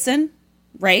to listen,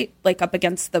 right? Like up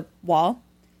against the wall.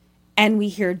 And we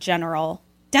hear General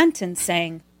Denton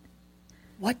saying,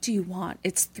 "What do you want?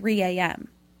 It's 3 a.m.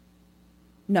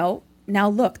 No, now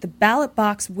look, the ballot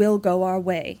box will go our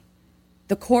way.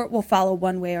 The court will follow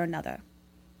one way or another.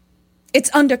 It's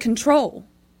under control.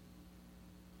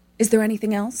 Is there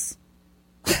anything else?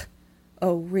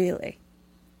 Oh, really?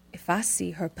 If I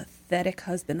see her pathetic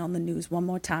husband on the news one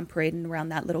more time parading around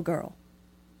that little girl."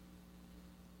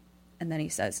 And then he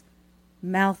says,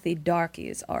 "Mouthy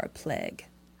darkies are a plague.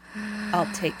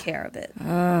 I'll take care of it." Oh,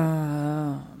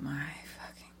 my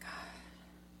fucking God.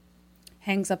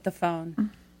 Hangs up the phone,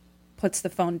 puts the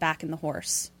phone back in the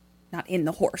horse. Not in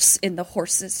the horse, in the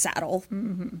horse's saddle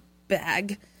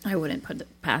bag. I wouldn't put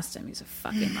it past him. He's a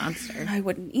fucking monster. I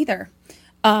wouldn't either.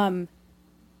 And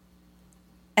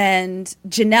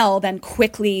Janelle then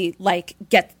quickly like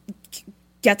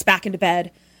gets back into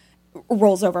bed,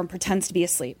 rolls over and pretends to be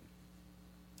asleep.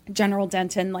 General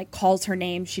Denton like calls her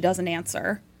name. She doesn't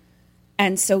answer.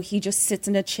 And so he just sits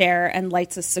in a chair and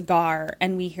lights a cigar,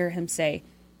 and we hear him say,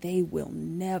 "They will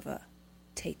never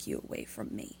take you away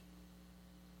from me."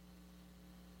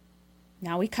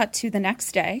 Now we cut to the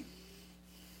next day.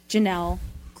 Janelle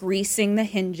greasing the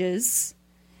hinges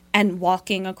and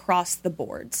walking across the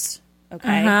boards.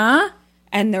 Okay? Uh-huh.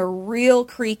 And they're real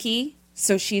creaky,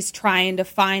 so she's trying to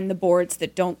find the boards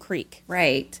that don't creak.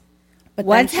 Right. But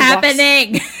what's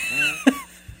happening?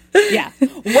 Yeah.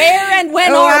 Where and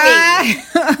when are we?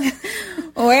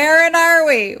 Where are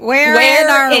we? Where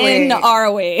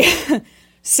are we?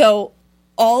 So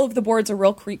all of the boards are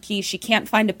real creaky. She can't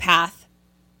find a path.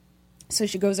 So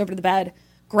she goes over to the bed,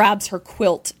 grabs her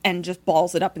quilt, and just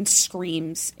balls it up and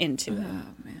screams into it.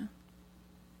 Oh, man.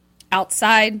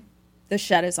 Outside, the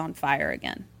shed is on fire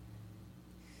again.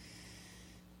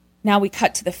 Now we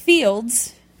cut to the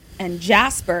fields, and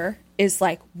Jasper is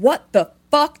like, "What the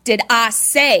fuck did I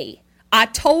say? I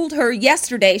told her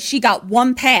yesterday she got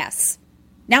one pass.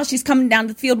 Now she's coming down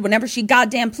to the field whenever she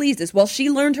goddamn pleases. Well, she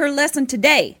learned her lesson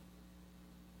today."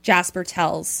 Jasper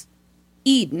tells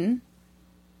Eden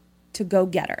to go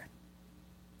get her.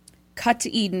 Cut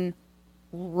to Eden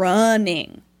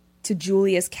running to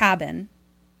Julia's cabin,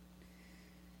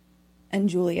 and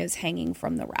Julia's hanging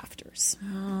from the rafters.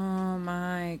 Oh,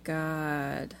 my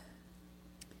God.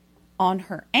 On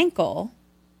her ankle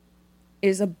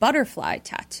is a butterfly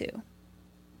tattoo.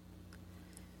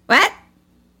 What?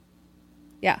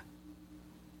 Yeah.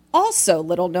 Also,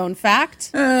 little known fact.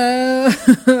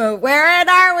 Wherein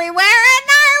are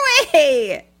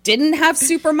we? Didn't have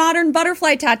super modern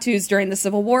butterfly tattoos during the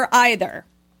Civil War either.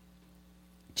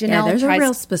 Janelle There's a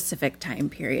real specific time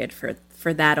period for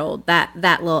that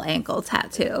that little ankle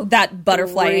tattoo. That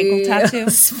butterfly ankle tattoo.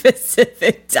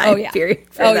 Specific time period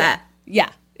for that.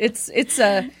 Yeah. It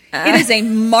is a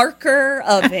marker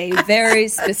of a very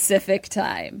specific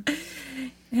time.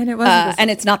 And it wasn't and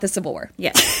it's not the Civil War.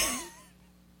 Yes.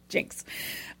 Jinx.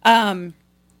 So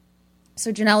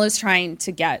Janelle is trying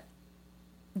to get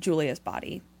Julia's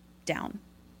body down.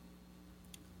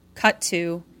 Cut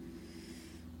to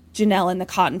Janelle in the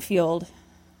cotton field,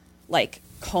 like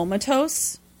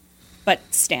comatose, but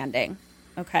standing.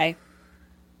 Okay.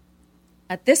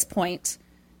 At this point,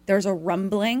 there's a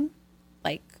rumbling,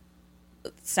 like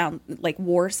sound, like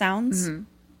war sounds. Mm-hmm.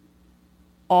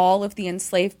 All of the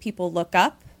enslaved people look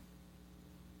up,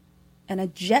 and a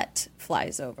jet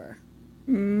flies over.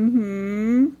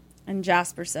 Mm-hmm. And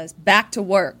Jasper says, "Back to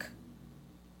work."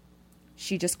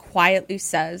 She just quietly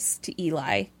says to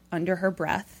Eli under her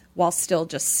breath, while still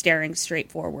just staring straight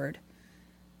forward,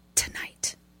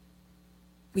 "Tonight.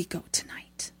 We go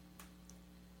tonight."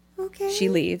 Okay. She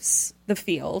leaves the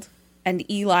field, and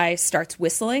Eli starts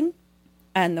whistling,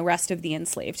 and the rest of the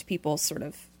enslaved people sort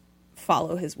of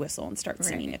follow his whistle and start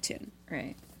singing a tune.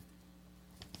 Right.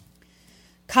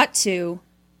 Cut to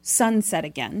sunset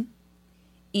again.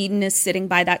 Eden is sitting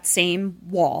by that same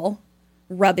wall,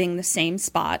 rubbing the same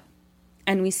spot,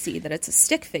 and we see that it's a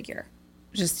stick figure.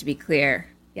 Just to be clear,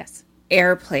 Yes.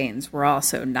 airplanes were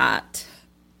also not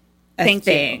a Thank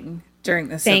you. thing during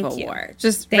the Civil War.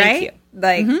 Just Thank right? you.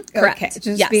 Like, Correct. okay,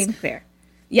 just Yes. being clear.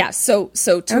 Yeah, so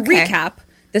to Okay. recap,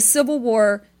 the Civil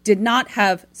War did not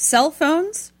have cell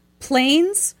phones,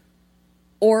 planes,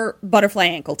 or butterfly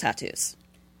ankle tattoos.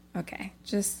 Okay,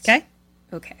 just Okay?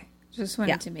 Okay, just wanted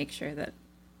Yeah. to make sure that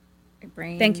my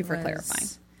brain. Thank you for clarifying.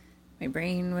 My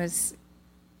brain was.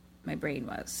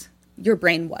 Your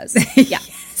brain was. Yeah.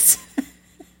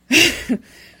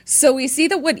 So we see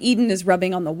that what Eden is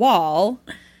rubbing on the wall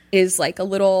is like a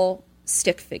little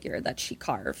stick figure that she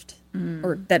carved,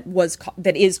 or that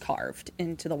is carved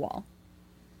into the wall.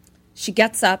 She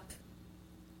gets up,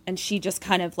 and she just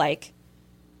kind of like,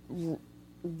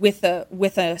 with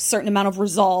a certain amount of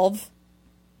resolve,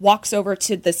 walks over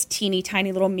to this teeny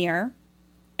tiny little mirror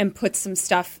and puts some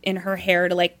stuff in her hair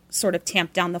to like sort of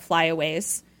tamp down the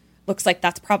flyaways. Looks like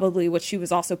that's probably what she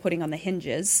was also putting on the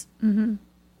hinges. Mm-hmm.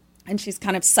 And she's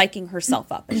kind of psyching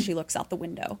herself up as she looks out the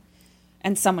window.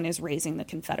 And someone is raising the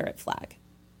Confederate flag.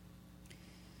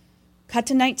 Cut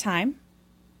to nighttime.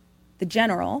 The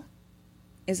general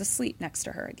is asleep next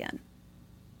to her again.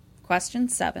 Question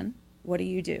 7. What do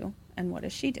you do? And what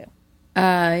does she do?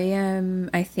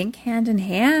 I think hand in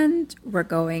hand, we're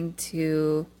going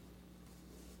to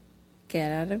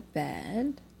get out of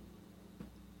bed,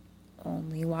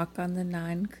 only walk on the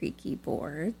non-creaky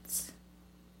boards,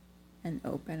 and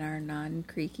open our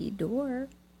non-creaky door.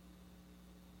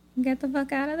 And get the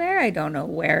fuck out of there. I don't know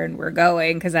where and we're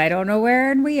going because I don't know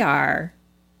where and we are.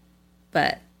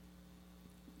 But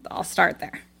I'll start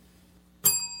there.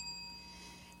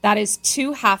 That is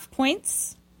 2 half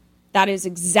points. That is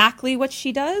exactly what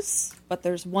she does, but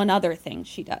there's one other thing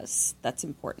she does that's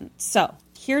important. So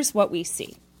here's what we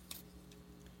see.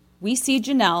 We see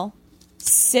Janelle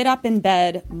sit up in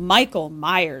bed Michael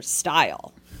Myers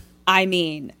style. I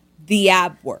mean, the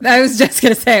ab work. I was just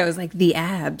going to say, I was like, the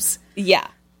abs. Yeah.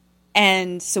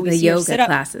 And so we The see her yoga sit up,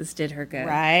 classes did her good.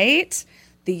 right?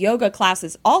 The yoga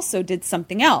classes also did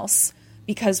something else,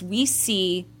 because we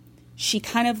see she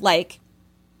kind of like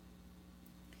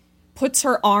puts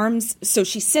her arms, so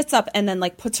she sits up and then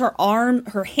like puts her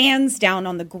hands down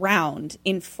on the ground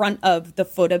in front of the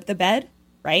foot of the bed,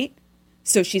 right?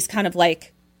 So she's kind of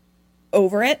like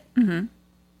over it. Mm-hmm.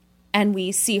 And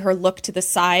we see her look to the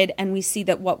side, and we see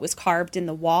that what was carved in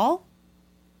the wall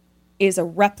is a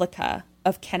replica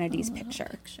of Kennedy's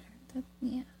picture.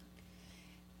 Yeah.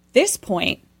 This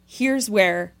point, here's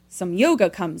where some yoga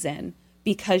comes in,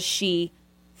 because she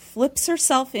flips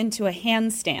herself into a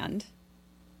handstand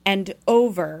and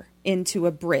over into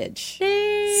a bridge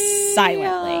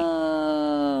silently.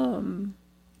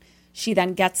 She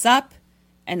then gets up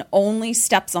and only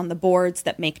steps on the boards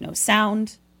that make no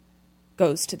sound,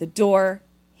 goes to the door,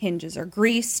 hinges are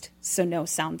greased, so no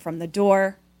sound from the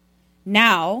door.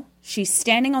 Now she's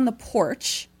standing on the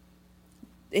porch.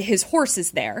 His horse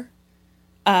is there.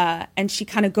 And she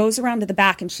kind of goes around to the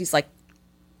back, and she's like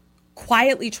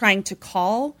quietly trying to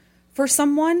call for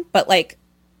someone, but like,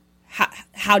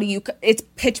 how do you, it's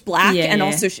pitch black, and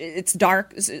also it's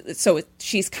dark. So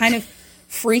she's kind of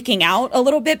freaking out a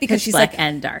little bit, because she's like,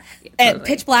 and dark. Yeah, totally.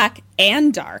 Pitch black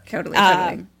and dark. Totally.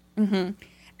 Mm-hmm.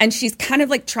 And she's kind of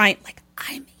like trying, like,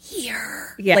 I'm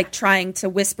here. Yeah. Like trying to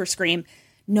whisper scream,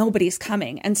 nobody's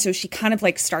coming. And so she kind of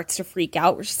like starts to freak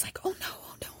out, where she's like, oh no,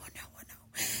 oh no, oh no, oh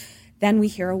no. Then we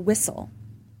hear a whistle.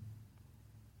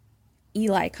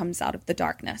 Eli comes out of the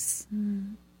darkness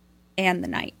and the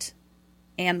night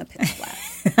and the pitch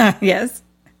black. Yes.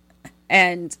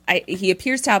 And he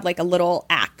appears to have like a little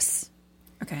axe.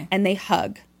 Okay. And they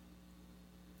hug.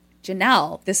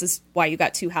 Janelle, this is why you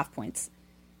got 2 half points,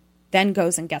 then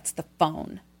goes and gets the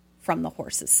phone from the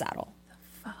horse's saddle.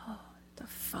 The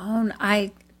phone.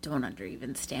 I don't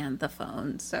understand the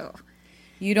phone, so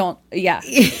You don't, yeah.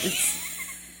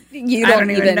 You I don't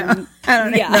even know. I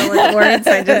don't even know what words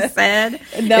I just said.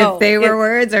 No, if they were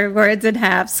words or words in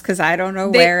halves, because I don't know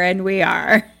wherein we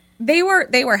are. They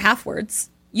were half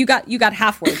words. You got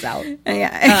half words out.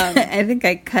 Yeah, I think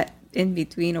I cut in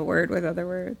between a word with other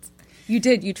words. You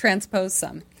did. You transposed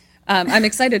some. I'm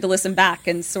excited to listen back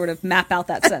and sort of map out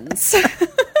that sentence.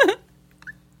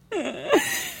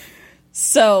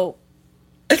 So,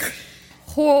 I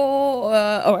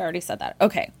already said that.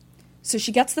 Okay. So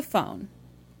she gets the phone.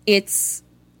 It's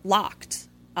locked,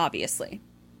 obviously.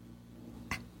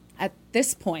 At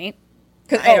this point,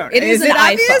 it is an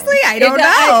obviously? iPhone. I don't know.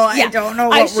 I don't know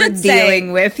what we're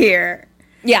dealing with here.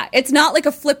 Yeah, it's not like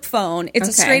a flip phone. It's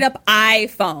a straight up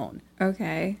iPhone.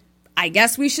 Okay. I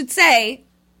guess we should say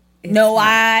no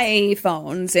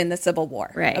iPhones in the Civil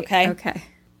War. Right. Okay.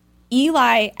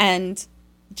 Eli and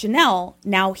Janelle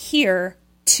now hear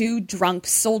 2 drunk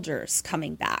soldiers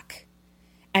coming back.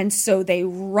 And so they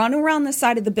run around the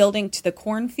side of the building to the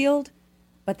cornfield,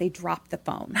 but they drop the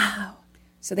phone. Oh.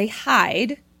 So they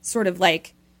hide, sort of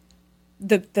like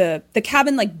the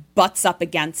cabin like butts up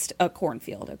against a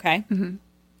cornfield, okay? Mm-hmm.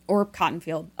 Or cotton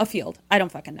field, a field. I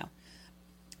don't fucking know.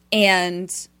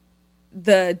 And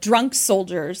the drunk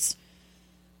soldiers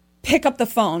pick up the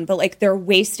phone, but like they're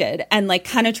wasted and like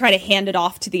kind of try to hand it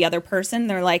off to the other person.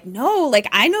 They're like, no, like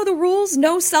I know the rules,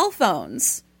 no cell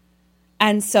phones.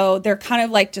 And so they're kind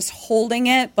of like just holding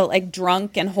it, but like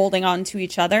drunk and holding on to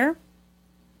each other.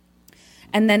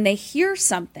 And then they hear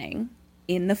something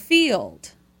in the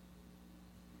field.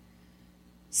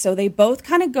 So they both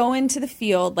kind of go into the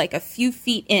field like a few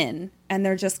feet in, and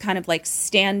they're just kind of like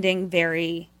standing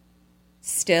very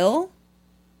still,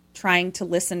 trying to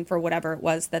listen for whatever it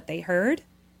was that they heard.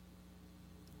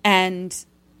 And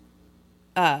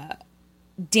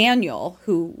Daniel,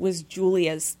 who was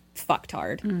Julia's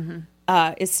fucktard,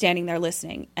 is standing there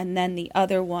listening. And then the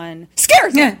other one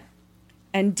scares him.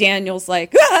 And Daniel's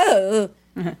like, ah!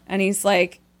 And he's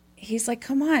like,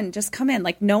 come on, just come in.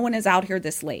 Like, no one is out here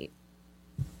this late.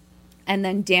 And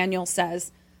then Daniel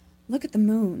says, look at the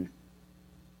moon.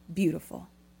 Beautiful.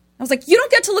 I was like, you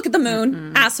don't get to look at the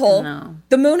moon, asshole. No.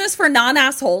 The moon is for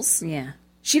non-assholes. Yeah.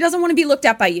 She doesn't want to be looked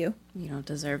at by you. You don't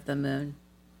deserve the moon.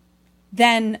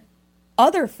 Then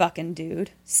other fucking dude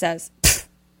says,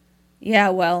 yeah,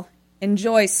 well,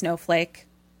 enjoy, Snowflake.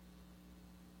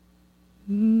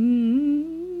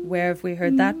 Where have we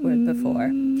heard that word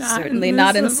before? Certainly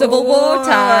not in Civil War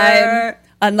time.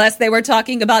 Unless they were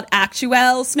talking about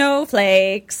actual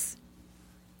snowflakes.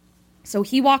 So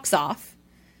he walks off.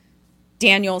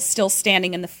 Daniel's still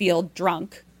standing in the field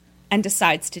drunk and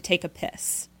decides to take a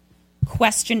piss.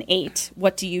 Question 8.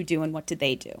 What do you do and what do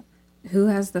they do? Who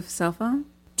has the cell phone?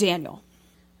 Daniel.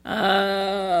 I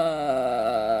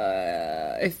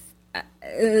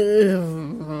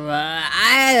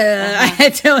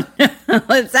don't know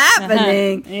what's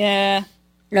happening. Yeah.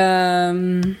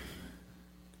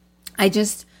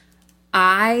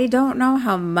 I don't know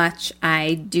how much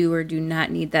I do or do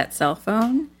not need that cell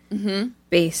phone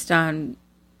based on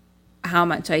how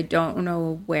much I don't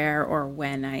know where or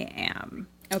when I am.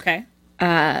 Okay.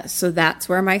 So that's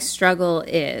where my struggle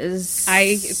is.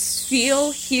 I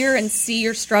feel, hear, and see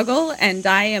your struggle, and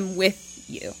I am with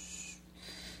you.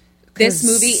 This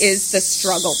movie is the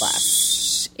struggle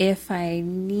bus. If I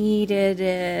needed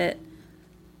it,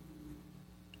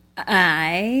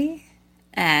 I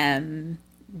am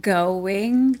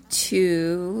going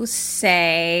to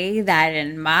say that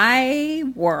in my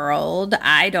world,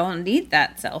 I don't need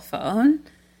that cell phone.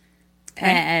 Okay.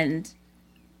 And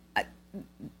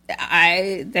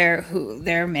there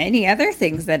are many other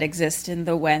things that exist in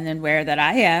the when and where that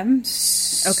I am.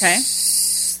 Okay.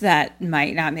 That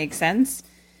might not make sense.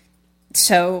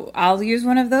 So I'll use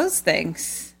one of those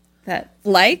things. That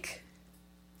like?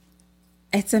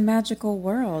 It's a magical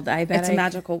world. I bet it's a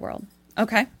magical world.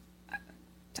 Okay.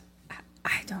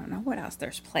 I don't know what else.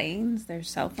 There's planes. There's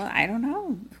cell phone. I don't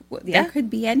know. There could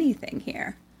be anything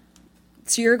here.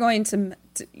 So you're going to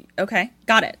okay.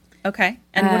 Got it. Okay.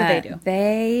 And what do they do?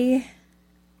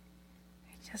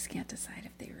 I just can't decide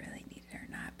if they really need it or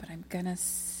not, but I'm going to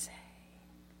say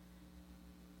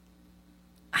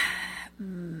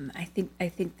I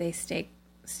think they stay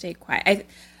quiet.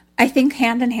 I think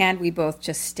hand in hand we both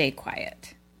just stay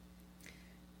quiet.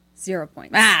 0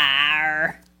 points.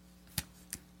 Arr.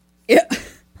 Yeah.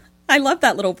 I love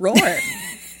that little roar.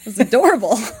 It's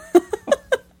adorable.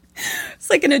 It's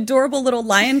like an adorable little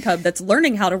lion cub that's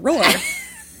learning how to roar.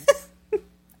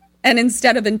 And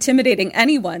instead of intimidating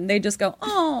anyone, they just go,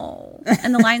 oh.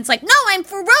 And the lion's like, no, I'm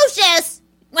ferocious.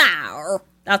 Wow.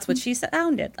 That's what she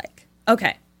sounded like.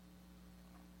 Okay.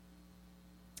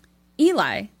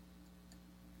 Eli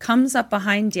comes up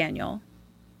behind Daniel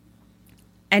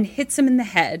and hits him in the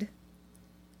head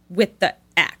with the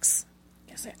axe.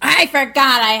 I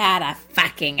forgot I had a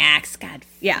fucking axe. God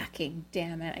Yeah. fucking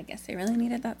damn it. I guess I really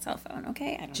needed that cell phone.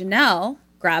 Okay. I don't Janelle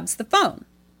grabs the phone.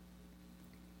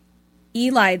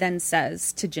 Eli then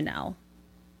says to Janelle,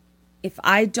 if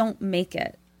I don't make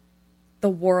it, the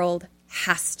world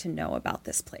has to know about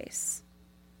this place.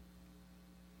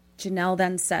 Janelle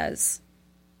then says,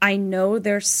 I know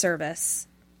there's service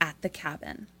at the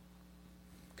cabin.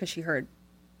 Because she heard,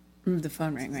 the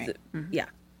phone ring, right? yeah,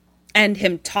 and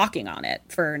him talking on it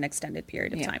for an extended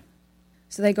period of time.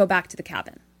 So they go back to the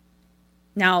cabin.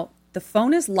 Now, the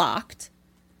phone is locked,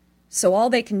 so all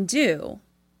they can do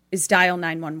is dial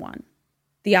 911.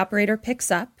 The operator picks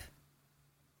up,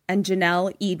 and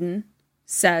Janelle Eden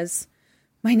says,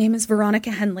 my name is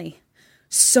Veronica Henley.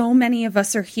 So many of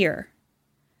us are here.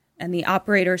 And the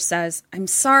operator says, I'm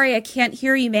sorry, I can't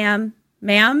hear you, ma'am.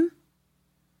 Ma'am?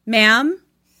 Ma'am?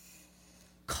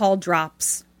 Call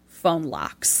drops. Phone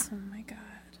locks. Oh my God.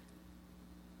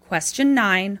 Question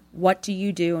 9, what do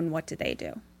you do and what do they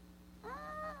do?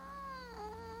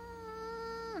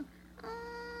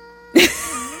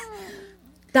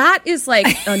 That is like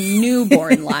a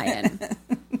newborn lion.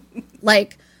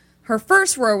 Like, her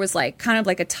first roar was like kind of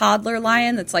like a toddler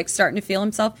lion that's like starting to feel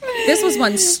himself. This was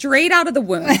one straight out of the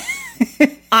womb.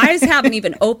 Eyes haven't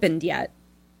even opened yet.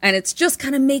 And it's just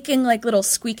kind of making like little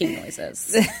squeaking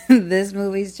noises. This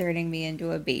movie's turning me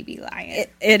into a baby lion.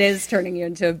 It is turning you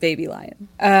into a baby lion.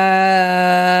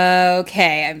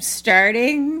 Okay, I'm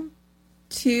starting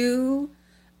to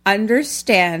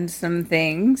understand some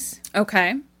things.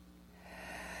 Okay.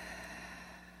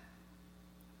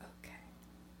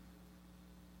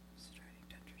 Starting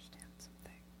to understand some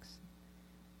things.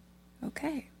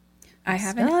 Okay. I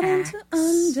have an Starting axe. to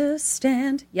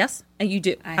understand. Yes, and you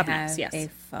do I have an have axe, yes. a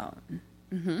phone.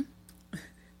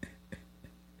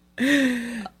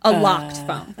 A locked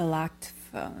phone. A locked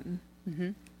phone.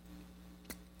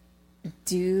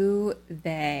 Do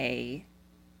they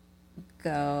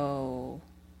go...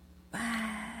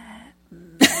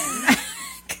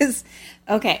 Because,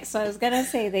 okay, so I was going to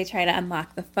say they try to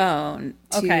unlock the phone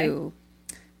to...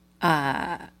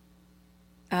 but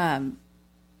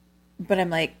I'm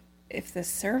like, if the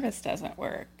service doesn't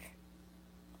work...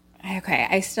 Okay,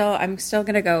 I'm still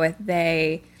going to go with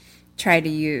they try to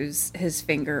use his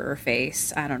finger or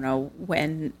face. I don't know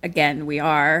when, again, we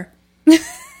are...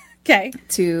 Okay.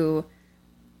 to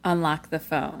unlock the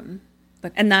phone.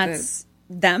 And that's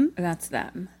them? That's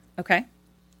them. Okay.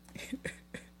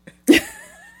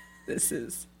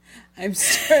 I'm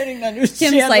starting to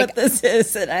understand Kim's like- what this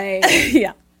is, and I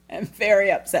Yeah. am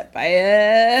very upset by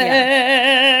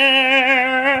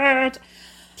it.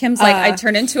 Kim's like, I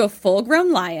turn into a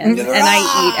full-grown lion and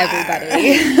I eat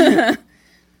everybody.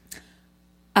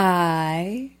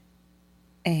 I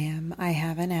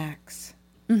have an axe.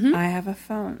 I have a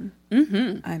phone.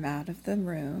 I'm out of the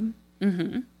room.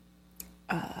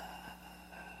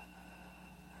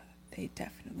 They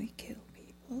definitely kill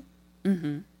people.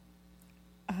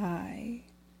 I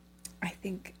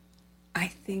think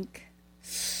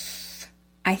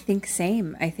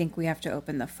same. I think we have to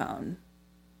open the phone.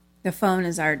 The phone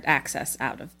is our access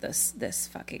out of this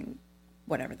fucking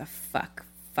whatever the fuck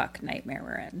nightmare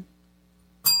we're in.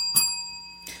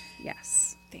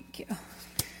 Yes. Thank you.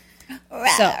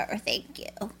 So, Thank you.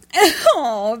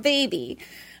 oh, baby.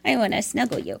 I want to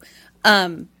snuggle you.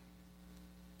 So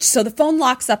the phone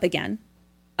locks up again.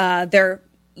 They're,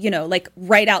 like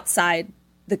right outside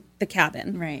the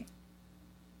cabin. Right.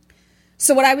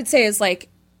 So what I would say is like,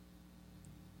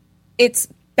 it's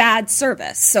bad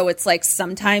service. So it's like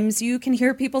sometimes you can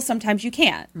hear people, sometimes you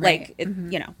can't. Right. Like,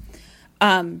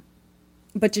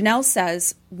 But Janelle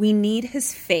says we need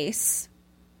his face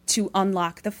to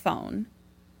unlock the phone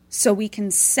so we can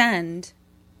send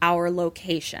our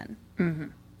location.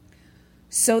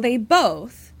 So they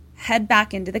both head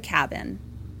back into the cabin,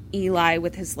 Eli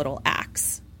with his little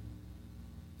axe.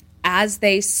 As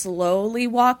they slowly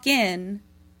walk in,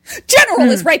 General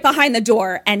is right behind the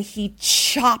door and he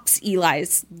chops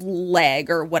Eli's leg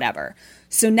or whatever.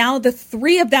 So now the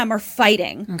three of them are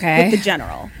fighting with the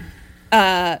General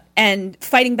and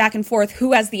fighting back and forth.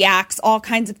 Who has the axe? All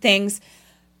kinds of things.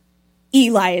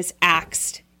 Eli is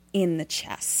axed in the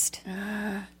chest.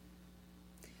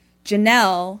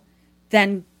 Janelle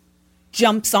then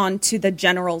jumps onto the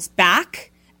General's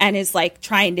back and is like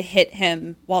trying to hit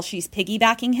him while she's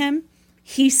piggybacking him.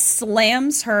 He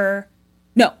slams her.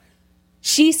 No,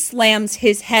 she slams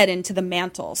his head into the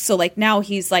mantle. So like now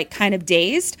he's like kind of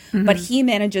dazed, but he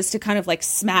manages to kind of like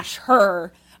smash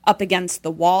her up against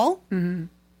the wall.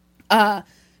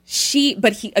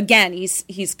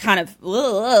 He's kind of,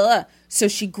 ugh. So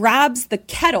she grabs the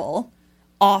kettle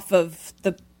off of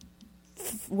the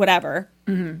whatever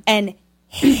and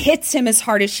hits him as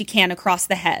hard as she can across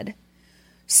the head.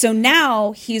 So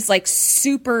now he's like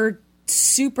super,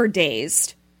 super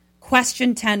dazed.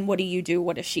 Question 10, what do you do?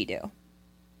 What does she do?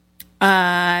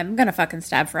 I'm going to fucking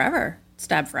stab forever.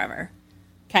 Stab forever.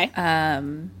 Okay.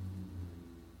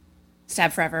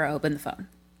 Stab forever, open the phone.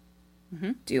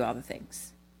 Do all the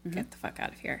things. Get the fuck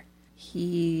out of here.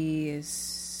 He is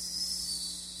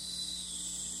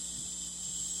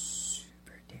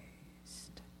super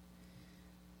dazed.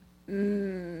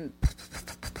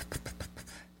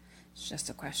 It's just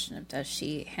a question of, does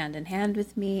she hand in hand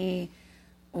with me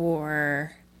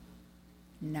or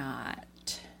not?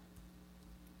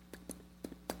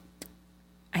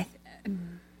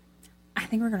 I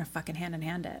think we're going to fucking hand in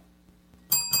hand it.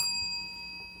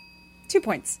 2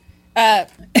 points. The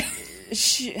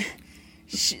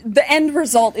end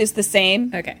result is the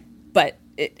same. Okay. But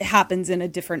it happens in a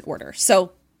different order.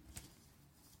 So,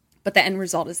 but the end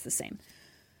result is the same.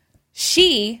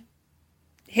 She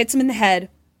hits him in the head,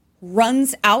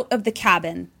 runs out of the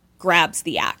cabin, grabs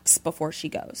the axe before she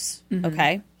goes.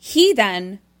 Okay. He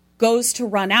then goes to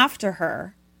run after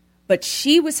her, but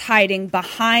she was hiding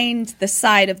behind the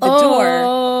side of the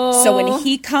door. So when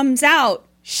he comes out,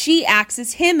 she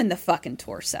axes him in the fucking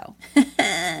torso.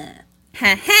 Ha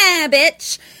ha,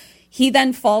 bitch. He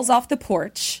then falls off the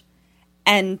porch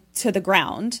and to the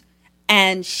ground,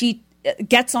 and she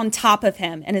gets on top of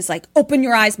him and is like, open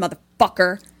your eyes,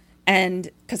 motherfucker. And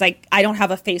because I don't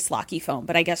have a face locky phone,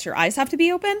 but I guess your eyes have to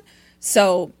be open.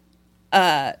 So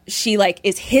she like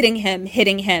is hitting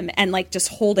him and like just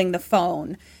holding the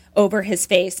phone over his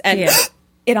face, and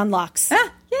it unlocks.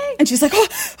 Yay. And she's like,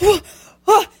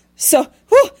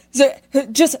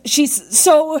 she's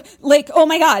so like, oh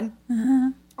my God.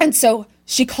 And so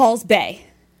she calls Bay.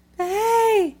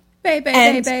 Bay.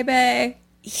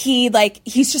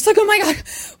 He's just like, oh my God,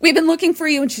 we've been looking for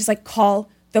you. And she's like, call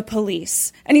the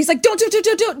police. And he's like,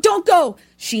 don't go.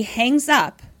 She hangs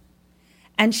up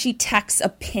and she texts a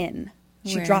pin.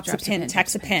 She drops a pin,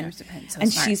 texts a pin.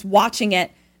 And she's watching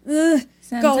it.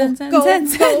 Send.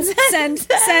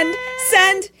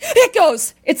 It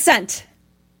goes. It's sent.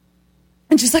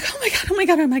 And she's like, oh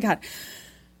my God.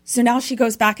 So now she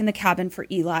goes back in the cabin for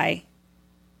Eli.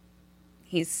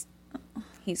 He's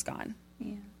gone.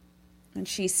 Yeah. And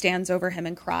she stands over him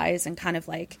and cries and kind of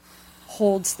like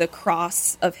holds the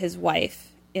cross of his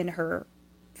wife in her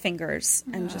fingers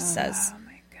and just says, oh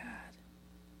my God,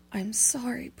 I'm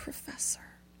sorry, Professor.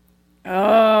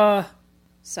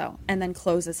 So, and then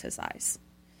closes his eyes.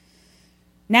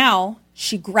 Now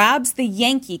she grabs the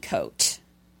Yankee coat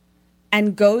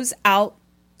and goes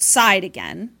outside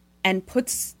again and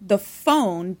puts the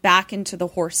phone back into the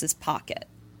horse's pocket.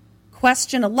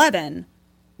 Question 11,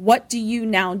 what do you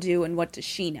now do and what does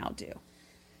she now do?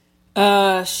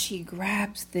 she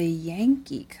grabs the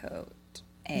Yankee coat,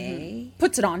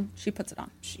 Puts it on. She puts it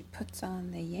on. She puts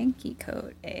on the Yankee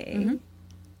coat, Mm-hmm.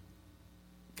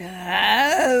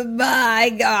 Oh my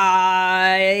God.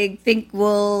 I think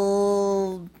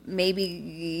we'll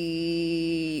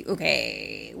maybe...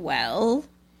 Okay, well...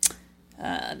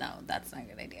 no, that's not a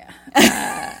good idea.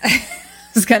 I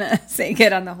was going to say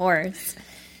get on the horse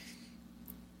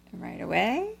right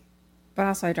away. But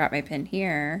also I dropped my pin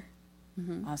here.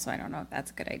 Also, I don't know if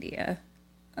that's a good idea.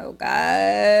 Oh,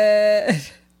 God.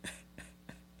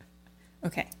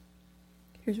 Okay.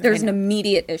 There's an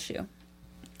immediate issue.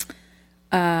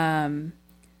 So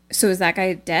is that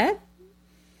guy dead?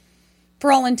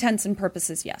 For all intents and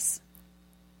purposes, yes.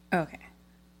 Okay.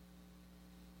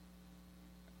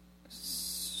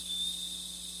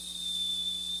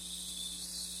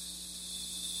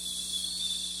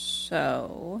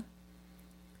 So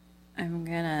I'm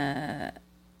gonna...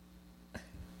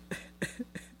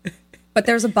 But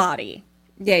there's a body.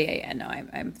 Yeah. No,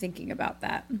 I'm thinking about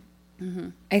that.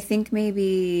 I think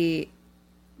maybe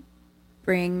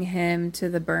bring him to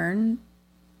the burn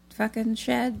fucking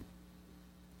shed.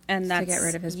 And that's to get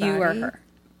rid of his you body. or her.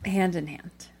 Hand in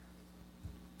hand.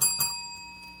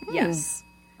 Yes.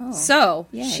 Oh. So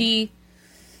Yay. she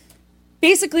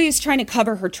basically is trying to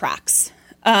cover her tracks.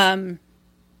 Because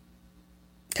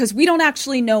we don't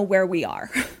actually know where we are.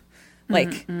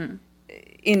 Like,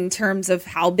 in terms of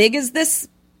how big is this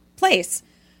place.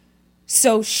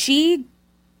 So she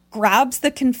grabs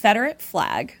the Confederate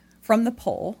flag from the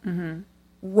pole,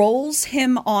 rolls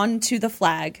him onto the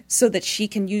flag so that she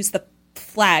can use the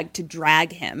flag to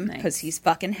drag him because he's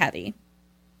fucking heavy.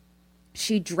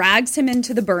 She drags him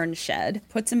into the burn shed,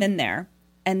 puts him in there,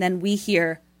 and then we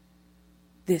hear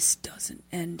This doesn't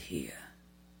end here.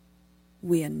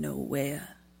 We are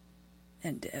nowhere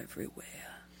and everywhere.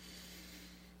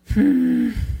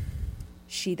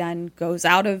 She then goes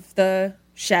out of the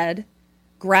shed,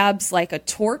 grabs like a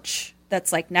torch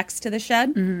that's like next to the shed.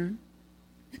 Mm-hmm.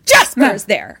 Jasper's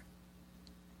there.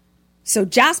 So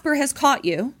Jasper has caught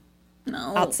you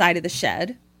outside of the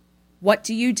shed. What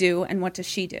do you do and what does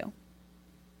she do?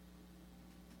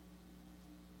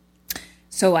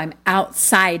 So I'm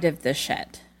outside of the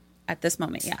shed. At this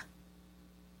moment, yeah.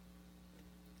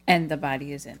 And the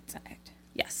body is inside.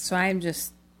 Yes. So I'm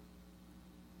just...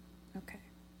 Okay.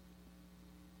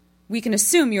 We can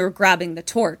assume you're grabbing the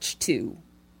torch to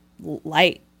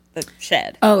light the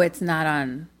shed. Oh, it's not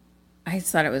on... I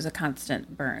thought it was a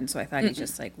constant burn, so I thought he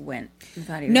just like went. I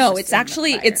thought he was no, just it's in the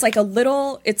actually fire. it's like a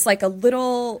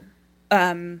little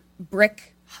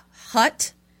brick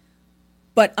hut,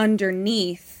 but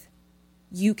underneath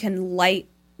you can light.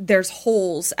 There's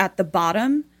holes at the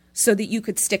bottom so that you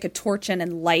could stick a torch in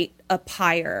and light a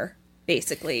pyre,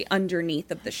 basically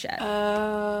underneath of the shed.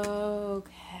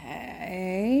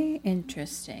 Okay,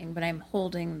 interesting. But I'm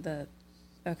holding the.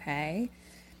 Okay,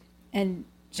 and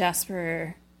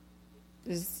Jasper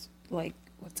is like,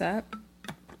 what's up?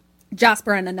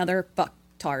 Jasper and another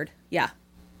fucktard. Yeah.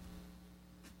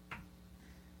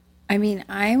 I mean,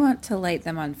 I want to light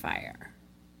them on fire.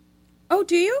 Oh,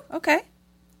 do you? Okay.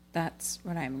 That's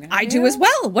what I'm going to do. I do as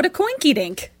well. What a coinky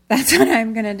dink. That's what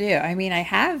I'm going to do. I mean, I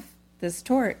have this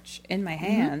torch in my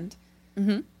hand,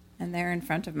 and they're in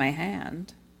front of my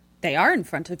hand. They are in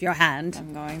front of your hand.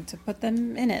 I'm going to put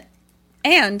them in it.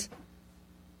 And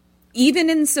even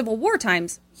in Civil War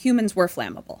times, humans were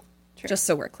flammable. True. Just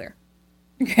so we're clear.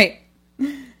 Great.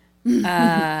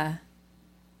 That's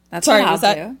Sorry, what was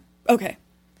I'll that do. okay?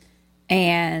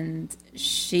 And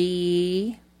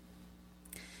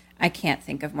I can't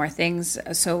think of more things,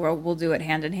 so we'll do it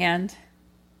hand in hand.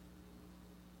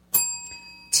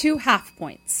 2 half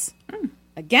points.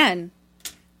 Again,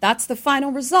 that's the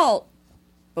final result,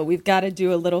 but we've got to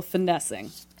do a little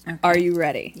finessing. Okay. Are you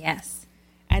ready? Yes.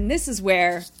 And this is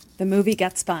where the movie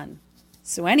gets fun.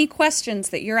 So any questions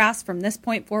that you're asked from this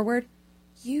point forward,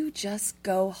 you just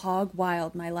go hog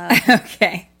wild, my love.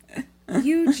 Okay.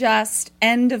 You just,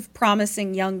 end of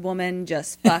promising young woman,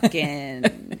 just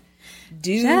fucking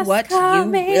do just what you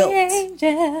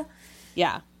will.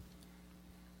 Yeah.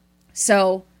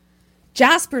 So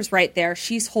Jasper's right there.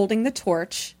 She's holding the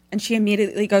torch, and she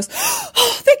immediately goes,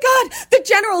 "Oh, thank God, the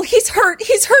general, he's hurt.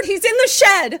 He's hurt. He's in the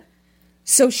shed."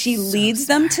 So she leads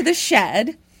them to the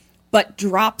shed, but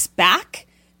drops back.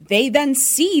 They then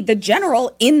see the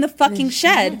general in the fucking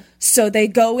shed. So they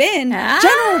go in,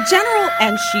 General,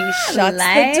 and she shuts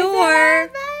the door,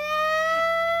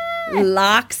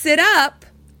 locks it up.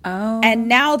 Oh, and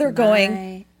now they're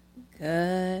going,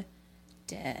 goodness,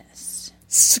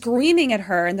 screaming at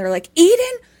her. And they're like,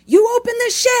 "Eden, you open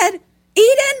the shed,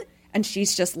 Eden." And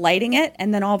she's just lighting it.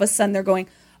 And then all of a sudden they're going,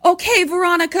 "Okay,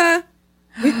 Veronica,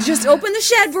 we just open the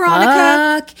shed,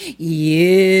 Veronica." Fuck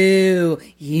you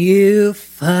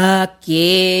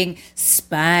fucking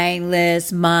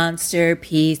spineless monster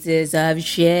pieces of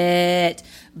shit.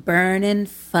 Burn in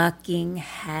fucking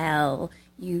hell,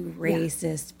 you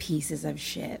racist pieces of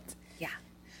shit. Yeah.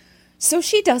 So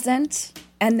she doesn't,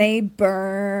 and they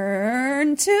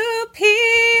burn to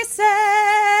pieces.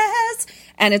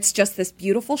 And it's just this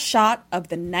beautiful shot of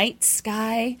the night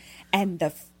sky and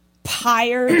the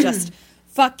pyre just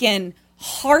fucking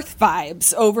hearth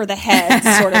vibes over the head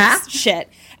sort of shit.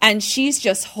 And she's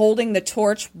just holding the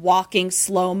torch, walking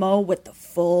slow-mo with the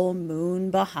full moon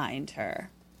behind her.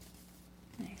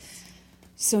 Nice.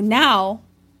 So now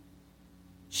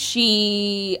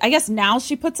she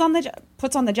puts on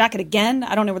the jacket again.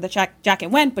 I don't know where the jacket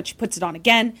went, but she puts it on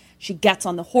again. She gets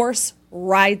on the horse,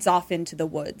 rides off into the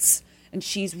woods. And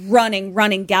she's running,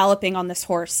 galloping on this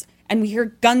horse. And we hear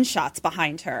gunshots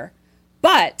behind her.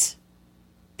 But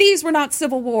these were not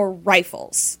Civil War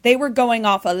rifles. They were going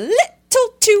off a little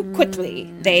too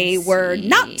quickly. They were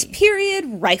not period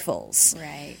rifles.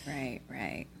 Right.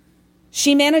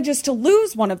 She manages to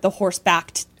lose one of the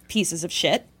horse-backed pieces of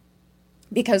shit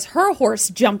because her horse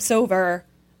jumps over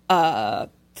a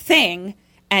thing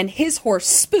and his horse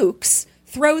spooks,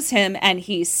 throws him, and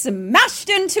he's smashed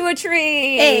into a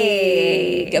tree.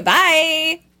 Hey.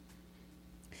 Goodbye.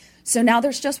 So now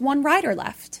there's just one rider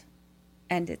left,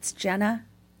 and it's Jenna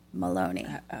Maloney.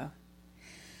 Uh-oh.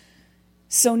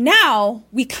 So now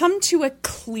we come to a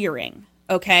clearing,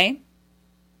 okay?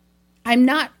 I'm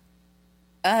not...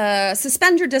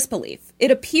 suspend your disbelief.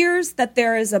 It appears that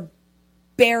there is a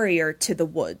barrier to the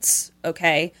woods,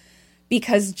 okay?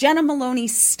 Because Jenna Maloney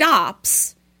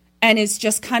stops and is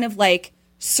just kind of like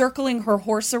circling her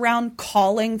horse around,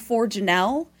 calling for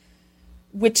Janelle,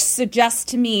 which suggests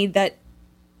to me that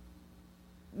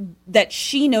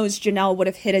she knows Janelle would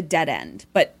have hit a dead end,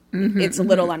 but it's a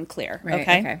little unclear. Right,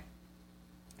 okay.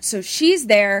 So she's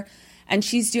there and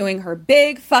she's doing her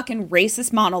big fucking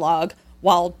racist monologue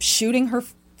while shooting her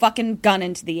fucking gun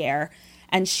into the air.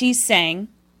 And she's saying,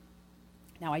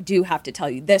 now I do have to tell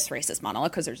you this racist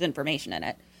monologue because there's information in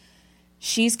it.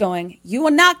 She's going, "You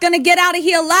are not going to get out of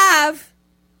here alive.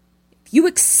 You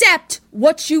accept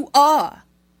what you are.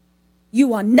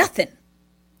 You are nothing.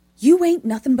 You ain't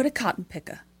nothing but a cotton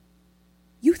picker.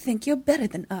 You think you're better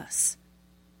than us.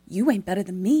 You ain't better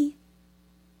than me.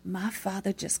 My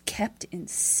father just kept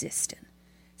insisting.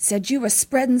 Said you were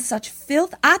spreading such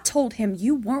filth. I told him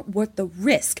you weren't worth the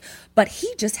risk, but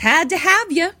he just had to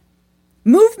have you.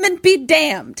 Movement be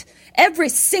damned. Every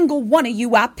single one of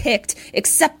you I picked,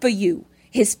 except for you,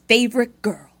 his favorite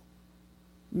girl.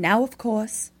 Now, of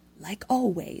course, like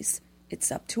always,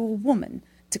 it's up to a woman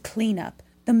to clean up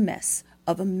the mess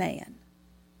of a man."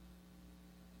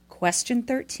 Question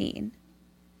 13.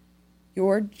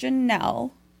 You're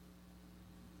Janelle.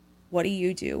 What do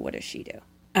you do? What does she do?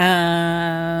 I'm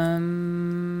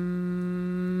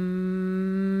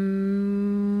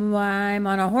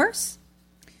on a horse.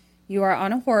 You are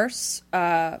on a horse.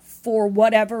 For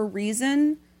whatever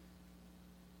reason,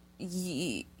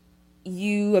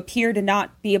 you appear to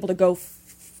not be able to go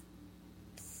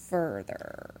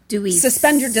further. Do we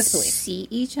suspend your disbelief? See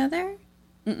each other?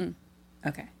 Mm-mm.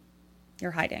 Okay.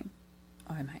 You're hiding.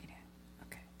 Oh, I'm hiding.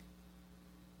 Okay.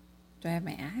 Do I have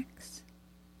my axe?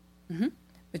 Mm-hmm.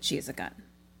 But she has a gun.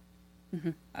 Mm-hmm.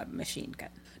 A machine gun.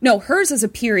 No, hers is a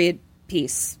period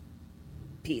piece.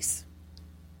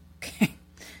 Okay.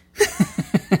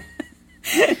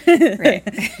 Right.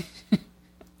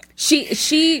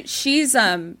 She's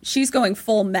going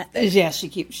full method. Yeah, she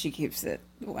keeps it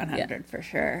 100 for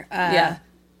sure. Okay.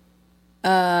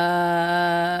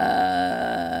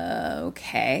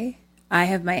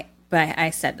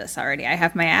 I said this already. I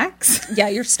have my axe. Yeah,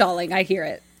 you're stalling. I hear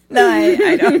it. No,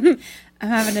 I don't. I'm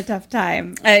having a tough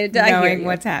time knowing hear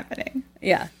what's happening.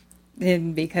 Yeah.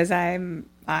 And because I'm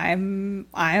where am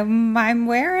I?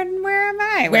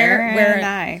 Where am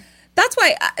I? That's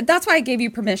why I gave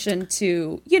you permission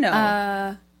to,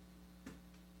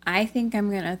 I think I'm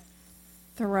going to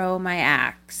throw my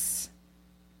axe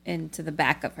into the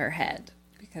back of her head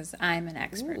because I'm an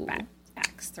expert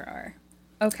axe thrower.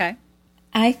 Okay.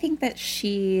 I think that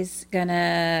she's going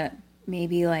to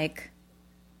maybe like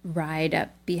ride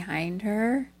up behind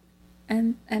her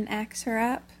and axe her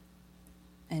up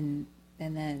and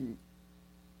then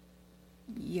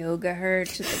yoga her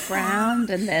to the ground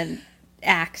and then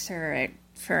axe her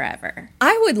forever.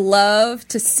 I would love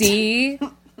to see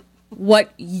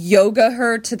what yoga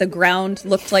her to the ground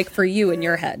looked like for you in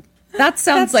your head. That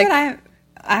sounds like yeah.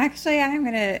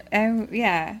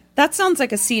 That sounds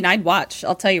like a scene I'd watch.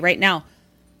 I'll tell you right now.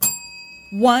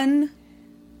 1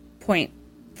 point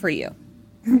for you.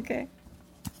 Okay.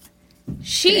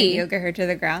 She yoga her to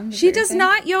the ground. She does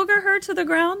not yoga her to the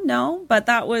ground. No, but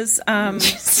that was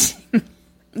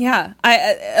yeah,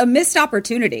 a missed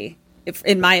opportunity,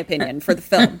 in my opinion, for the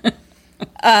film.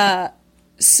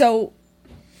 So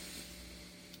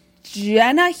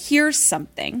Jenna hears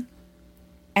something,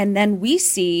 and then we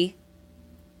see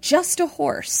just a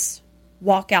horse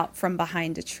walk out from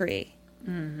behind a tree.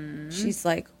 Mm-hmm. She's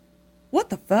like, "What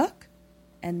the fuck?"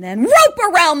 And then rope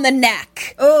around the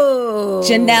neck. Oh.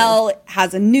 Janelle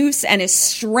has a noose and is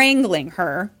strangling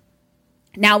her.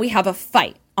 Now we have a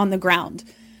fight on the ground.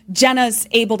 Jenna's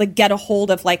able to get a hold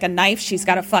of like a knife. She's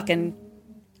got a fucking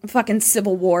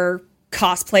Civil War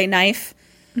cosplay knife.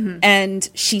 Mm-hmm. And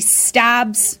she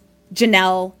stabs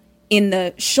Janelle in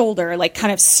the shoulder, like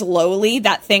kind of slowly.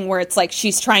 That thing where it's like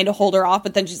she's trying to hold her off,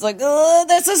 but then she's like, "Oh,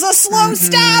 this is a slow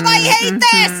stab. I hate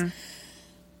this."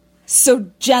 So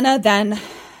Jenna then,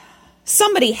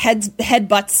 somebody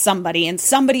headbutts somebody, and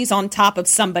somebody's on top of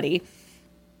somebody.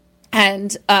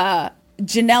 And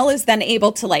Janelle is then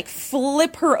able to like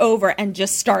flip her over and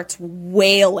just starts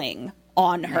wailing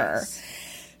on her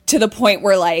to the point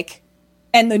where like,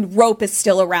 and the rope is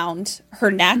still around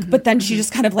her neck, but then she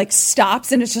just kind of like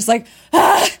stops and it's just like,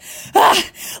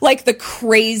 like the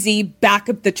crazy back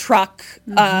of the truck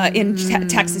in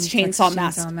Texas Chainsaw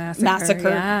Massacre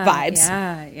vibes.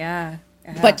 Yeah.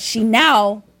 But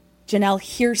Janelle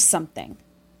hears something.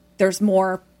 There's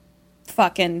more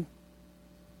fucking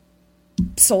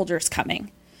soldiers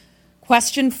coming.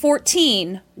 Question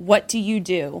 14, what do you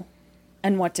do?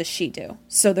 And what does she do?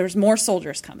 So there's more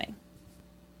soldiers coming.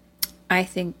 I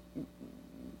think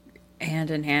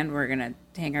hand in hand we're going to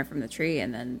hang her from the tree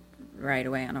and then ride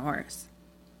away on a horse.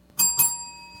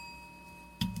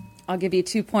 I'll give you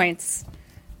 2 points.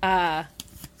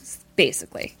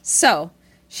 Basically. So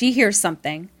she hears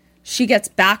something. She gets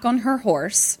back on her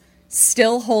horse,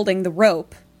 still holding the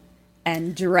rope,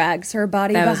 and drags her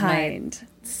body behind. Was my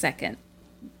second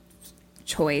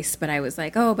choice, but I was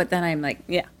like, oh, but then I'm like,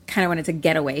 yeah, kind of wanted to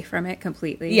get away from it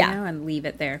completely, yeah, you know, and leave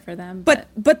it there for them. But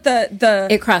the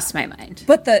it crossed my mind.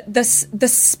 But the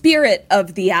spirit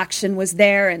of the action was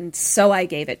there, and so I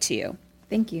gave it to you.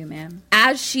 Thank you, ma'am.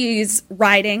 As she's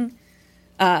riding,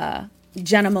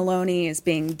 Jenna Maloney is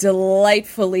being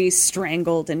delightfully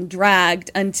strangled and dragged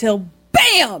until,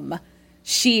 bam!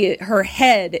 Her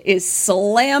head is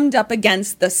slammed up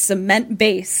against the cement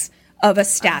base of a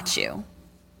statue.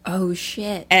 Oh,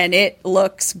 shit. And it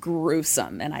looks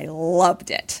gruesome, and I loved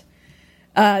it.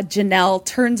 Janelle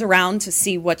turns around to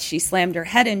see what she slammed her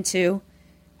head into,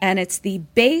 and it's the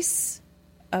base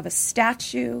of a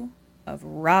statue of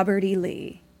Robert E.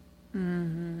 Lee.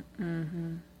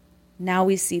 Now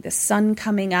we see the sun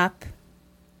coming up.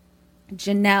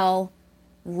 Janelle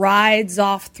rides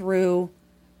off through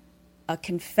a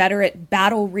Confederate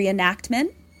battle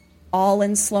reenactment, all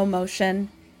in slow motion,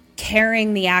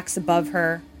 carrying the axe above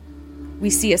her. We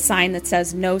see a sign that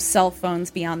says no cell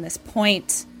phones beyond this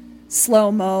point.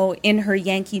 Slow-mo in her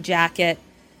Yankee jacket.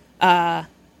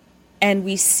 And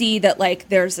we see that, like,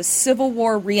 there's a Civil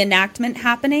War reenactment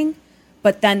happening,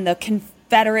 but then the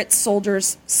Confederate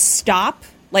soldiers stop,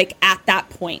 like, at that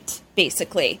point,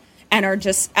 basically, and are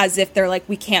just as if they're like,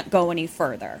 we can't go any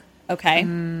further, okay?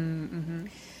 Mm-hmm.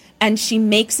 And she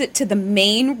makes it to the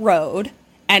main road,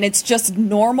 and it's just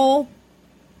normal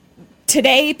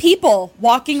today people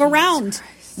walking around,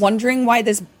 wondering why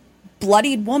this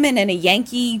bloodied woman in a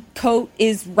Yankee coat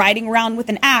is riding around with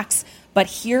an axe. But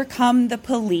here come the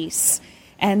police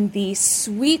and the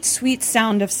sweet, sweet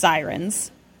sound of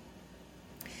sirens.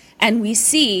 And we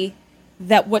see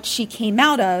that what she came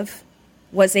out of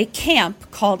was a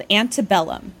camp called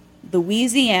Antebellum,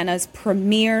 Louisiana's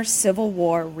premier Civil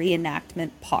War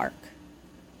reenactment park.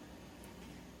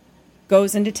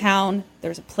 Goes into town,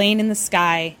 there's a plane in the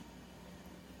sky,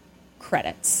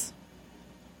 credits.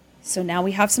 So now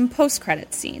we have some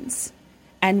post-credit scenes,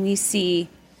 and we see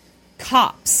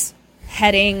cops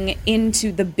heading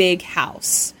into the big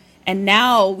house. And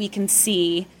now we can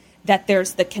see that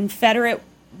there's the Confederate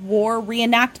War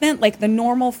reenactment, like the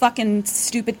normal fucking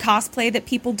stupid cosplay that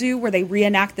people do where they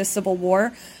reenact the Civil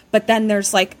War, but then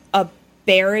there's like a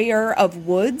barrier of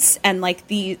woods and like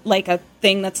a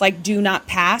thing that's like do not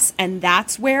pass, and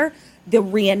that's where the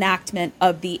reenactment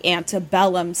of the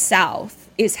antebellum South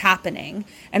is happening.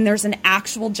 And there's an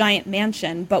actual giant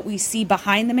mansion, but we see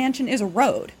behind the mansion is a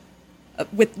road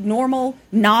with normal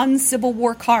non-Civil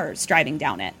War cars driving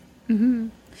down it. Mm-hmm.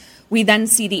 We then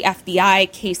see the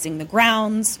FBI casing the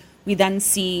grounds. We then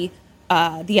see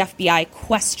the FBI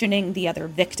questioning the other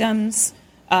victims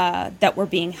that were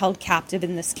being held captive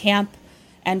in this camp.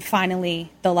 And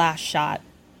finally, the last shot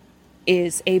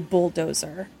is a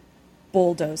bulldozer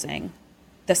bulldozing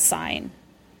the sign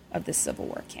of the Civil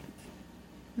War camp.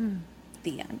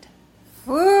 The end.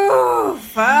 Ooh,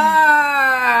 fuck.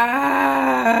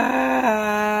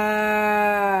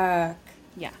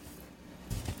 Yeah.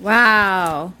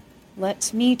 Wow.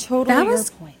 Let me total your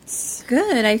points.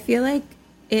 Good. I feel like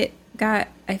I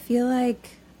feel like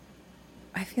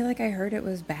I heard it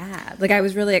was bad. Like I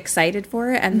was really excited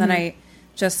for it, and then I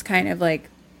just kind of like,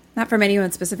 not from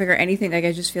anyone specific or anything, like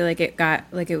I just feel like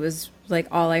it was like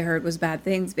all I heard was bad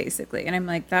things basically. And I'm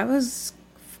like, that was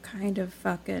kind of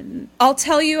fucking I'll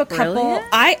tell you a brilliant. couple.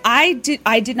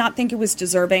 I did not think it was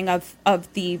deserving of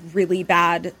the really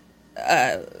bad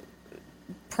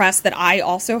press that I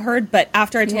also heard, but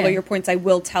after I told all your points, I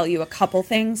will tell you a couple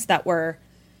things that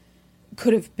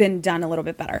could have been done a little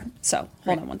bit better. So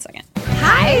hold on one second.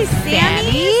 Hi,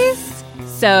 Sammys!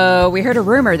 So we heard a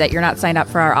rumor that you're not signed up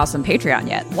for our awesome Patreon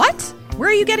yet. What? Where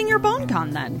are you getting your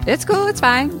BoneCon then? It's cool, it's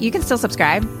fine. You can still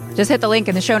subscribe. Just hit the link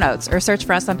in the show notes or search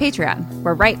for us on Patreon.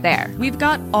 We're right there. We've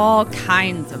got all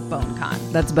kinds of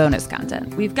BoneCon. That's bonus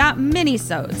content. We've got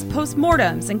mini-sodes,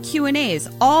 postmortems, and Q&As,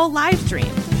 all live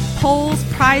streamed. Polls,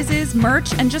 prizes,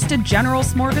 merch, and just a general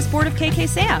smorgasbord of KK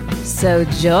Sam. So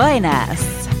join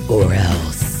us. Or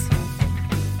else.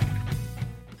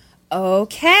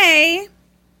 Okay.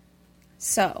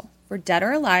 So, for Dead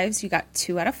or Alives, you got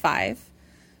 2 out of 5.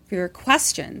 For your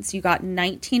questions, you got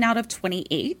 19 out of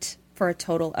 28 for a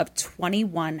total of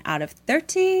 21 out of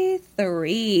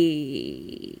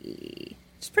 33. Which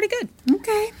is pretty good.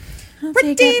 Okay.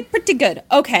 Pretty good.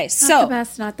 Okay, not so the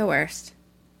best, not the worst.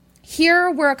 Here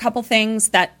were a couple things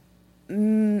that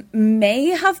may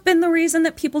have been the reason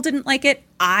that people didn't like it.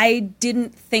 I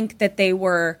didn't think that they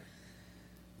were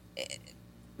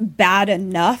bad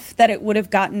enough that it would have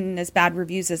gotten as bad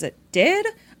reviews as it did.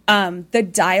 The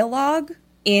dialogue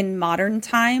in modern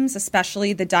times,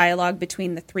 especially the dialogue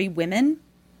between the three women,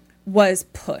 was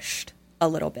pushed a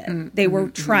little bit. They were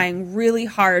trying really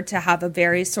hard to have a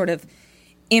very sort of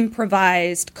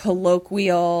improvised,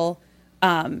 colloquial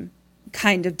kind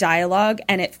of dialogue,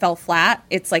 and it fell flat.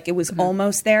 It's like it was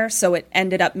almost there, so it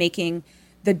ended up making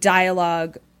the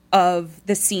dialogue of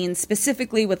the scene,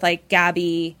 specifically with like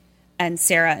Gabby and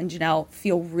Sarah and Janelle,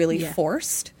 feel really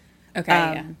forced.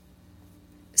 Okay,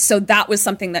 So that was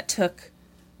something that took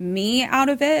me out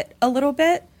of it a little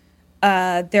bit.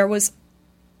 There was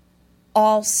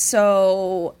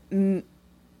also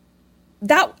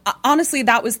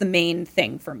that was the main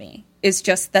thing for me, is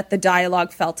just that the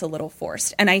dialogue felt a little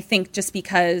forced. And I think just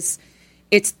because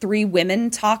it's three women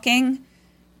talking,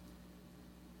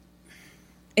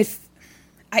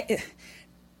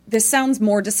 this sounds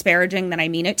more disparaging than I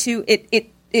mean it to.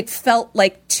 It felt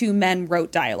like two men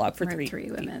wrote dialogue for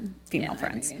three women, female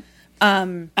friends.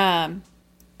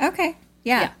 Okay.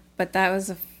 Yeah. But that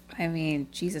was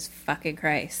Jesus fucking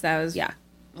Christ. That was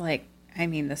like,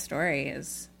 the story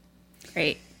is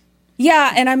great.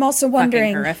 Yeah, and I'm also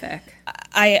wondering, horrific.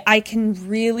 I can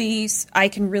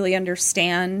really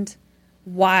understand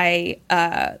why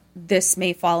this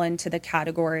may fall into the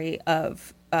category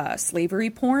of slavery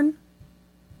porn.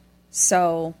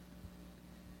 So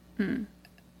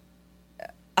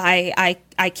I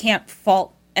can't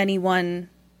fault anyone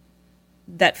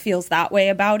that feels that way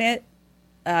about it,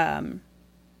 because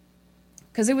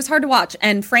it was hard to watch.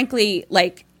 And frankly,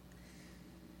 like,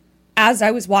 as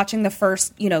I was watching the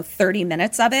first 30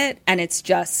 minutes of it, and it's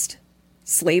just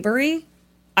slavery,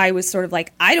 I was sort of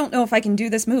like, I don't know if I can do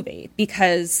this movie,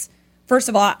 because first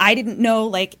of all, I didn't know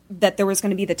like that there was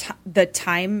going to be the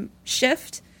time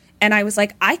shift, and I was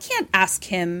like, I can't ask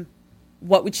him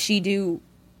what would she do,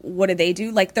 what do they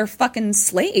do? Like, they're fucking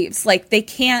slaves. Like, they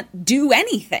can't do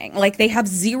anything. Like, they have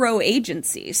zero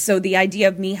agency. So the idea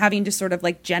of me having to sort of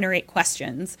like generate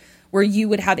questions where you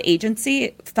would have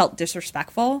agency felt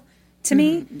disrespectful to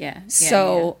me.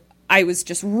 So I was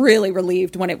just really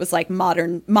relieved when it was like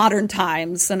modern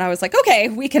times, and I was like, okay,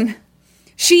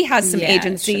 she has some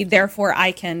agency, therefore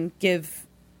I can give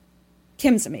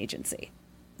Kim some agency.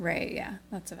 Right, yeah.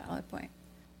 That's a valid point.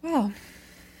 Well,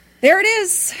 there it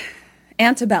is.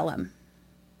 Antebellum.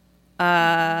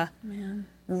 Racists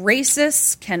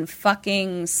can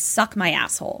fucking suck my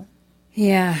asshole.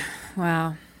 Yeah,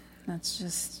 wow. That's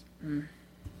just,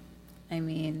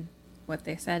 what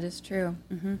they said is true.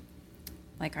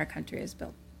 Like, our country is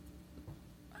built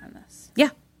on this. Yeah,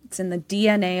 it's in the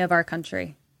DNA of our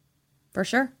country. For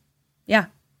sure. Yeah.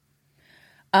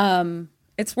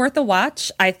 It's worth a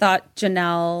watch. I thought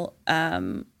Janelle,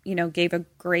 gave a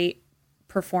great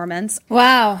performance.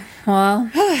 Wow. Well,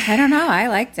 I don't know. I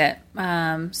liked it.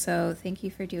 So thank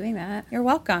you for doing that. You're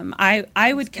welcome.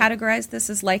 I would categorize this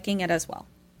as liking it as well.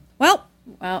 Well,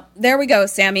 there we go,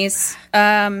 Sammys.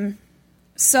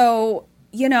 So,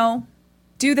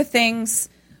 do the things.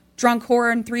 Drunk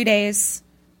Horror in 3 days.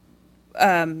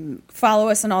 Follow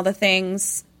us on all the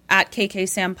things at KK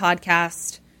Sam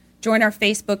Podcast. Join our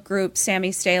Facebook group,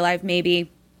 Sammy Stay Alive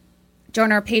Maybe.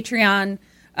 Join our Patreon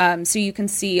so you can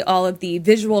see all of the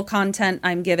visual content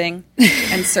I'm giving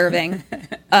and serving.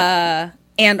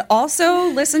 And also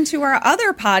listen to our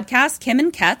other podcast, Kim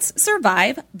and Ket's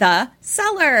Survive the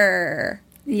Cellar.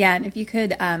 Yeah, and if you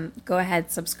could go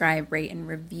ahead, subscribe, rate, and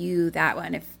review that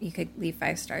one. If you could leave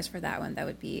 5 stars for that one, that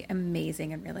would be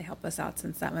amazing and really help us out,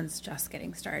 since that one's just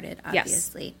getting started,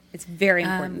 obviously. Yes, it's very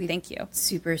important. Thank you.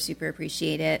 Super, super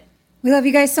appreciate it. We love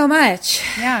you guys so much.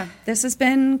 Yeah, this has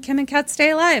been Kim and Kat Stay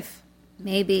Alive.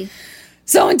 Maybe.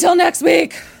 So until next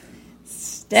week,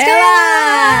 stay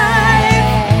alive!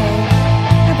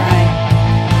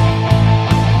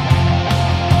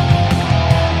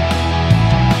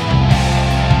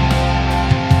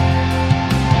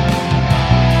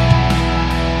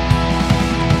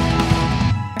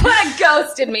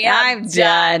 Ghosted me. I'm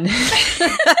done.